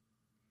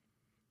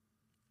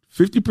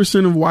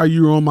 50% of why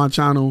you're on my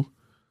channel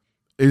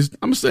is,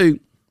 I'm going to say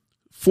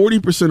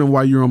 40% of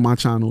why you're on my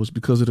channel is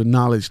because of the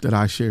knowledge that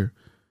I share.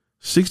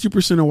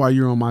 60% of why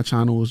you're on my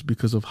channel is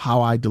because of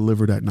how I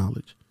deliver that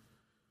knowledge,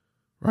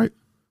 right?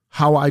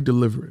 How I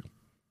deliver it.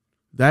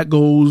 That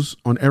goes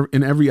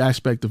in every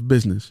aspect of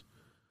business.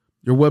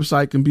 Your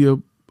website can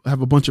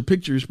have a bunch of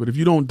pictures, but if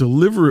you don't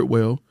deliver it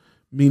well,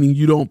 meaning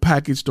you don't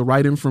package the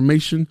right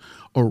information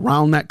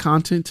around that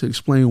content to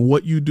explain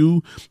what you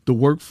do, the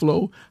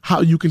workflow,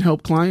 how you can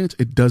help clients,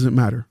 it doesn't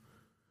matter.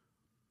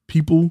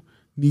 People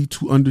need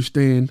to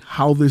understand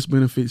how this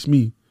benefits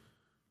me.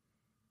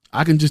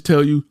 I can just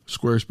tell you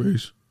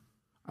Squarespace.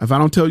 If I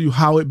don't tell you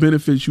how it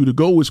benefits you to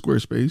go with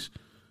Squarespace,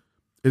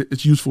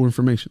 it's useful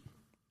information.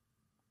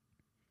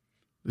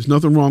 There's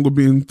nothing wrong with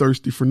being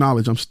thirsty for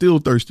knowledge. I'm still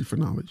thirsty for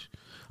knowledge.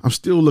 I'm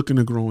still looking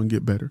to grow and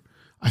get better.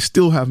 I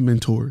still have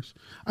mentors.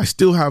 I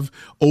still have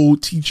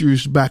old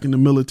teachers back in the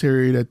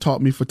military that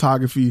taught me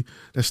photography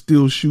that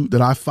still shoot,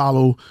 that I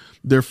follow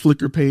their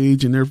Flickr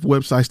page and their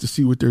websites to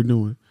see what they're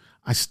doing.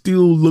 I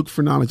still look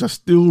for knowledge. I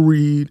still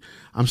read.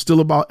 I'm still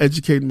about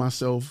educating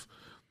myself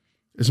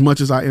as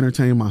much as I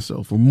entertain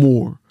myself or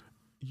more.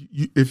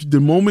 If the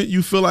moment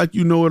you feel like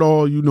you know it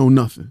all, you know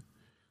nothing.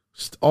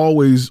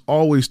 Always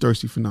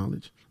thirsty for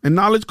knowledge. And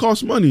knowledge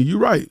costs money. You're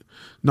right.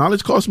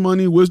 Knowledge costs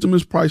money. Wisdom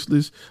is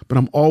priceless. But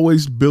I'm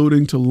always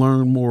building to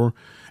learn more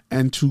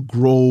and to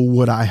grow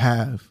what I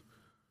have.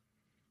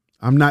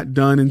 I'm not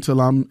done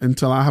until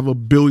I have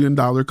 $1 billion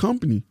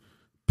company.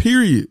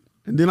 Period.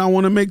 And then I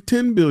want to make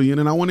 10 billion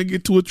and I want to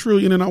get to 1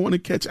 trillion and I want to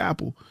catch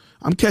Apple.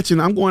 I'm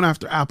going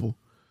after Apple.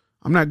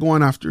 I'm not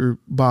going after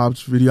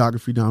Bob's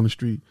Videography down the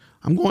street.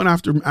 I'm going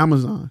after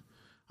Amazon.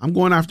 I'm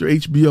going after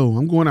HBO.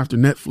 I'm going after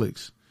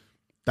Netflix.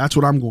 That's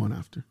what I'm going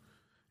after.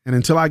 And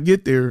until I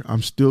get there,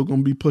 I'm still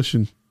going to be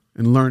pushing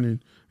and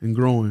learning and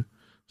growing.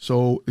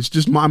 So it's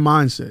just my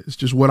mindset. It's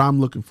just what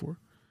I'm looking for.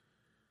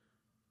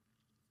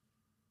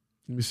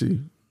 Let me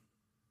see.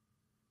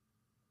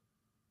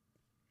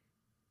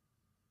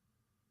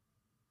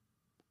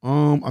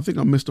 I think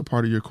I missed a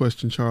part of your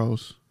question,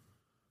 Charles.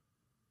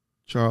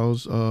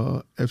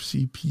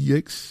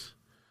 FCPX.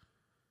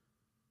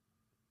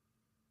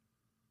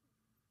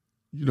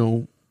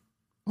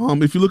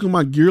 If you look at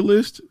my gear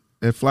list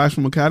at Flash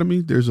Film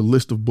Academy, there's a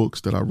list of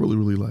books that I really,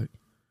 really like.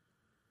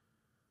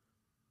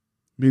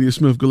 Media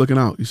Smith, good looking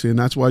out. You see, and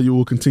that's why you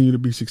will continue to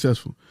be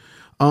successful.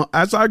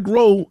 As I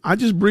grow, I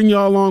just bring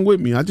y'all along with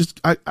me.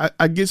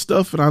 I get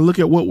stuff and I look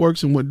at what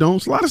works and what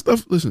don't.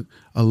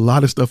 A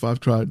lot of stuff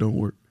I've tried don't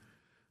work.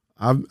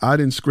 I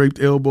done scraped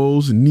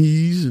elbows and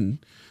knees and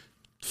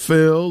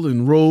fell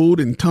and rolled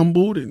and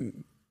tumbled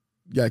and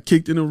got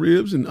kicked in the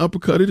ribs and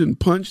uppercutted and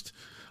punched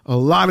a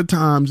lot of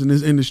times in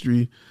this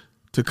industry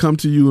to come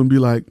to you and be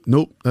like,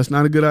 nope, that's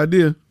not a good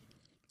idea.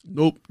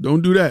 Nope,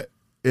 don't do that.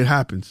 It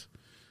happens.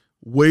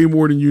 Way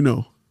more than you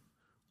know.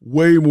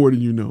 Way more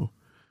than you know.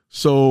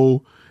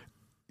 So,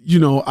 you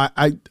know,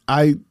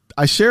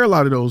 I share a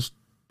lot of those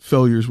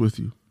failures with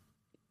you.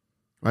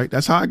 Right?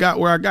 That's how I got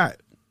where I got.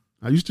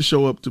 I used to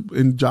show up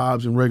in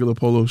jobs in regular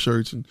polo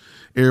shirts and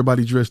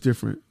everybody dressed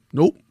different.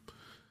 Nope.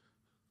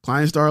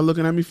 Clients started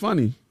looking at me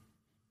funny.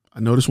 I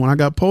noticed when I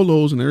got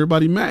polos and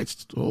everybody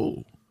matched.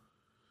 Oh.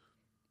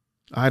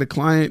 I had a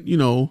client, you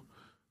know,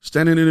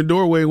 standing in the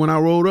doorway when I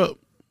rolled up.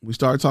 We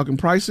started talking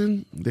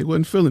pricing. They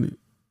wasn't feeling it.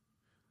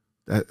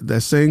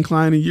 That same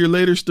client a year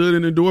later stood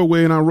in the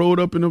doorway and I rolled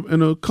up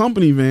in a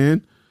company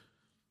van.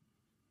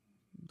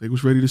 They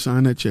was ready to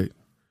sign that check.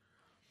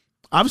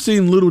 I've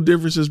seen little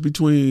differences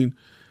between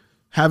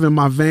having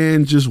my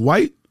van just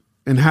white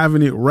and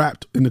having it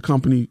wrapped in the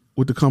company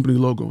with the company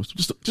logo.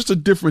 Just a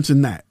difference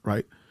in that,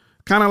 right?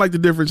 Kind of like the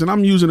difference. And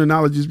I'm using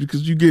analogies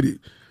because you get it.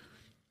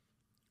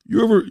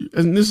 You ever,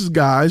 and this is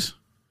guys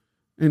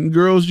and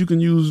girls, you can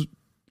use,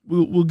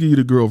 we'll give you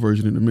the girl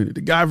version in a minute.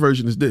 The guy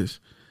version is this.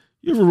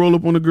 You ever roll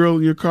up on a girl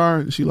in your car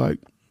and she like,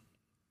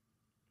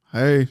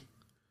 hey,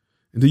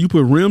 and then you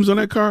put rims on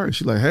that car and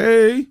she like,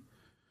 hey,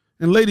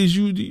 and ladies,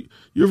 you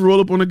ever roll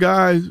up on a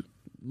guy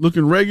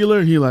looking regular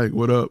and he like,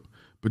 what up?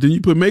 But then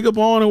you put makeup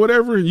on or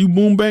whatever and you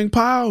boom, bang,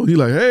 pow. He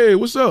like, hey,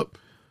 what's up?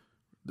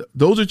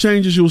 Those are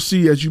changes you'll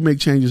see as you make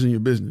changes in your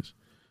business,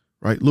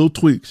 right? Little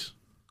tweaks.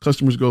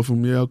 Customers go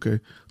from, yeah, okay,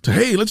 to,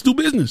 hey, let's do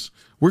business.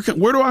 Where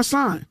do I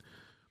sign?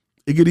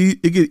 It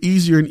get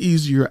easier and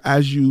easier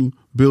as you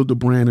build the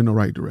brand in the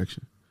right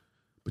direction.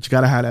 But you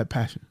got to have that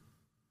passion.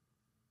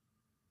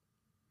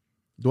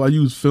 Do I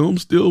use film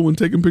still when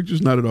taking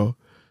pictures? Not at all.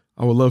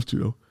 I would love to,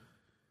 though.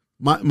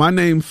 My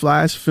name,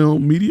 Flash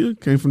Film Media,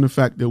 came from the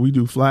fact that we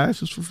do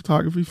flash is for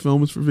photography,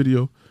 film is for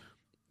video,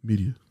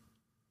 media.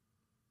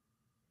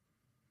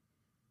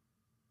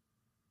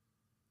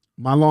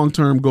 My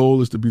long-term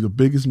goal is to be the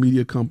biggest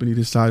media company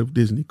this side of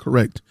Disney.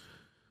 Correct.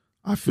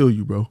 I feel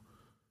you, bro.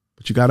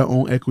 But you got to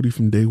own equity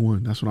from day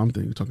one. That's what I'm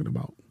talking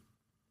about.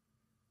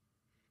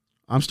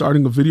 I'm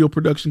starting a video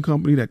production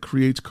company that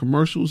creates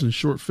commercials and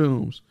short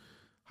films.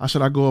 How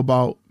should I go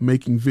about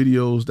making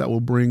videos that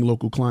will bring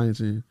local clients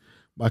in?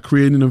 By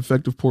creating an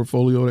effective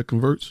portfolio that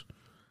converts.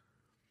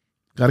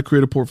 Got to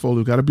create a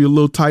portfolio. Got to be a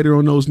little tighter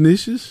on those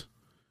niches,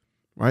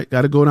 right?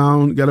 Got to go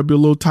down. Got to be a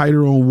little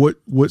tighter on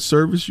what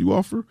service you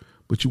offer,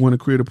 but you want to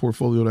create a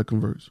portfolio that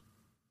converts.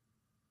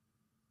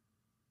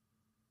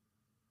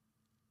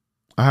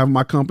 I have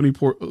my company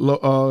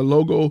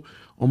logo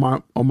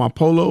on my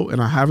polo,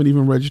 and I haven't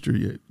even registered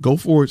yet. Go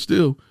for it.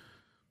 Still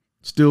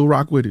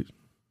rock with it.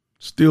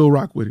 Still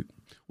rock with it.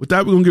 With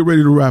that, we're gonna get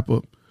ready to wrap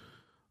up.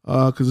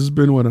 Because it's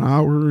been, an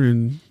hour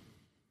and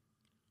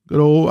good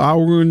old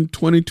hour and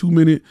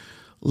 22-minute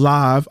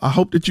live. I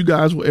hope that you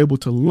guys were able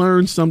to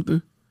learn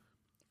something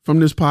from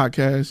this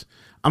podcast.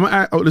 I'm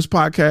going to this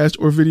podcast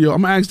or video.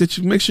 I'm going to ask that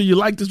you make sure you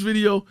like this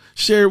video,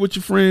 share it with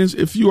your friends.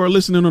 If you are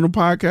listening on the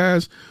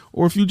podcast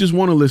or if you just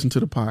want to listen to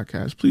the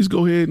podcast, please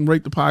go ahead and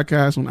rate the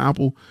podcast on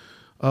Apple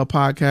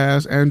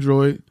Podcasts,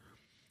 Android.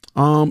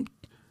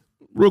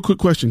 Real quick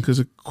question, because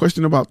a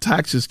question about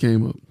taxes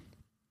came up.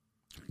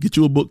 Get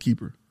you a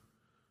bookkeeper.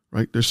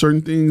 Right? There's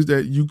certain things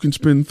that you can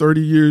spend 30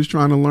 years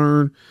trying to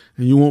learn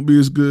and you won't be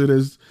as good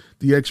as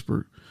the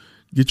expert.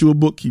 Get you a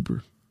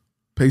bookkeeper.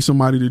 Pay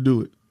somebody to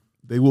do it.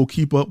 They will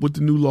keep up with the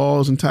new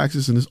laws and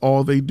taxes, and it's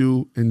all they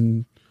do,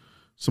 and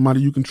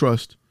somebody you can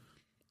trust,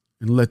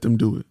 and let them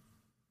do it.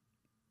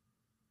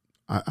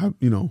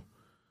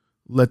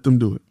 Let them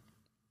do it.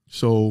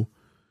 So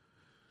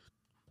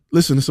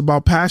listen, it's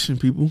about passion,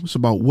 people. It's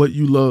about what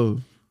you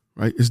love.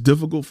 Right? It's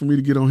difficult for me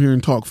to get on here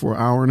and talk for an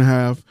hour and a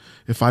half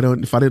if I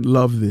didn't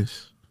love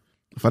this,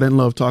 if I didn't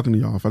love talking to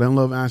y'all, if I didn't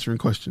love answering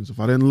questions, if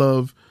I didn't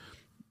love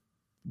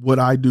what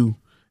I do,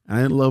 and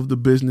I didn't love the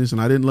business,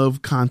 and I didn't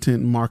love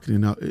content and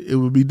marketing. Now, it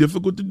would be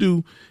difficult to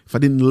do if I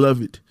didn't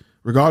love it,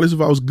 regardless if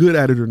I was good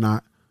at it or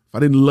not. If I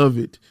didn't love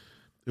it,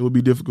 it would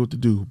be difficult to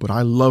do. But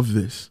I love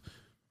this.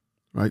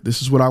 Right?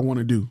 This is what I want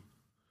to do.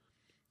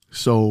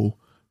 So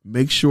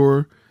make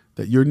sure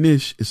that your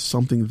niche is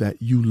something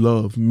that you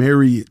love.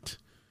 Marry it.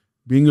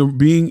 Be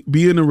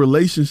in a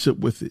relationship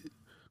with it.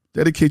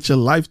 Dedicate your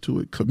life to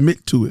it.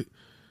 Commit to it.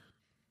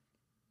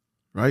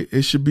 Right?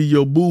 It should be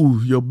your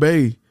boo, your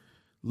bae.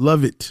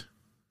 Love it.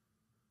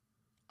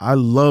 I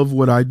love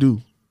what I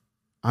do.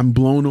 I'm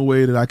blown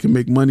away that I can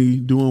make money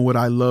doing what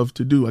I love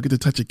to do. I get to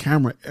touch a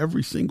camera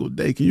every single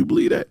day. Can you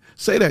believe that?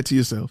 Say that to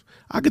yourself.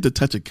 I get to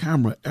touch a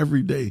camera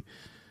every day.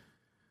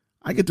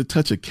 I get to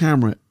touch a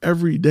camera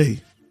every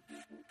day.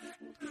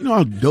 You know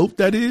how dope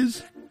that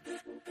is?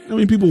 I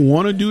mean, people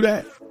want to do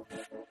that.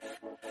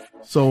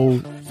 So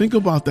think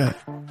about that.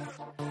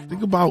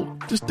 Think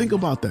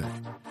about that.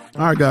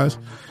 All right, guys.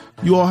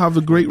 You all have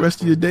a great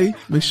rest of your day.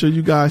 Make sure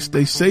you guys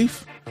stay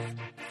safe.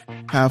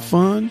 Have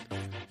fun.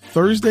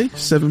 Thursday,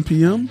 7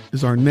 p.m.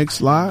 is our next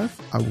live.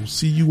 I will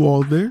see you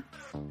all there.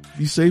 Be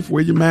Be safe.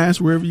 Wear your mask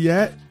wherever you're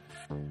at.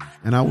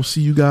 And I will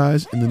see you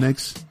guys in the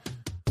next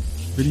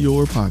video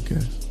or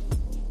podcast.